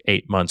for like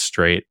 8 months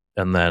straight.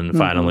 And then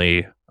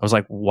finally I was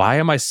like, why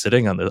am I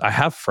sitting on this? I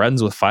have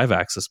friends with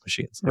 5-axis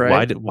machines.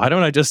 Like, why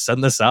don't I just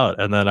send this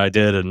out? And then I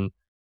did, and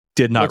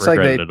did not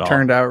regret it at all.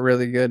 Turned out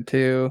really good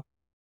too.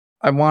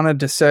 I wanted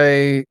to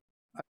say,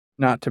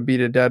 not to beat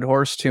a dead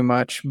horse too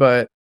much,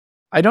 but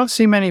I don't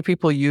see many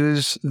people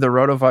use the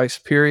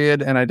Rotovice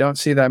period. And I don't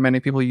see that many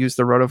people use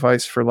the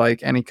Rotovice for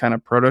like any kind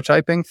of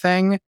prototyping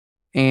thing.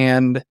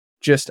 And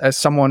just as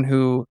someone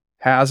who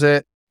has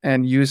it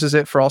and uses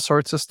it for all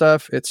sorts of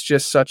stuff, it's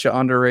just such an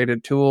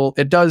underrated tool.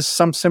 It does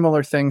some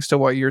similar things to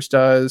what yours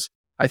does.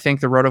 I think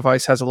the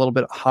Rotovice has a little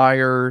bit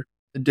higher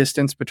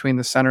distance between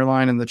the center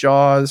line and the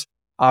jaws.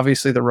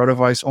 Obviously, the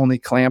Rotovice only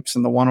clamps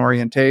in the one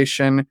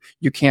orientation.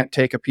 You can't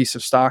take a piece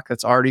of stock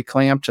that's already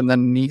clamped and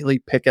then neatly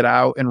pick it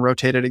out and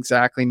rotate it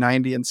exactly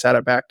 90 and set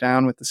it back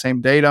down with the same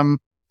datum.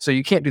 So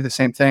you can't do the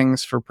same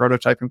things for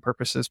prototyping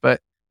purposes. But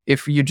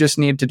if you just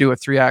need to do a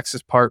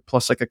 3-axis part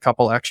plus like a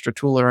couple extra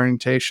tool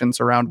orientations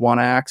around one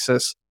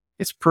axis,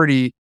 it's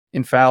pretty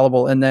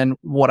infallible. And then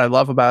what I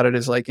love about it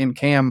is like in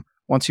CAM,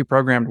 once you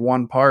programmed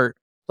one part,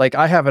 like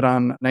I have it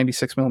on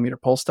 96 millimeter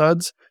pull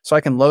studs, so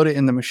I can load it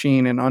in the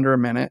machine in under a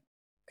minute.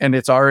 And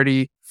it's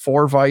already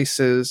 4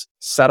 vices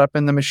set up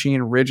in the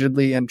machine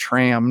rigidly and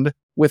trammed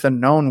with a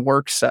known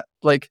work set.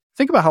 Like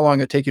think about how long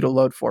it would take you to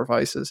load 4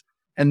 vices.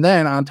 And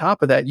then on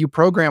top of that, you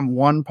program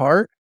one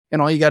part,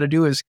 and all you got to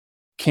do is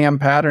CAM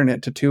pattern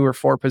it to 2 or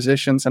 4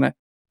 positions. And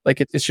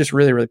it's just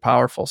really, really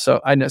powerful.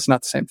 So I know it's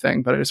not the same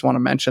thing, but I just want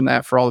to mention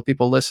that for all the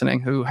people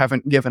listening who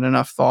haven't given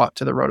enough thought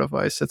to the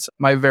Rotovice. It's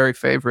my very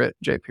favorite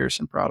J.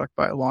 Pearson product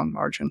by a long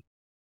margin.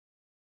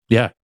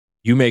 Yeah.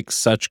 You make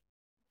such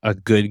a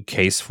good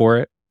case for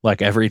it.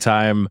 Like every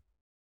time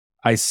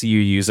I see you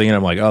using it,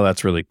 I'm like, oh,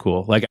 that's really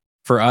cool. Like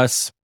for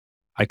us,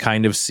 I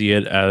kind of see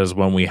it as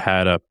when we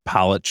had a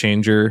pallet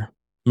changer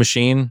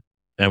machine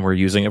and we're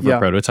using it for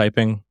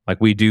prototyping. Like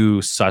we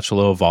do such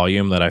low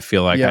volume that I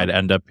feel like I'd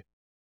end up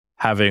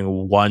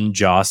having one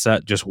jaw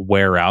set just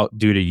wear out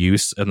due to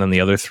use, and then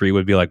the other 3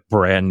 would be like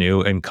brand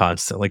new and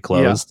constantly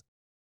closed.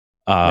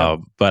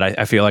 But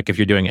I feel like if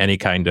you're doing any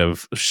kind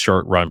of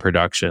short run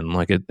production,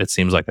 like it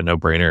seems like a no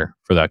brainer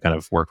for that kind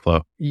of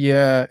workflow.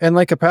 Yeah. And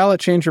like a pallet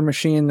changer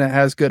machine that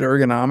has good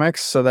ergonomics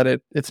so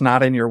that it's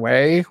not in your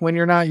way when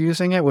you're not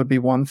using it would be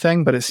one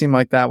thing. But it seemed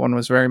like that one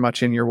was very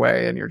much in your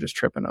way and you're just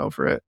tripping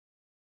over it.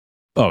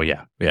 Oh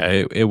yeah.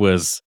 Yeah. It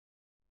was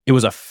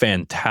a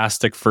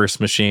fantastic first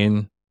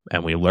machine,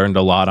 and we learned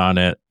a lot on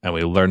it, and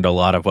we learned a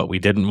lot of what we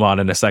didn't want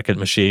in a second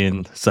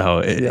machine. So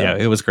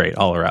it was great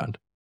all around.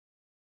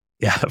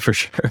 Yeah, for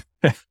sure.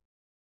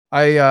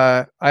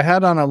 I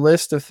had on a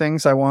list of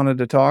things I wanted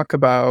to talk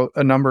about,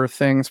 a number of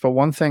things, but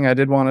one thing I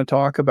did want to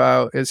talk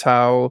about is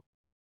how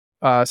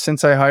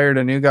since I hired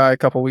a new guy a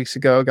couple weeks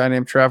ago, a guy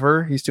named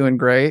Trevor, he's doing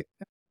great.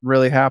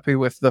 Really happy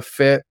with the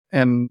fit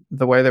and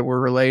the way that we're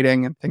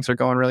relating, and things are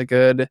going really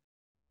good.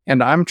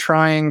 And I'm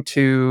trying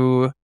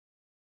to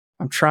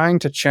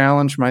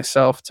challenge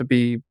myself to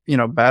be,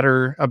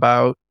 better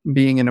about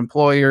being an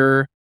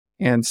employer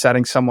and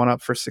setting someone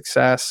up for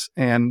success.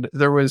 And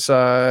there was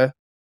I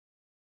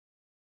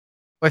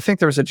think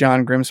there was a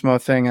John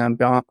Grimsmo thing on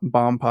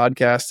Bomb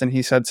podcast, and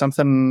he said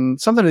something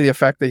to the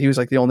effect that he was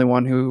like the only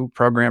one who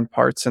programmed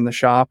parts in the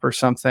shop or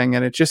something.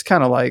 And it just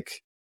kind of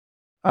like,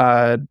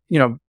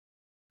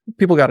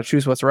 people got to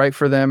choose what's right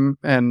for them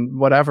and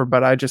whatever.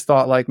 But I just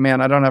thought like, man,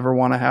 I don't ever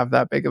want to have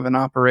that big of an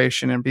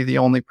operation and be the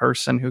only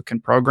person who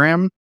can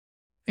program.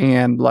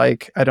 And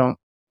like,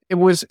 it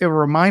was a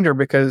reminder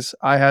because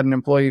I had an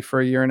employee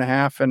for a year and a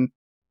half, and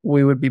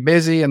we would be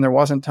busy and there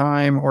wasn't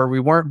time, or we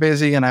weren't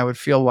busy. And I would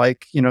feel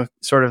like,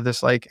 sort of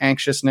this like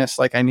anxiousness,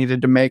 like I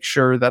needed to make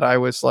sure that I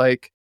was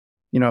like,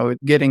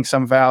 getting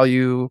some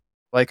value,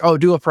 like, oh,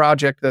 do a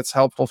project that's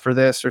helpful for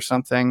this or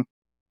something.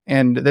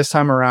 And this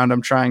time around,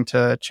 I'm trying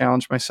to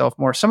challenge myself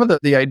more. Some of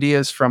the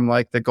ideas from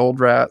like the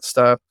Gold Rat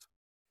stuff,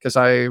 because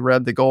I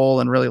read The Goal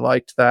and really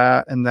liked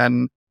that. And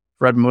then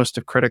read most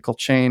of Critical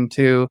Chain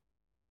too,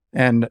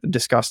 and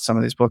discussed some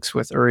of these books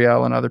with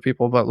Uriel and other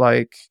people. But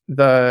like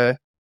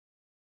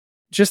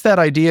just that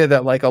idea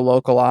that like a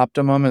local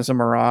optimum is a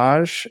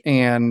mirage.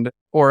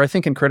 Or I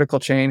think in Critical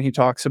Chain, he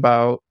talks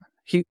about,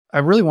 I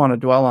really want to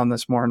dwell on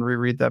this more and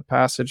reread that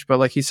passage, but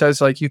like he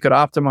says, like you could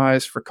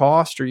optimize for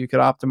cost or you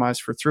could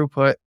optimize for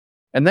throughput.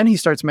 And then he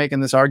starts making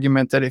this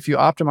argument that if you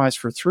optimize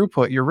for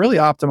throughput, you're really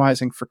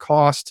optimizing for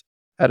cost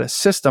at a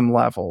system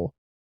level.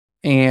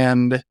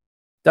 And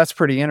that's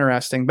pretty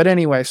interesting. But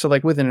anyway, so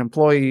like with an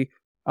employee,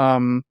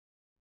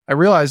 I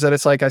realized that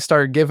it's like I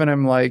started giving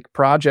him like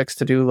projects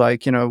to do,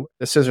 like, the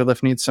scissor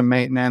lift needs some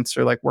maintenance,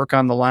 or like work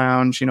on the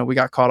lounge. We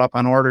got caught up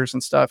on orders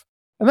and stuff.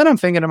 And then I'm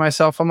thinking to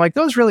myself, I'm like,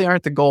 those really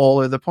aren't the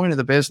goal or the point of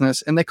the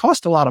business. And they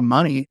cost a lot of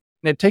money.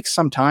 And it takes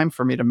some time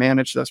for me to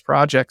manage those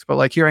projects. But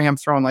like here I am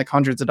throwing like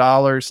hundreds of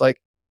dollars, like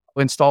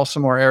install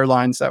some more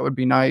airlines. That would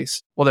be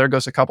nice. Well, there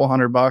goes a couple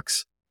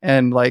 $100.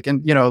 And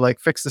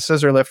fix the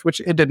scissor lift,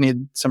 which it did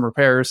need some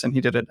repairs, and he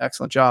did an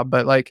excellent job.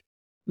 But like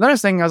the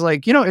next thing I was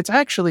like, it's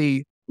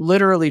actually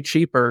literally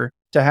cheaper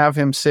to have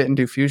him sit and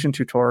do Fusion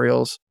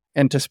tutorials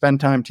and to spend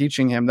time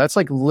teaching him. That's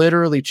like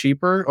literally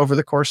cheaper over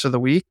the course of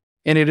the week.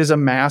 And it is a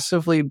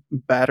massively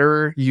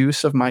better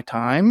use of my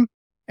time.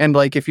 And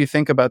like, if you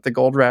think about the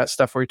Gold Rat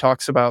stuff where he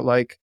talks about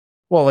like,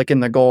 well, like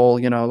in The Goal,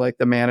 like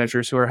the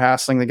managers who are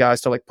hassling the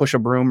guys to like push a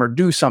broom or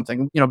do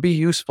something, be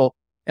useful.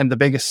 And the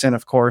biggest sin,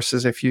 of course,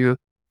 is if you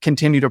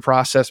continue to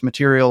process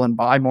material and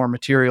buy more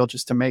material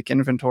just to make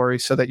inventory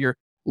so that your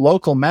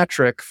local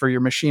metric for your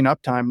machine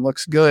uptime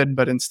looks good.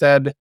 But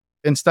instead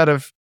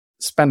of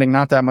spending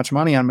not that much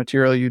money on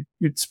material,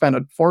 you'd spend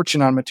a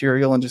fortune on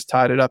material and just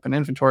tied it up in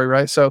inventory,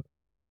 right? So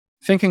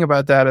thinking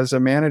about that as a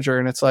manager,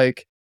 and it's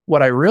like,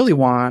 what I really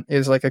want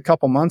is like a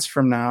couple months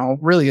from now,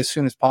 really as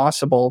soon as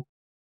possible,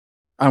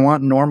 I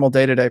want normal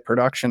day-to-day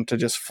production to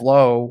just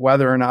flow,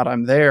 whether or not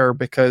I'm there,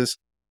 because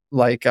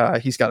like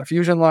he's got a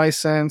Fusion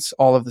license,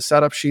 all of the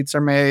setup sheets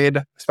are made.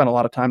 I spent a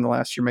lot of time the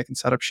last year making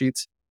setup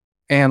sheets,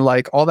 and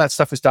like all that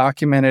stuff is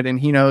documented, and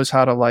he knows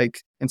how to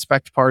like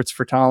inspect parts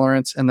for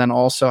tolerance, and then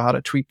also how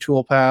to tweak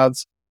tool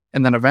paths.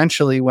 And then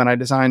eventually when I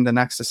design the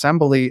next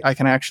assembly, I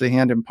can actually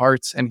hand him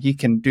parts and he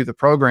can do the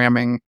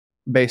programming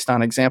based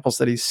on examples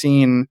that he's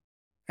seen.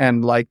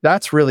 And like,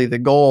 that's really the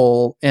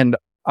goal. And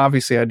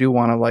obviously I do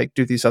want to like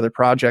do these other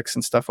projects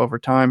and stuff over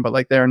time, but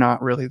like, they're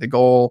not really the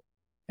goal.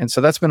 And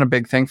so that's been a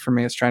big thing for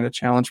me, is trying to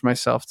challenge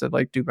myself to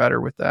like do better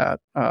with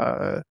that.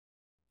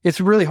 It's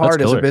really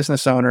hard as a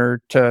business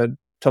owner to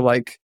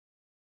like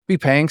be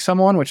paying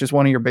someone, which is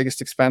one of your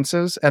biggest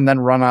expenses, and then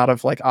run out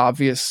of like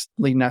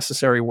obviously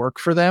necessary work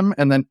for them,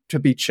 and then to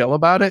be chill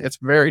about it. It's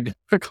very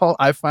difficult,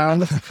 I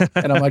found.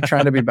 And I'm like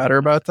trying to be better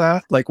about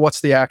that. Like,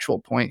 what's the actual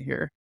point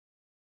here?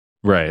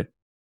 Right.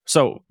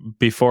 So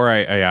before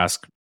I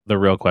ask the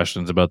real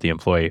questions about the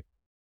employee,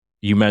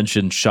 you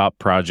mentioned shop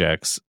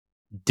projects.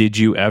 Did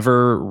you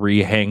ever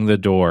rehang the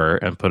door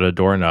and put a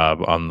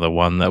doorknob on the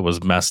one that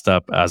was messed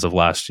up as of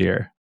last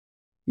year?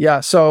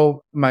 Yeah.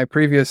 So my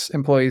previous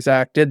employee,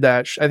 Zach, did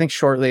that. I think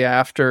shortly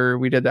after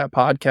we did that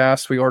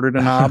podcast, we ordered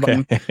a knob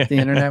on the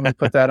internet. We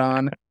put that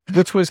on,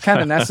 which was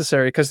kind of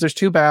necessary because there's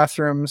two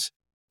bathrooms.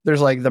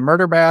 there's like the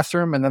murder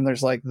bathroom, and then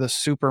there's like the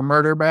super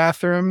murder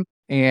bathroom.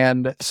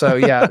 And so,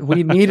 yeah,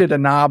 we needed a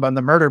knob on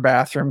the murder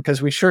bathroom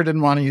because we sure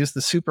didn't want to use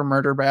the super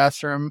murder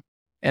bathroom.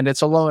 And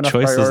it's a low enough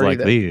Choices priority like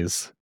that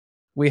these.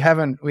 we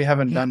haven't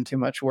done too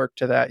much work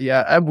to that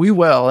yet. We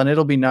will, and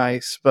it'll be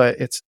nice, but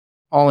it's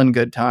all in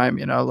good time,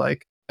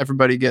 like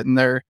everybody getting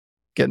their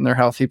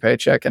healthy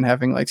paycheck and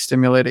having like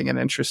stimulating and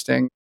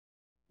interesting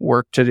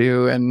work to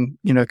do, and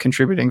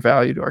contributing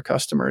value to our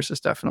customers is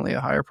definitely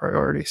a higher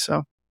priority.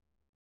 So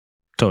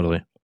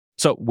Totally.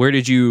 So where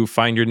did you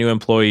find your new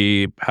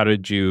employee? How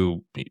did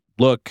you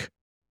look?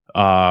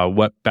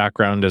 What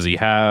background does he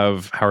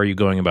have? How are you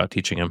going about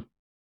teaching him?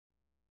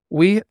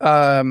 we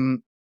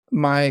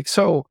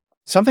so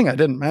something I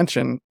didn't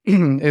mention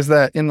is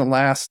that in the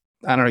last,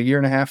 I don't know, year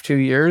and a half, 2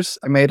 years,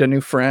 I made a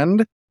new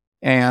friend,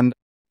 and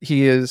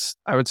he is,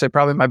 I would say,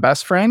 probably my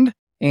best friend.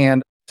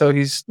 And so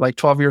he's like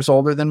 12 years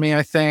older than me,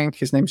 I think.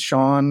 His name's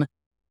Sean.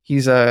 He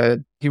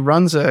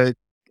runs a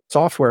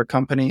software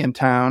company in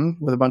town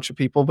with a bunch of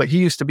people, but he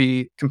used to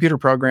be a computer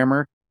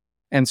programmer.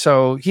 And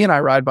so he and I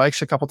ride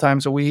bikes a couple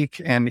times a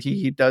week, and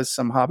he does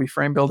some hobby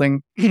frame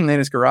building in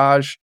his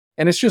garage.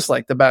 And it's just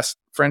like the best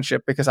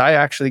friendship because I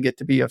actually get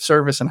to be of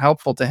service and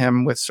helpful to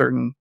him with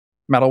certain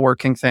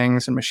metalworking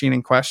things and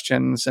machining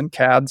questions and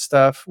CAD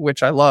stuff,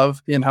 which I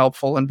love being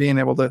helpful and being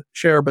able to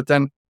share. But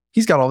then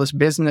he's got all this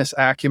business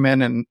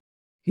acumen, and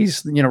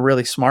he's,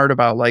 really smart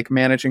about like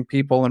managing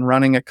people and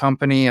running a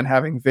company and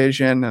having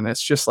vision. And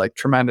it's just like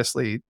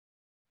tremendously,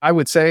 I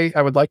would say,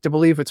 I would like to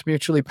believe it's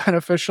mutually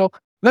beneficial.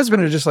 That's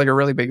been just like a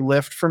really big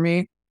lift for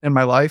me in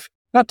my life.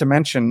 Not to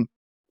mention,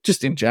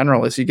 just in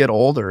general, as you get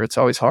older, it's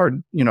always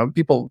hard.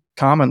 People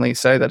commonly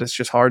say that it's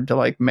just hard to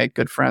like make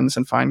good friends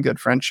and find good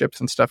friendships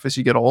and stuff as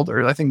you get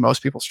older. I think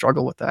most people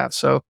struggle with that.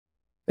 So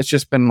it's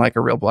just been like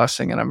a real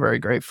blessing, and I'm very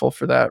grateful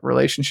for that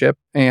relationship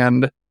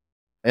and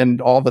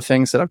all the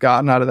things that I've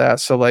gotten out of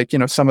that. So like,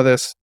 some of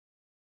this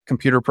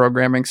computer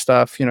programming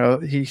stuff,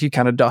 he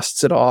kind of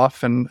dusts it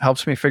off and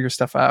helps me figure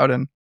stuff out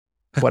and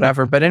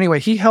whatever. But anyway,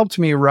 he helped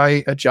me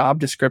write a job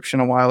description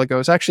a while ago. It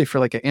was actually for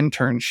like an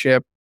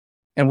internship.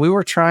 And we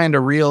were trying to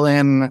reel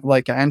in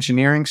like an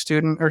engineering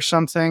student or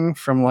something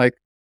from like,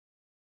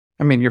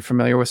 I mean, you're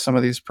familiar with some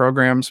of these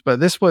programs, but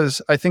this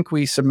was, I think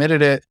we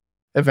submitted it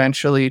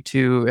eventually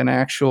to an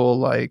actual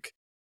like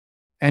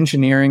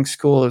engineering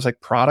school. It was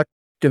like product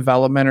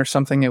development or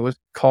something. It was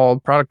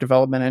called product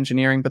development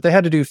engineering, but they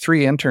had to do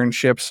 3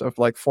 internships of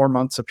like 4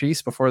 months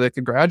apiece before they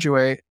could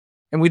graduate.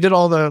 And we did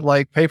all the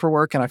like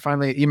paperwork, and I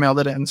finally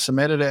emailed it and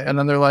submitted it. And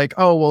then they're like,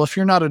 oh, well, if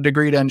you're not a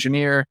degreed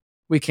engineer,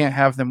 we can't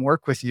have them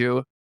work with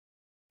you.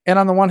 And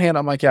on the one hand,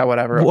 I'm like, yeah,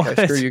 whatever. Okay, What?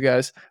 screw you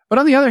guys. But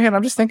on the other hand,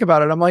 I'm just thinking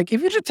about it. I'm like,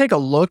 if you just take a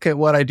look at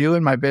what I do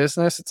in my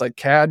business, it's like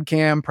CAD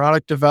CAM,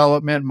 product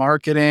development,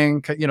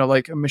 marketing,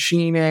 like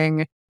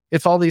machining.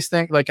 It's all these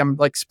things. Like I'm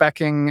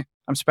speccing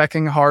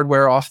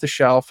hardware off the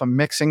shelf. I'm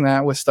mixing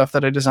that with stuff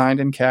that I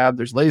designed in CAD.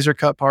 There's laser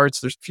cut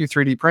parts. There's a few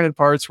 3D printed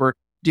parts. We're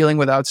dealing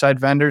with outside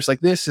vendors. Like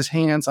this is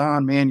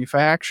hands-on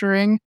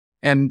manufacturing.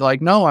 And like,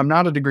 no, I'm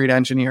not a degreed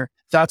engineer.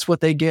 That's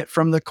what they get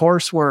from the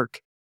coursework.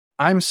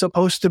 I'm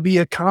supposed to be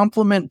a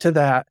complement to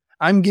that.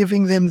 I'm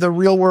giving them the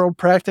real world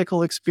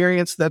practical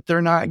experience that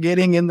they're not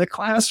getting in the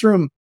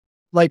classroom.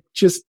 Like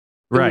just,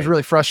 it was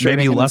really frustrating.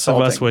 Maybe less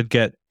insulting. of us would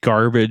get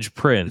garbage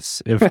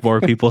prints if more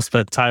people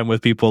spent time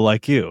with people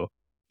like you.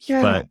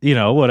 Yeah.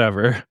 But,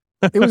 whatever.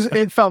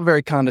 It felt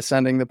very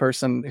condescending, the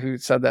person who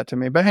said that to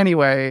me. But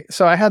anyway,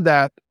 so I had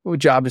that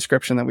job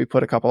description that we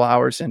put a couple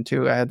hours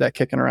into. I had that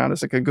kicking around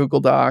as like a Google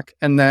Doc.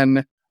 And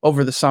then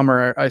over the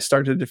summer, I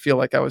started to feel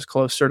like I was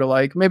closer to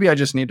like, maybe I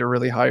just need to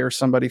really hire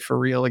somebody for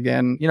real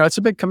again. It's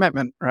a big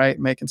commitment, right?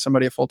 Making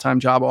somebody a full-time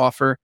job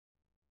offer.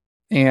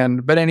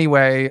 But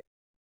anyway,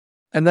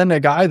 and then a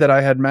guy that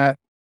I had met,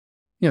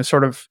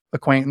 sort of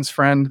acquaintance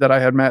friend that I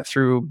had met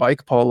through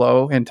bike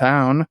polo in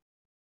town,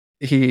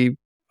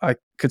 I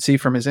could see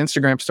from his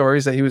Instagram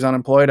stories that he was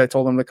unemployed. I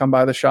told him to come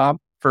by the shop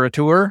for a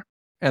tour.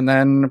 And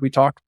then we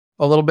talked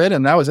a little bit,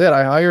 and that was it.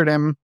 I hired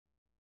him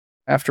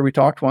after we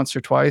talked once or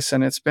twice,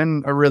 and it's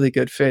been a really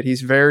good fit.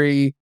 He's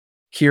very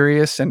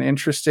curious and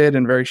interested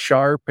and very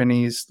sharp, and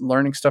he's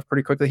learning stuff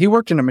pretty quickly. He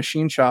worked in a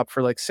machine shop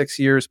for like 6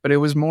 years, but it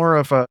was more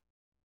of I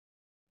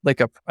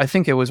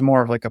think it was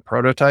more of like a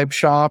prototype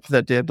shop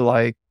that did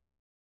like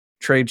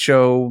trade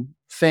show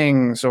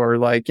things, or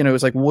like, it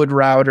was like wood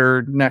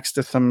router next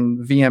to some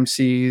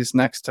VMCs,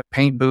 next to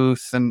paint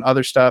booth and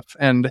other stuff,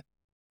 and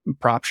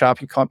prop shop,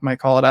 might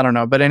call it. I don't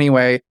know. But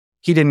anyway,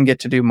 he didn't get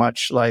to do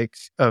much like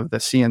of the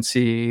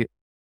CNC,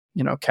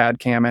 CAD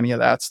CAM, any of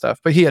that stuff.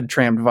 But he had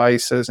trammed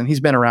vices, and he's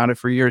been around it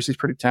for years. He's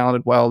pretty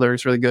talented welder.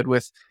 He's really good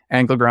with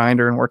angle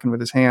grinder and working with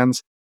his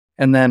hands.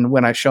 And then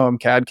when I show him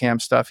CAD CAM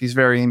stuff, he's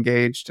very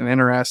engaged and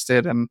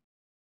interested. And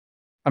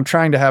I'm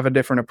trying to have a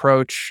different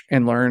approach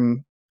and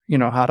learn,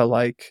 how to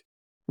like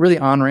really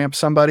on-ramp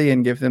somebody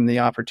and give them the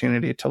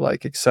opportunity to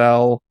like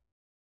excel.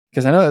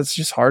 Because I know it's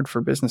just hard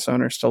for business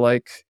owners to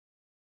like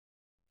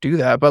do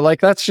that. But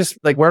like, that's just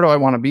like, where do I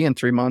want to be in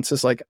 3 months?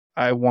 Is like,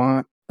 I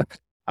want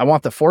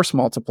the force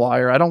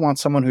multiplier. I don't want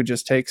someone who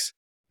just takes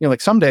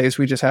like some days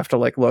we just have to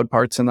like load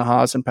parts in the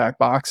Haas and pack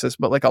boxes,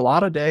 but like a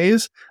lot of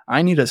days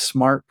I need a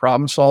smart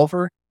problem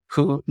solver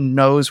who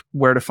knows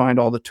where to find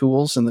all the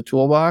tools in the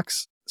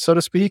toolbox, so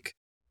to speak.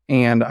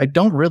 And I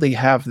don't really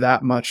have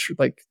that much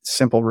like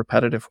simple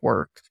repetitive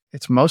work.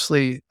 It's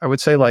mostly, I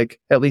would say like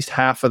at least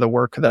half of the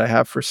work that I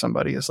have for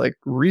somebody is like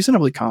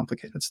reasonably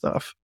complicated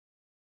stuff.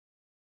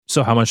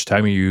 So how much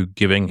time are you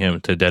giving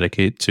him to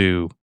dedicate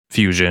to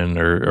Fusion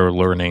or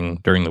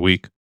learning during the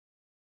week?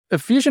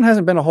 Fusion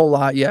hasn't been a whole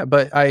lot yet,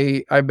 but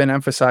I've been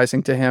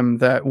emphasizing to him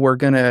that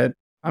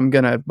I'm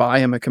gonna buy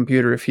him a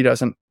computer if he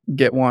doesn't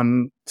get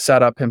one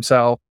set up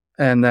himself,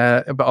 and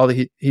that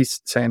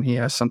he's saying he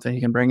has something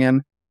he can bring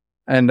in,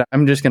 and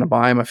I'm just gonna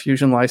buy him a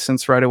Fusion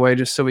license right away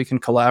just so we can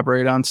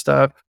collaborate on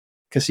stuff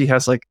because he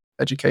has like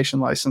education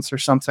license or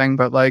something.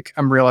 But like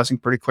I'm realizing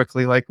pretty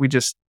quickly, like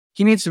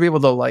he needs to be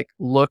able to like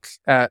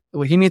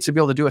he needs to be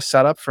able to do a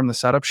setup from the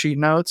setup sheet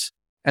notes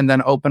and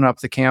then open up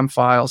the CAM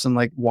files and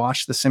like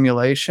watch the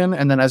simulation.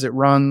 And then as it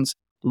runs,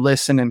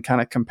 listen and kind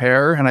of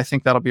compare. And I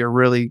think that'll be a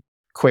really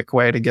quick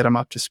way to get him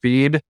up to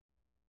speed.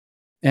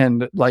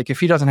 And like, if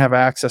he doesn't have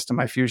access to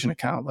my Fusion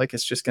account, like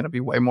it's just going to be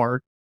way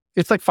more.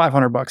 It's like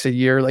 $500 a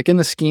year, like in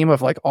the scheme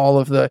of like all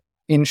of the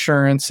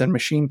insurance and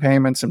machine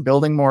payments and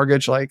building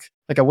mortgage. Like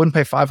I wouldn't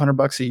pay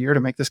 $500 a year to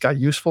make this guy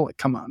useful. Like,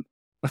 come on.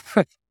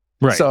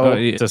 Right. So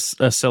it's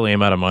a silly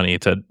amount of money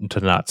to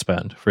not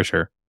spend for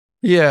sure.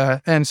 Yeah.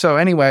 And so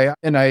anyway,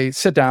 and I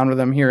sit down with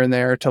him here and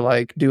there to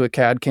like do a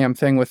CAD CAM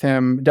thing with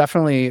him.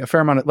 Definitely a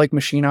fair amount of like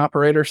machine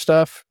operator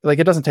stuff. Like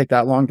it doesn't take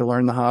that long to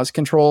learn the Haas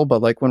control,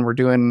 but like when we're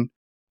doing,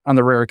 on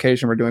the rare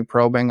occasion we're doing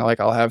probing, like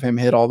I'll have him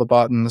hit all the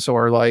buttons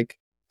or like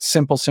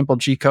simple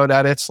G code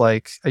edits.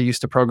 Like I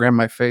used to program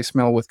my face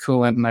mill with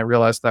coolant and I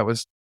realized that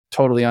was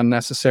totally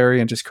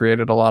unnecessary and just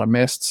created a lot of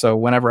mist. So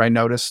whenever I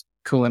notice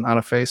coolant on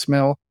a face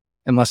mill,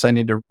 unless I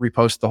need to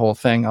repost the whole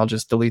thing, I'll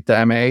just delete the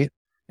M8.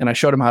 And I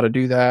showed him how to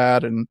do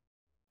that. And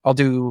I'll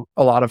do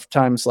a lot of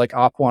times like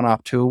op1,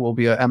 op2 will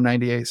be a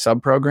M98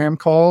 subprogram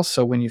call.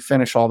 So when you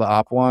finish all the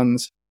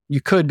op1s,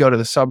 you could go to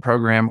the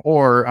subprogram,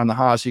 or on the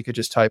Haas, you could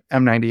just type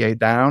M98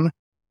 down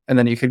and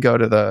then you could go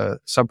to the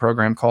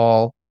subprogram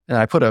call. And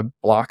I put a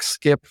block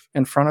skip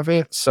in front of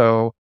it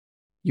so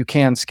you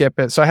can skip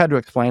it. So I had to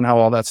explain how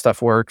all that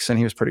stuff works. And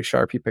he was pretty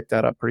sharp. He picked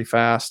that up pretty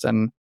fast.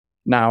 And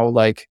now,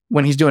 like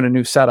when he's doing a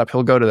new setup,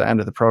 he'll go to the end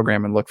of the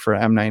program and look for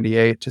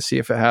M98 to see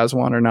if it has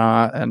one or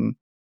not. And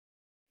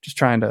just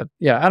trying to,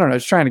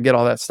 just trying to get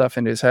all that stuff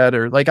into his head.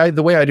 Or like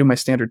the way I do my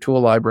standard tool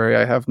library,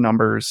 I have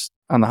numbers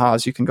on the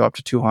Haas. You can go up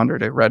to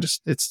 200.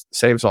 It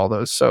saves all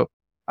those. So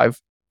I've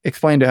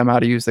explained to him how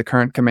to use the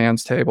current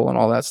commands table and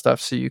all that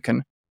stuff. So you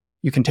can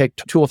take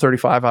tool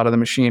 35 out of the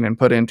machine and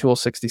put in tool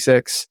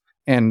 66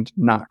 and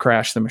not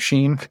crash the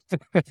machine,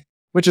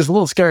 which is a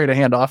little scary to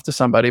hand off to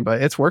somebody,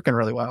 but it's working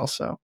really well.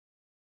 So.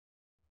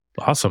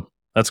 Awesome.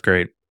 That's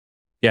great.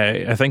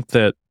 Yeah, I think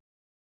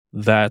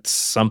that's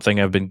something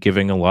I've been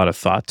giving a lot of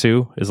thought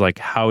to is like,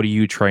 how do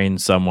you train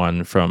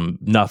someone from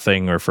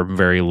nothing or from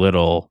very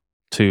little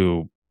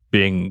to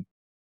being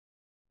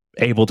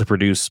able to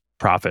produce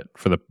profit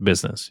for the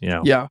business, you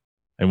know? Yeah.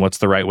 And what's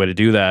the right way to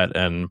do that?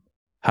 And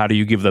how do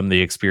you give them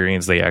the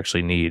experience they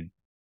actually need?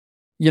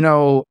 You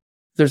know,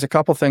 there's a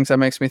couple things that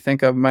makes me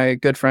think of. My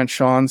good friend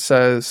Sean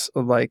says,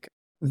 like,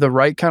 the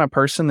right kind of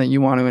person that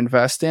you want to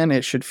invest in,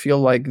 it should feel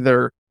like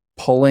they're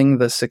pulling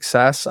the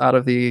success out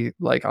of the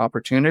like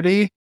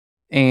opportunity.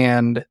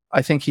 And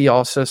I think he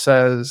also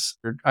says,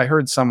 I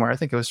heard somewhere, I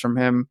think it was from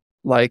him,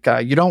 like,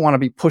 you don't want to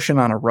be pushing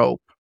on a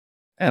rope.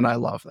 And I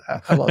love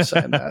that. I love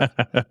saying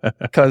that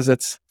because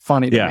it's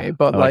funny to me.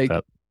 But like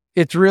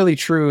it's really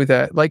true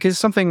that like it's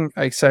something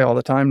I say all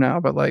the time now,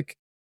 but like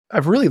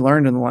I've really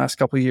learned in the last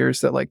couple of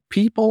years that like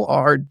people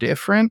are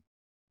different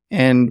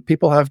and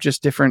people have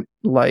just different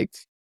like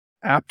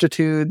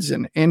aptitudes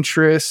and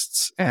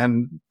interests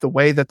and the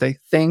way that they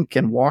think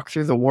and walk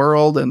through the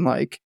world. And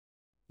like,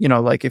 you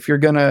know, like if you're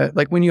gonna,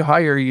 like when you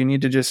hire, you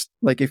need to just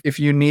like, if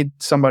you need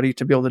somebody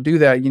to be able to do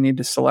that, you need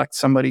to select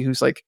somebody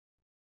who's like,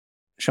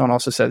 Sean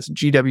also says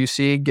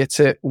GWC, gets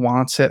it,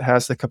 wants it,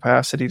 has the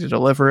capacity to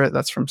deliver it.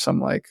 That's from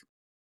some like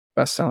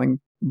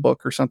best-selling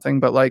book or something,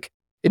 but like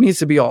it needs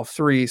to be all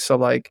three. So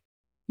like,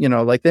 you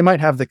know, like they might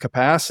have the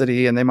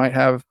capacity and they might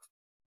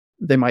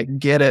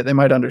get it, they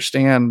might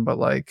understand, but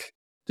like,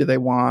 do they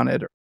want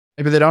it? Or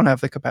maybe they don't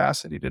have the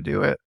capacity to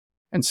do it.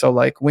 And so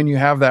like when you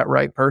have that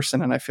right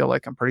person, and I feel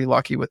like I'm pretty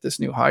lucky with this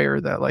new hire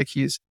that like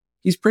he's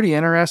pretty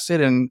interested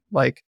in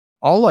like,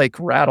 I'll like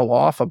rattle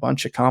off a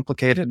bunch of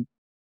complicated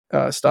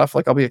stuff.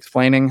 Like I'll be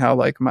explaining how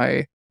like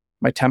my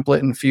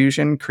template in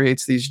Fusion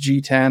creates these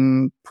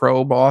G10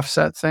 probe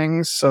offset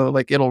things. So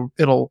like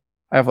it'll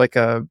I have like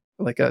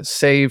a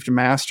saved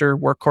master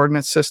work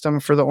coordinate system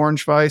for the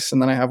orange vise,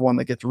 and then I have one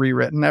that gets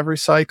rewritten every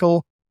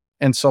cycle.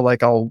 And so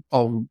like I'll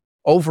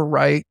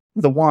overwrite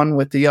the one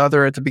with the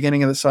other at the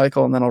beginning of the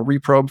cycle, and then I'll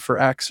reprobe for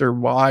X or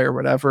Y or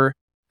whatever,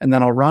 and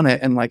then I'll run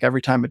it. And like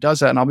every time it does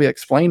that, and I'll be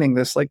explaining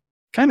this like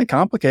kind of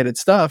complicated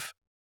stuff.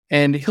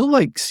 and he'll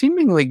like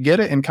seemingly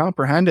get it and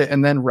comprehend it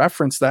and then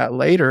reference that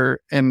later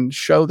and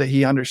show that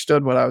he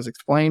understood what I was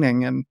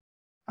explaining. And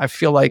I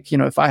feel like,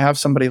 if I have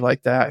somebody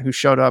like that who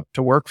showed up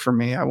to work for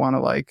me, I want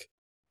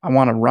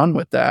to run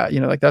with that.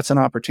 Like that's an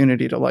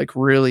opportunity to like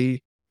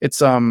really,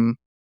 it's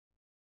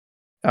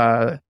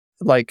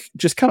like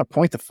just kind of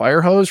point the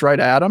fire hose right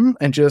at him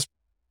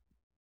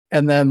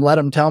and then let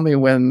him tell me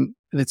when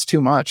it's too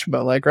much.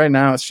 But like right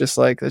now, it's just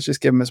like, let's just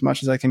give him as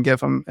much as I can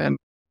give him. And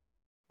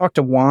talked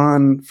to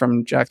Juan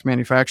from Jack's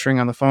Manufacturing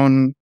on the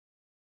phone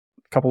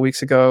a couple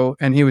weeks ago,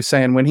 and he was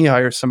saying when he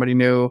hires somebody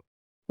new,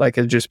 like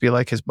it'd just be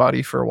like his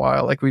buddy for a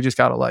while. Like we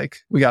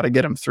got to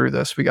get him through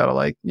this. We got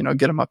to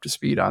get him up to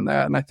speed on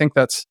that. And I think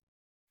that's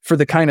for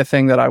the kind of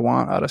thing that I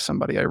want out of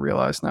somebody. I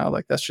realize now,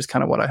 like that's just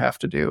kind of what I have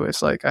to do.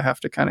 Is like I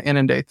have to kind of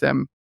inundate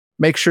them,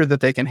 make sure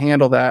that they can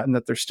handle that and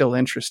that they're still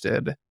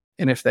interested.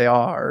 And if they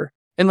are,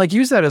 and like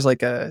use that as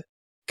like a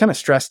kind of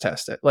stress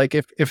test it. Like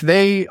if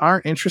they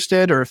aren't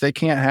interested or if they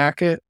can't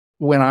hack it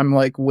when I'm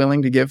like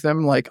willing to give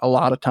them like a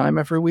lot of time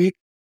every week,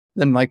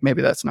 then like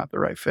maybe that's not the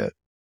right fit.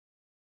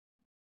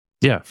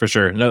 Yeah, for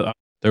sure. No,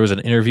 there was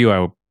an interview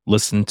I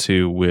listened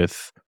to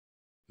with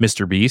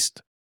Mr.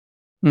 Beast,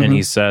 and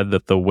he said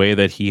that the way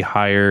that he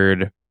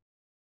hired,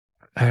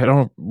 I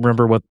don't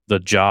remember what the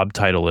job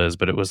title is,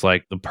 but it was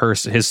like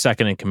his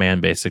second in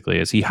command basically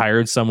is he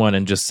hired someone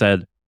and just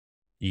said,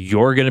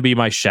 you're going to be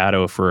my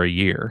shadow for a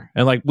year.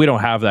 And like, we don't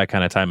have that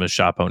kind of time as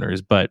shop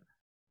owners, but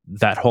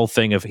that whole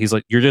thing of he's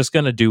like, you're just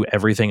going to do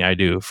everything I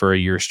do for a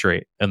year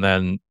straight. And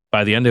then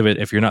by the end of it,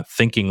 if you're not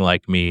thinking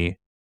like me,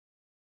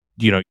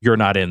 you're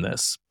not in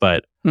this.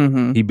 But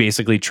he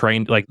basically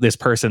trained, like this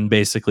person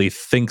basically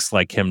thinks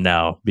like him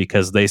now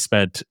because they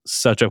spent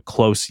such a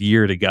close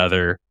year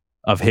together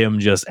of him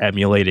just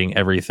emulating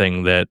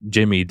everything that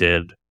Jimmy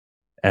did.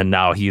 And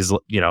now he's,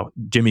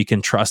 Jimmy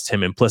can trust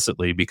him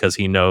implicitly because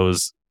he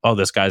knows, oh,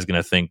 this guy's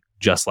going to think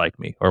just like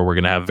me, or we're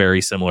going to have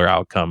very similar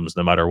outcomes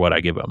no matter what I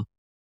give him.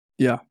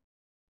 Yeah.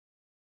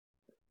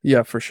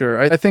 Yeah, for sure.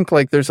 I think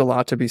like there's a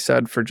lot to be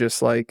said for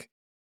just like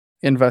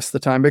invest the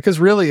time, because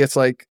really it's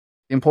like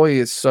employee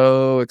is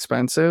so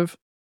expensive.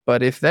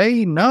 But if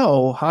they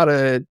know how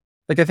to,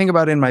 like I think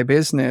about in my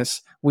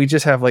business, we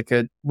just have like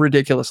a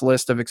ridiculous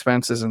list of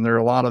expenses, and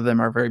a lot of them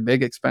are very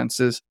big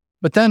expenses.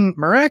 But then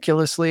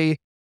miraculously,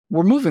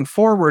 we're moving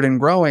forward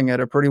and growing at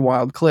a pretty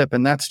wild clip.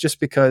 And that's just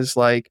because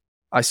like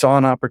I saw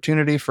an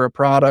opportunity for a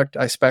product.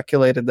 I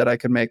speculated that I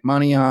could make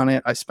money on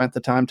it. I spent the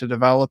time to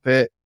develop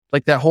it.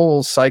 Like that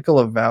whole cycle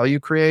of value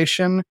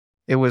creation,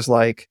 it was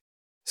like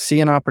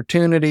see an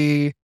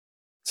opportunity,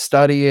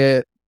 study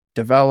it,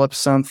 develop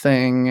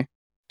something,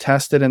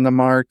 test it in the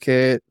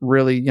market,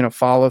 really,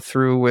 follow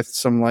through with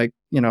some like,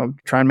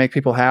 try and make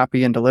people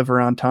happy and deliver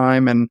on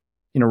time and,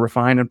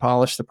 refine and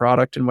polish the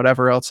product and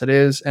whatever else it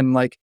is. And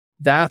like,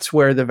 that's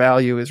where the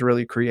value is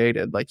really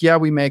created. Like, yeah,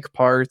 we make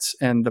parts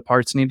and the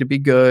parts need to be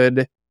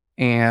good.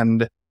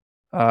 And,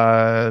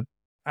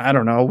 I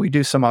don't know, we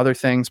do some other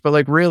things, but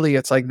like really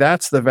it's like,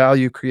 that's the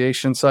value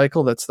creation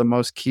cycle. That's the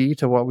most key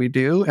to what we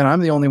do. And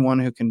I'm the only one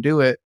who can do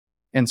it.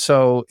 And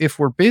so if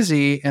we're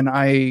busy and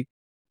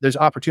there's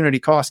opportunity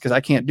cost because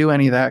I can't do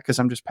any of that because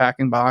I'm just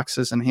packing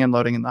boxes and hand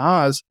loading in the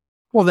Haas,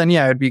 well then,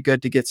 yeah, it'd be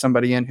good to get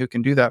somebody in who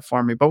can do that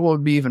for me. But what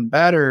would be even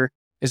better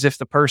is if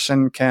the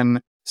person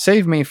can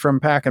save me from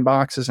packing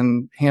boxes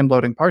and hand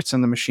loading parts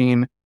in the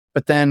machine,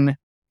 but then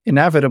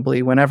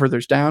inevitably, whenever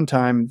there's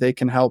downtime, they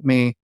can help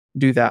me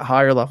do that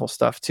higher level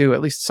stuff too,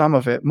 at least some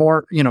of it,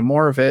 more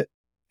of it.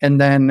 And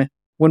then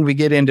when we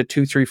get into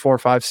 2, 3, 4,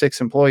 5,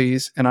 6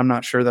 employees, and I'm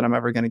not sure that I'm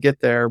ever going to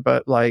get there,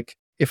 but like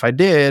if I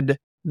did,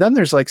 then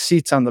there's like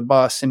seats on the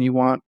bus and you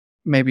want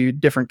maybe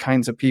different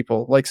kinds of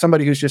people, like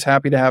somebody who's just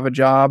happy to have a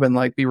job and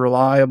like be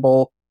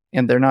reliable.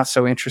 And they're not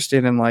so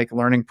interested in like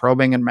learning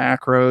probing and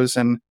macros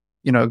and,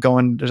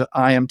 going to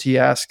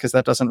IMTS because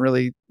that doesn't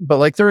really, but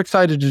like they're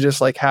excited to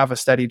just like have a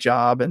steady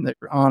job and they're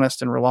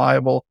honest and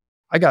reliable.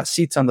 I got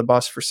seats on the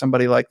bus for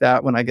somebody like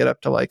that when I get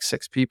up to like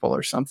 6 people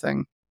or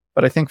something.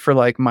 But I think for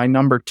like my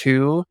number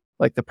 2,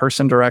 like the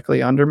person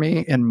directly under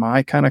me in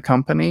my kind of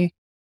company,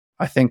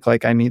 I think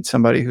like I need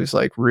somebody who's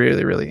like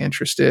really, really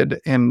interested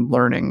in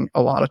learning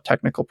a lot of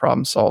technical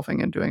problem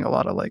solving and doing a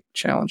lot of like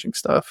challenging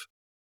stuff.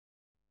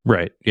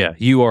 Right. Yeah.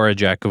 You are a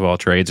jack of all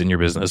trades in your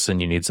business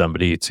and you need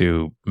somebody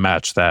to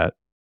match that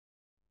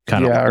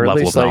kind of or level at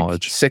least of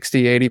knowledge.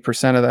 60,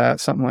 80% of that,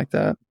 something like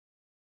that.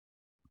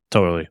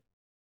 Totally.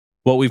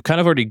 Well, we've kind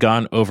of already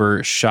gone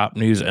over shop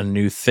news and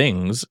new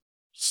things.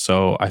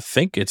 So I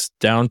think it's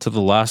down to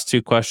the last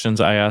 2 questions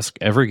I ask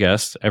every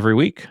guest every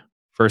week.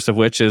 First of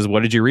which is,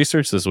 what did you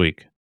research this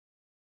week?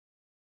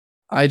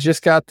 I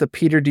just got the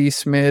Peter D.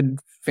 Smid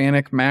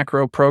FANUC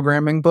macro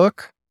programming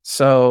book.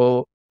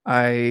 So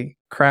I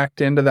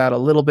cracked into that a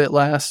little bit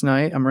last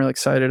night. I'm really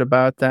excited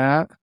about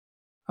that.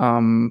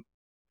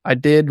 I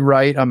did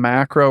write a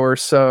macro or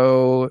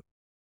so,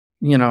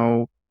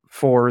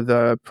 for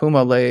the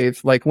Puma lathe,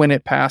 like when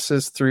it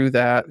passes through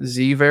that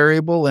Z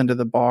variable into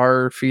the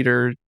bar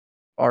feeder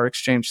bar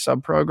exchange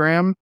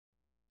subprogram,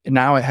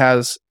 now it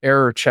has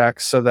error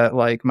checks so that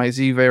like my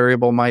Z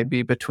variable might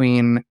be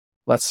between,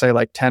 let's say,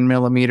 like 10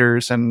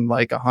 millimeters and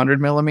like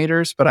 100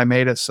 millimeters, but I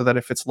made it so that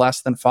if it's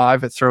less than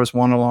 5, it throws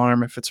one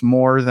alarm. If it's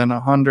more than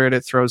 100,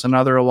 it throws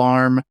another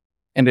alarm.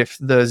 And if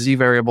the Z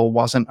variable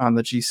wasn't on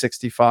the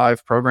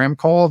G65 program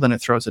call, then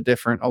it throws a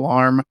different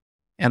alarm.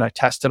 And I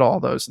tested all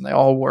those and they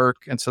all work.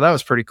 And so that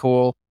was pretty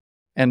cool.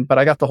 But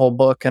I got the whole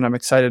book and I'm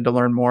excited to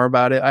learn more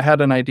about it. I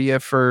had an idea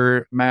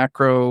for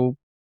macro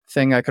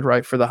thing I could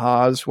write for the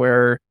Haas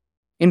where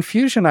in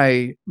Fusion,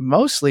 I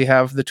mostly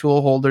have the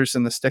tool holders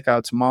and the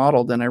stickouts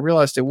modeled. And I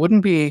realized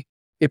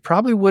it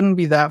probably wouldn't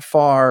be that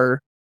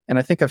far. And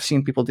I think I've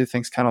seen people do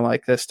things kind of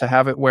like this to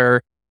have it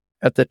where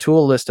at the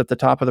tool list at the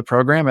top of the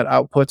program, it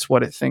outputs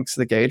what it thinks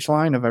the gauge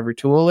line of every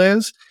tool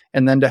is.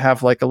 And then to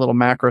have like a little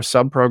macro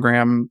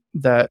subprogram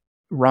that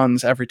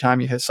runs every time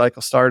you hit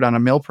cycle start on a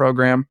mill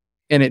program.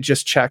 And it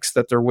just checks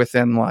that they're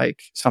within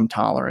like some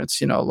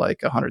tolerance,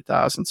 like 100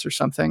 thousandths or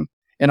something.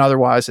 And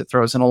otherwise it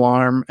throws an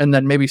alarm. And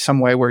then maybe some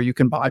way where you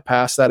can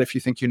bypass that if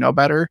you think you know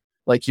better.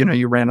 Like,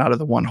 you ran out of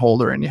the one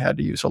holder and you had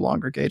to use a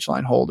longer gauge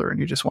line holder and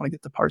you just want to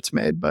get the parts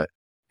made. But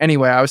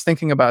anyway, I was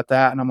thinking about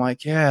that and I'm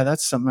like, yeah,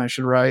 that's something I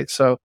should write.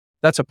 So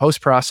that's a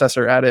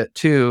post-processor edit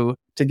too,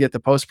 to get the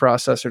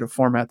post-processor to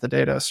format the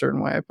data a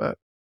certain way. But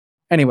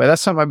anyway,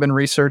 that's something I've been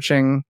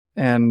researching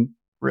and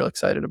real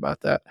excited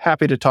about that.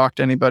 Happy to talk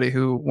to anybody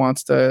who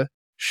wants to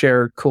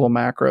share cool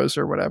macros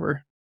or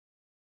whatever.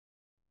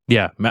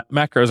 Yeah,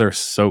 macros are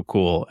so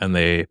cool, and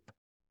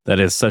that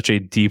is such a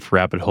deep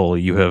rabbit hole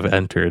you have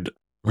entered.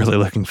 Really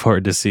looking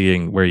forward to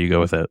seeing where you go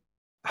with it.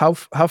 How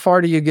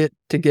far do you get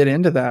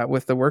into that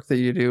with the work that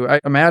you do? I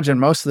imagine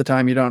most of the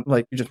time you don't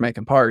you're just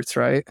making parts,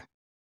 right?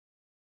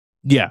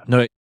 Yeah,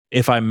 no,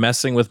 if I'm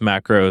messing with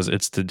macros,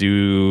 it's to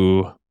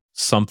do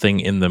something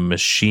in the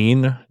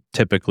machine,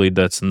 typically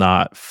that's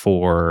not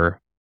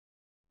for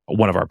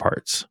one of our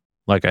parts.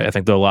 Like I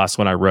think the last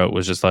one I wrote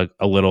was just like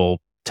a little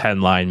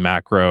 10-line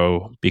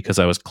macro because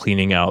I was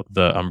cleaning out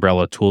the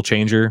umbrella tool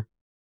changer.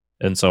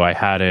 And so I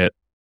had it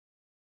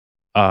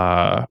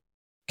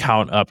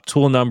count up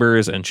tool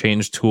numbers and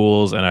change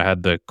tools, and I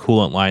had the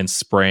coolant line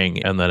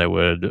spring, and then it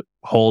would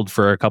hold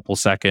for a couple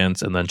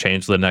seconds and then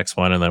change to the next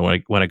one. And then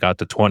when it got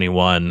to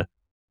 21,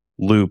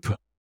 loop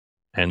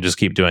and just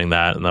keep doing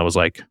that. And that was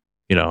like,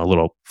 a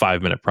little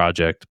 5-minute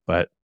project.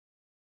 But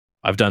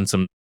I've done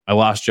my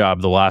last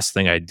job, the last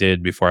thing I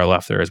did before I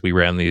left there is we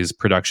ran these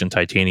production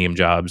titanium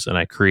jobs, and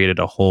I created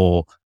a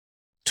whole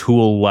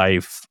tool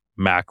life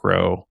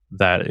macro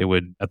that it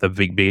would, at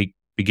the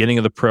beginning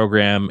of the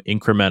program,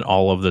 increment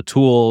all of the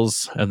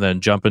tools and then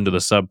jump into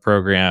the sub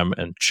program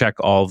and check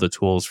all the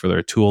tools for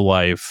their tool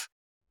life,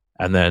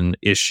 and then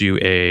issue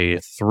a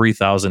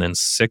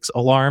 3006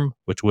 alarm,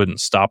 which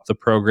wouldn't stop the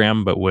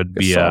program, but would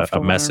be a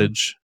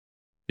message.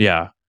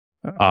 Yeah.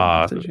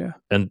 Message, yeah.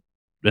 And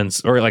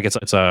or like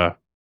it's a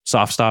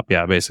soft stop,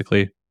 yeah,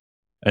 basically.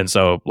 And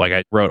so like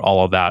I wrote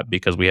all of that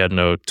because we had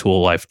no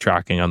tool life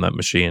tracking on that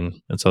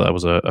machine. And so that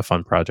was a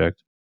fun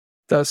project.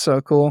 That's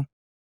so cool.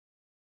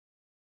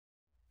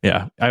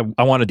 Yeah,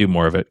 I want to do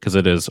more of it because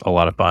it is a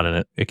lot of fun,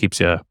 and it keeps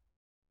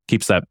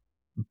that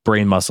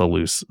brain muscle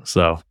loose.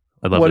 So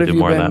I'd love to do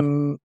more of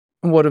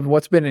that.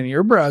 What's been in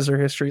your browser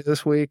history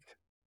this week?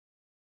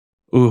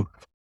 Ooh,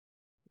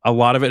 a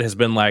lot of it has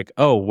been like,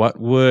 oh, what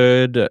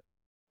would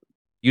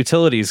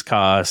utilities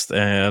cost,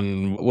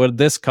 and what would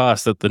this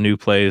cost at the new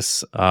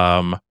place?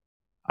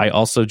 I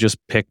also just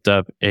picked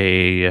up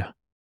a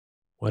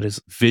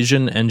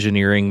Vision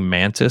Engineering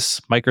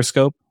Mantis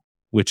microscope,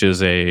 which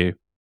is a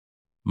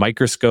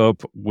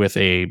microscope with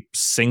a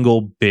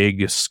single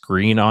big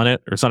screen on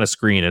it. Or it's not a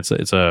screen, it's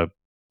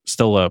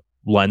still a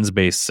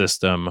lens-based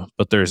system,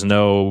 but there's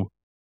no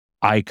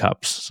eye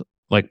cups.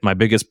 Like my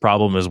biggest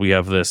problem is we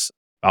have this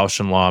Bausch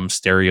 & Lomb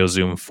Stereo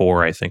Zoom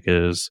 4, I think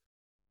is,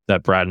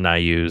 that Brad and I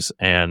use,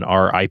 and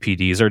our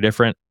IPDs are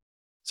different.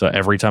 So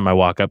every time I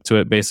walk up to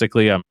it,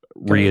 basically I'm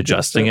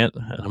readjusting it,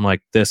 and I'm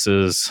like, this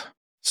is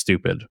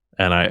stupid.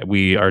 And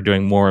we are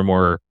doing more and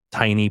more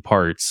tiny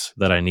parts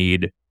that I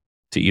need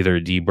to either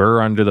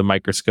deburr under the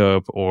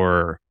microscope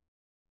or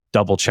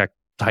double check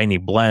tiny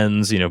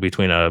blends,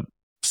 between a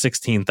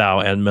 16 thou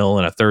end mill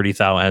and a 30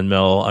 thou end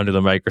mill under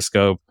the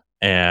microscope.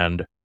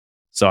 And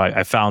so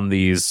I found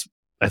these,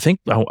 I think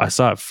I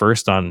saw it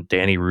first on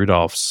Danny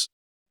Rudolph's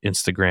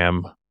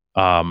Instagram.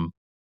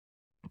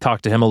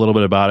 Talked to him a little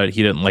bit about it.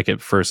 He didn't like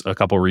it for a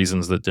couple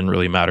reasons that didn't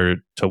really matter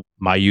to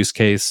my use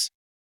case.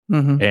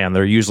 Mm-hmm. And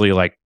they're usually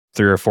like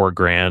 $3,000 or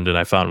 $4,000. And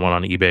I found one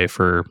on eBay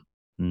for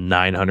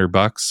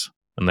 $900.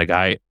 And the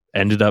guy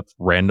ended up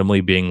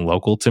randomly being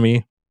local to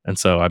me. And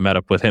so I met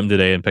up with him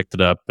today and picked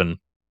it up. And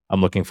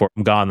I'm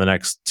gone the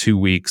next 2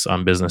 weeks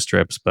on business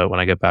trips. But when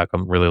I get back,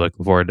 I'm really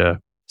looking forward to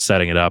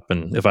setting it up.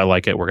 And if I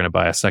like it, we're going to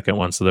buy a second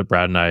one so that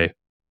Brad and I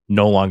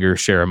no longer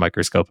share a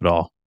microscope at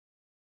all.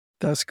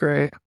 That's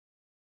great.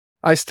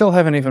 I still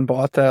haven't even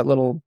bought the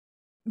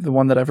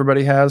one that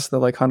everybody has, the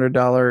like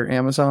 $100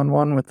 Amazon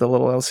one with the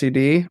little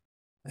LCD.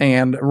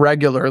 And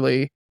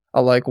regularly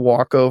I'll like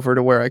walk over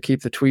to where I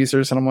keep the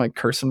tweezers and I'm like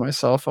cursing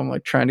myself. I'm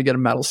like trying to get a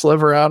metal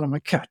sliver out. I'm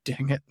like, God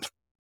dang it.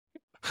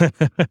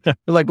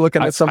 Like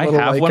looking at some I little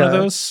have like one of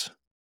those,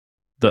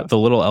 yeah. the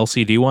little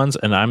LCD ones,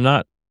 and I'm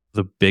not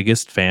the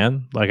biggest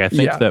fan. Like I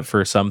think Yeah. that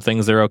for some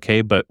things they're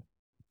okay, but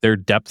their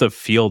depth of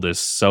field is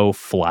so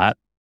flat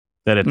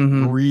that it's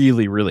Mhm.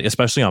 really, really,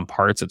 especially on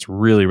parts, it's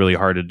really, really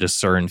hard to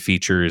discern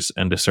features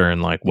and discern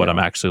like what I'm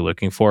Yeah. actually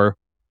looking for.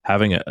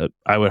 Having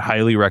I would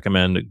highly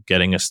recommend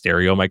getting a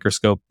stereo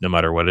microscope, no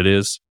matter what it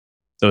is.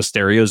 Those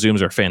stereo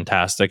zooms are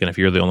fantastic, and if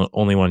you're the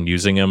only one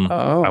using them,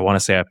 I Oh. want to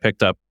say I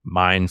picked up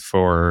mine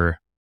for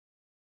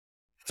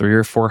 $300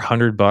 or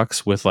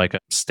 $400 with like a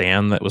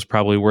stand that was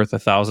probably worth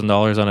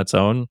 $1,000 on its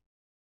own,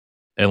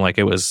 and like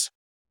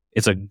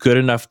it's a good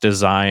enough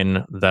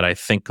design that I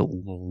think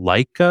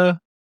Leica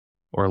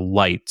or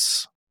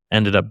Lights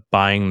ended up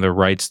buying the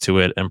rights to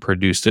it and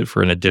produced it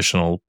for an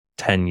additional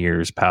 10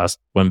 years past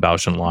when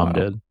Bausch and Lomb Wow.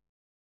 did.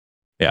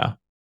 Yeah.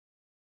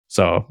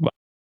 So,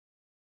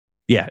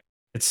 yeah,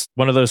 it's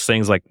one of those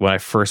things like when I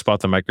first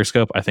bought the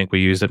microscope, I think we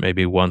used it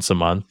maybe once a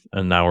month,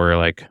 and now we're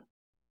like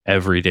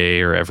every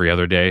day or every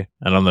other day.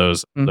 And on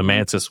those, the Mhm.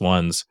 Mantis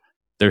ones,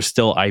 there's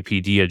still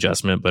IPD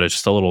adjustment, but it's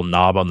just a little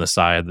knob on the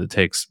side that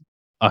takes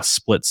a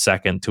split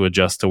second to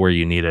adjust to where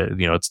you need it.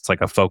 You know, it's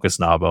like a focus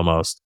knob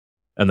almost.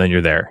 And then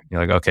you're there. You're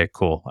like, okay,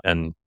 cool.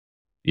 And,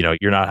 you know,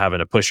 you're not having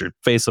to push your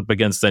face up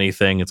against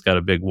anything. It's got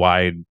a big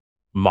wide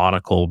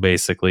monocle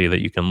basically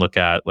that you can look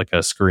at like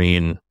a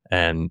screen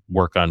and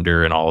work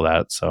under and all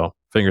that. So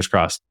fingers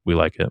crossed, we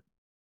like it.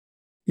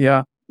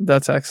 Yeah,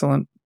 that's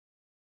excellent.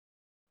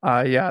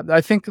 Yeah,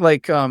 I think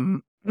like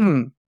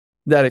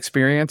that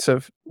experience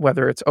of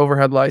whether it's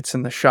overhead lights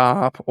in the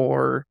shop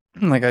or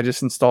like I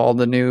just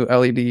installed a new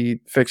LED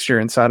fixture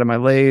inside of my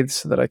lathe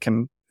so that I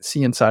can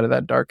see inside of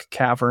that dark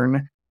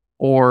cavern,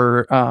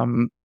 or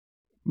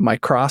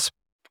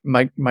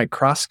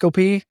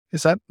microscopy.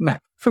 Is that my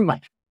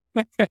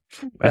I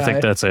think uh,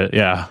 that's it.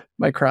 Yeah.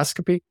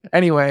 microscopy?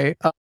 Anyway,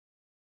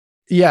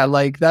 yeah,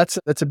 like that's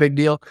a big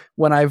deal.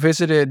 When I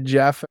visited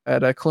Jeff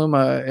at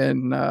Akluma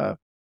in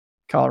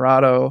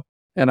Colorado,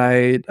 and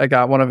I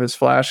got one of his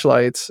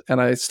flashlights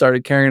and I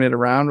started carrying it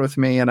around with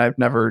me, and I've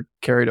never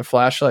carried a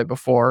flashlight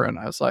before, and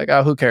I was like,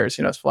 oh, who cares,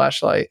 you know, it's a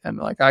flashlight. And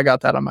like I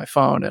got that on my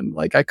phone, and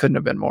like I couldn't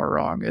have been more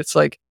wrong. It's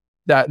like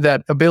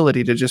that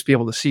ability to just be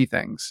able to see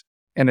things,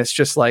 and it's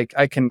just like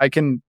I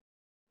can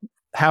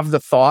have the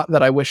thought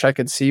that I wish I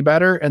could see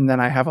better, and then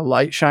I have a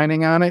light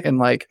shining on it in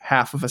like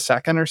half of a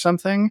second or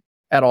something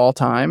at all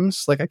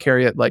times. Like I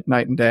carry it like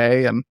night and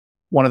day, and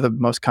one of the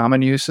most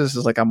common uses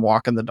is like I'm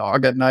walking the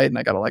dog at night and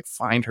I got to like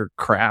find her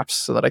craps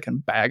so that I can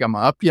bag them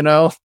up, you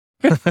know?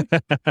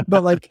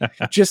 But like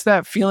just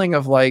that feeling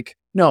of like,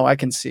 no, I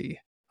can see.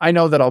 I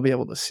know that I'll be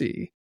able to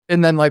see.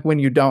 And then like when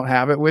you don't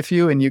have it with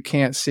you and you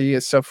can't see,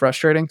 it's so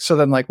frustrating. So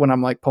then like when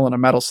I'm like pulling a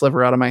metal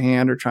sliver out of my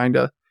hand or trying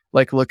to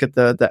like look at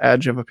the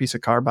edge of a piece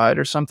of carbide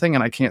or something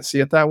and I can't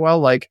see it that well,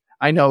 like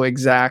I know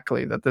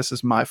exactly that this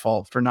is my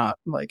fault for not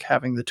like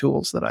having the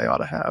tools that I ought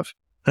to have.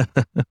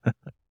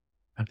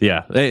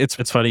 Yeah, it's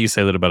funny you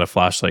say that about a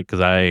flashlight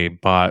because I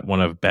bought one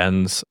of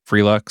Ben's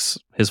Freelux,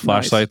 his Nice.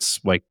 flashlights,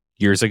 like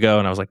years ago,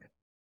 and I was like,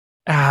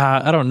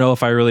 I don't know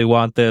if I really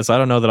want this. I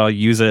don't know that I'll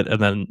use it.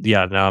 And then,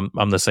 yeah, now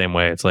I'm the same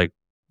way. It's like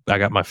I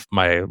got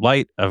my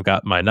light, I've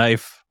got my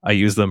knife. I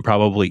use them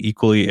probably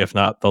equally, if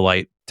not the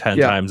light 10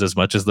 Yeah, times as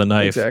much as the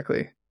knife,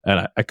 exactly.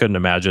 and I couldn't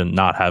imagine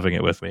not having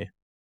it with me.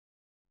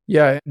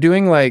 Yeah,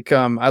 doing like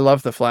I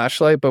love the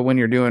flashlight, but when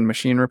you're doing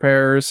machine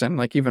repairs and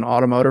like even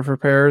automotive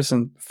repairs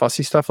and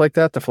fussy stuff like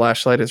that, the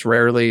flashlight is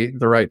rarely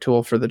the right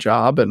tool for the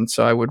job. And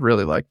so I would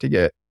really like to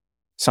get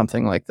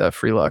something like the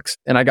Freelux.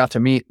 And I got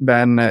to meet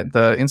Ben at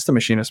the Insta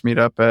Machinist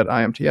meetup at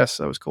IMTS.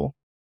 So that was cool.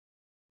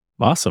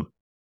 Awesome.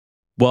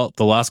 Well,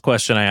 the last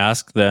question I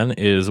ask then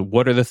is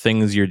what are the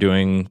things you're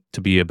doing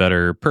to be a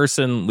better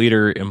person,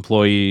 leader,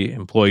 employee,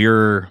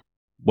 employer,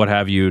 what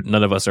have you?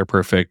 None of us are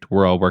perfect.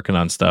 We're all working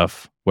on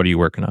stuff. What are you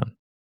working on?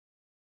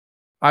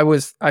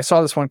 I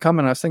saw this one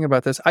coming. I was thinking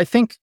about this. I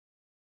think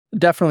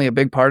definitely a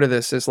big part of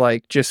this is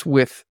like just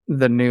with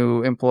the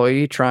new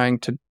employee trying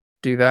to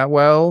do that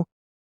well.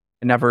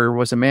 I never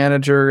was a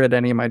manager at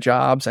any of my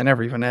jobs. I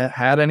never even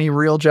had any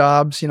real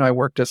jobs. You know, I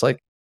worked as like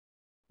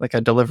I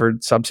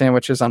delivered sub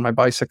sandwiches on my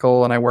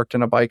bicycle and I worked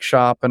in a bike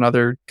shop and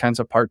other kinds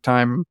of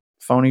part-time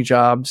phony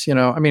jobs, you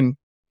know. I mean,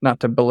 not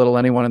to belittle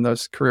anyone in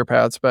those career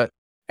paths, but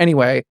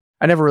anyway,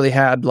 I never really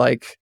had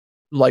like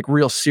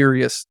real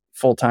serious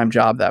full-time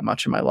job that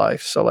much in my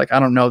life. So like I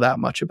don't know that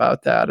much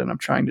about that and I'm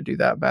trying to do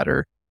that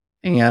better.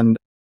 And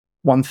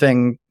one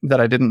thing that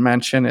I didn't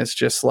mention is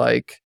just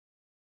like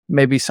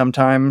maybe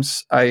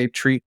sometimes I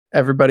treat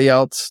everybody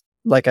else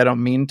like I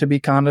don't mean to be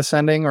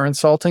condescending or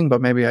insulting,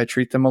 but maybe I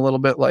treat them a little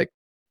bit like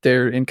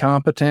they're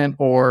incompetent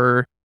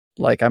or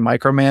like I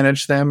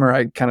micromanage them or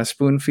I kind of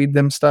spoon feed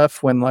them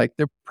stuff when like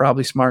they're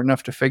probably smart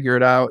enough to figure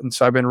it out. And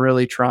so I've been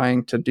really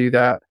trying to do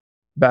that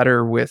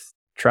better with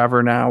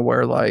Trevor now,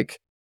 where like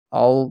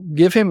I'll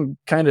give him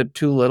kind of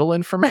too little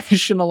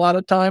information a lot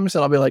of times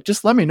and I'll be like,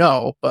 just let me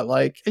know. But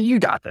like, you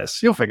got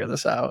this, you'll figure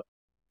this out.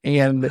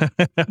 And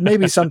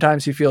maybe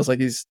sometimes he feels like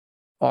he's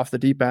off the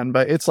deep end,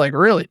 but it's like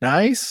really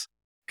nice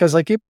because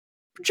like it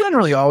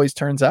generally always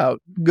turns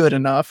out good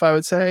enough, I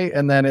would say.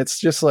 And then it's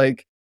just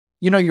like,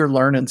 you're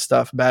learning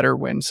stuff better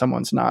when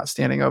someone's not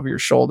standing over your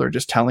shoulder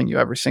just telling you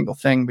every single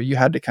thing. But you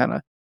had to kind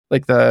of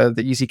like the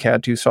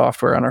EasyCAD 2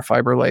 software on our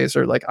fiber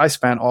laser. Like I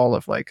spent all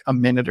of like a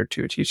minute or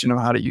two teaching him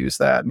how to use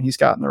that, and he's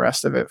gotten the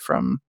rest of it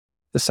from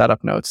the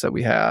setup notes that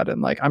we had.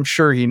 And like I'm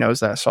sure he knows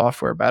that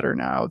software better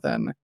now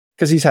than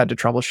because he's had to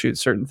troubleshoot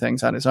certain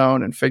things on his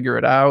own and figure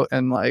it out.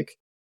 And like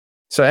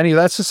so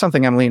that's just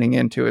something I'm leaning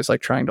into is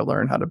like trying to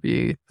learn how to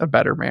be a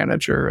better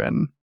manager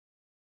and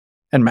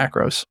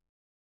macros.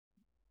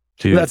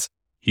 Dude,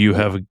 you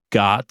have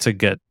got to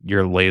get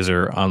your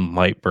laser on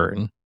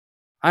Lightburn.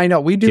 I know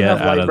we do have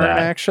Lightburn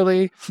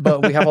actually,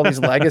 but we have all these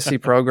legacy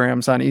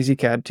programs on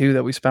EasyCAD 2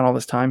 that we spent all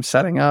this time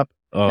setting up.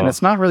 Oh. And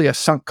it's not really a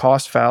sunk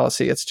cost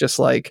fallacy. It's just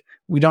like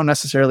we don't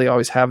necessarily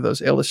always have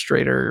those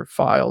Illustrator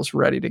files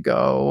ready to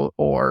go,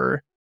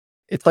 or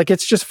it's like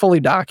it's just fully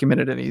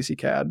documented in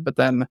EasyCAD. But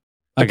then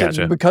I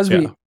gotcha. Because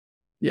anyway.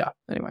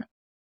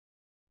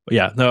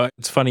 Yeah, no,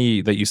 it's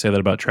funny that you say that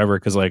about Trevor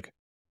because like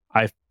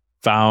I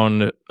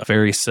found a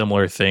very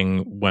similar thing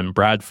when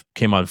Brad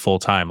came on full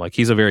time. Like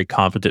he's a very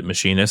competent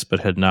machinist,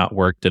 but had not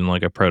worked in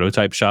like a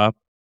prototype shop.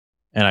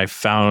 And I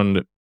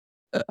found,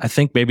 I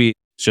think maybe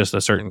it's just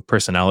a certain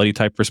personality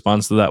type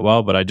responds to that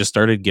well, but I just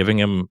started giving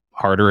him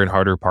harder and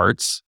harder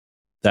parts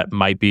that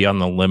might be on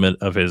the limit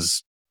of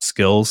his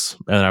skills.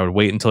 And I would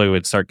wait until he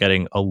would start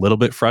getting a little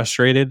bit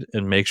frustrated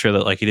and make sure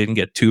that like he didn't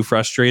get too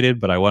frustrated,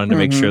 but I wanted to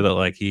make sure that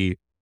like he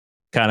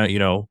kind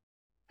of,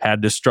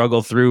 had to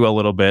struggle through a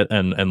little bit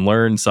and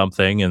learn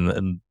something.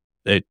 And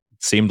it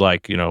seemed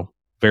like,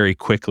 very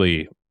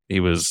quickly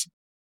he was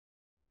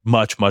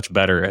much, much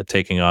better at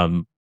taking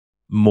on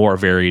more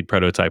varied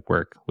prototype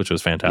work, which was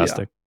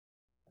fantastic.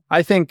 Yeah.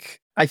 I think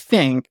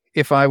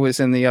if I was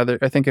in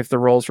if the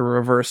roles were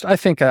reversed, I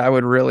think I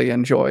would really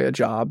enjoy a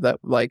job that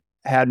like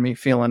had me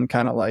feeling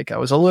kind of like I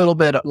was a little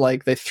bit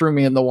like they threw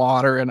me in the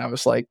water and I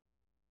was like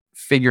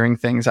figuring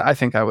things. I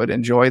think I would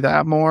enjoy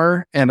that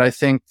more. And I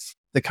think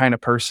the kind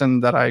of person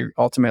that I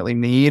ultimately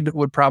need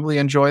would probably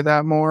enjoy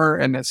that more.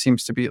 And it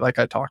seems to be like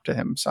I talked to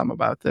him some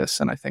about this.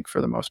 And I think for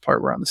the most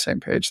part, we're on the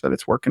same page that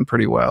it's working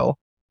pretty well.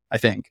 I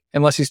think,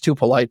 unless he's too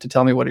polite to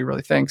tell me what he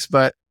really thinks,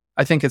 but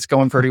I think it's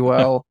going pretty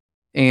well.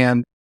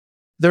 And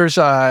there's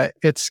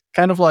it's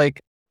kind of like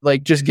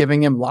just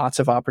giving him lots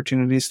of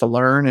opportunities to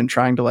learn and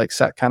trying to like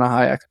set kind of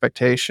high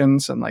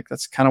expectations. And like,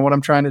 that's kind of what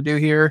I'm trying to do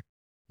here.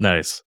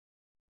 Nice.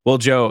 Well,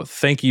 Joe,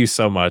 thank you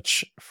so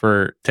much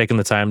for taking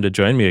the time to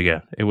join me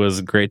again. It was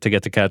great to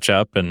get to catch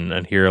up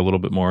and hear a little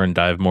bit more and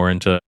dive more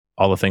into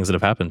all the things that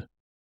have happened.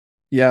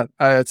 Yeah,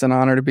 it's an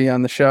honor to be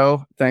on the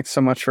show. Thanks so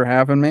much for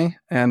having me.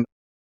 And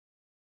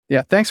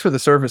yeah, thanks for the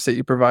service that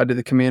you provide to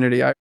the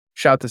community. I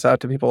shout this out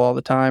to people all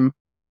the time.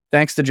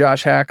 Thanks to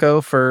Josh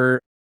Hacko for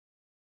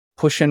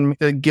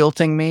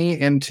guilting me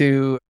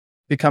into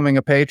becoming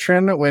a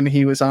patron when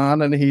he was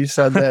on. And he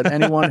said that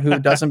anyone who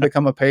doesn't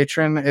become a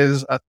patron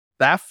is a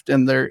theft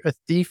and they're a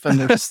thief and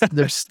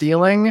they're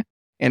stealing.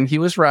 And he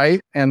was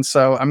right. And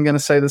so I'm going to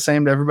say the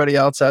same to everybody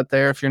else out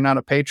there. If you're not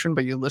a patron,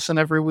 but you listen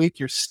every week,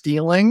 you're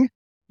stealing.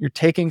 You're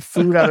taking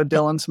food out of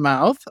Dylan's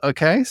mouth.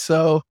 Okay.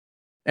 So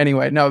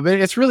anyway, no, but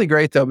it's really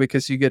great though,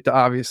 because you get to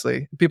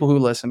obviously people who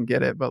listen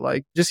get it, but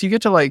like just you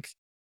get to like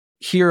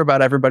hear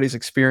about everybody's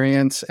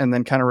experience and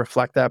then kind of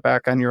reflect that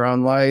back on your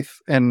own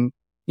life. And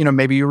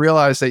maybe you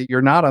realize that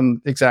you're not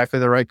on exactly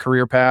the right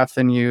career path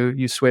and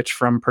you switch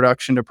from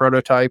production to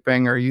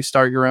prototyping or you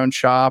start your own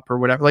shop or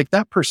whatever. Like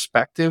that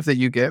perspective that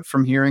you get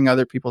from hearing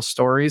other people's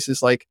stories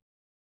is like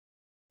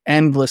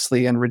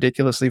endlessly and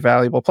ridiculously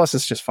valuable. Plus,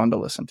 it's just fun to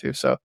listen to.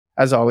 So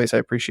as always, I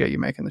appreciate you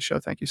making the show.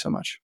 Thank you so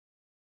much.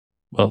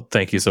 Well,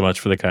 thank you so much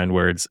for the kind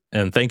words.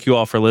 And thank you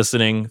all for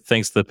listening.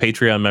 Thanks to the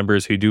Patreon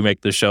members who do make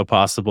this show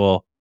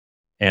possible.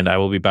 And I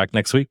will be back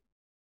next week.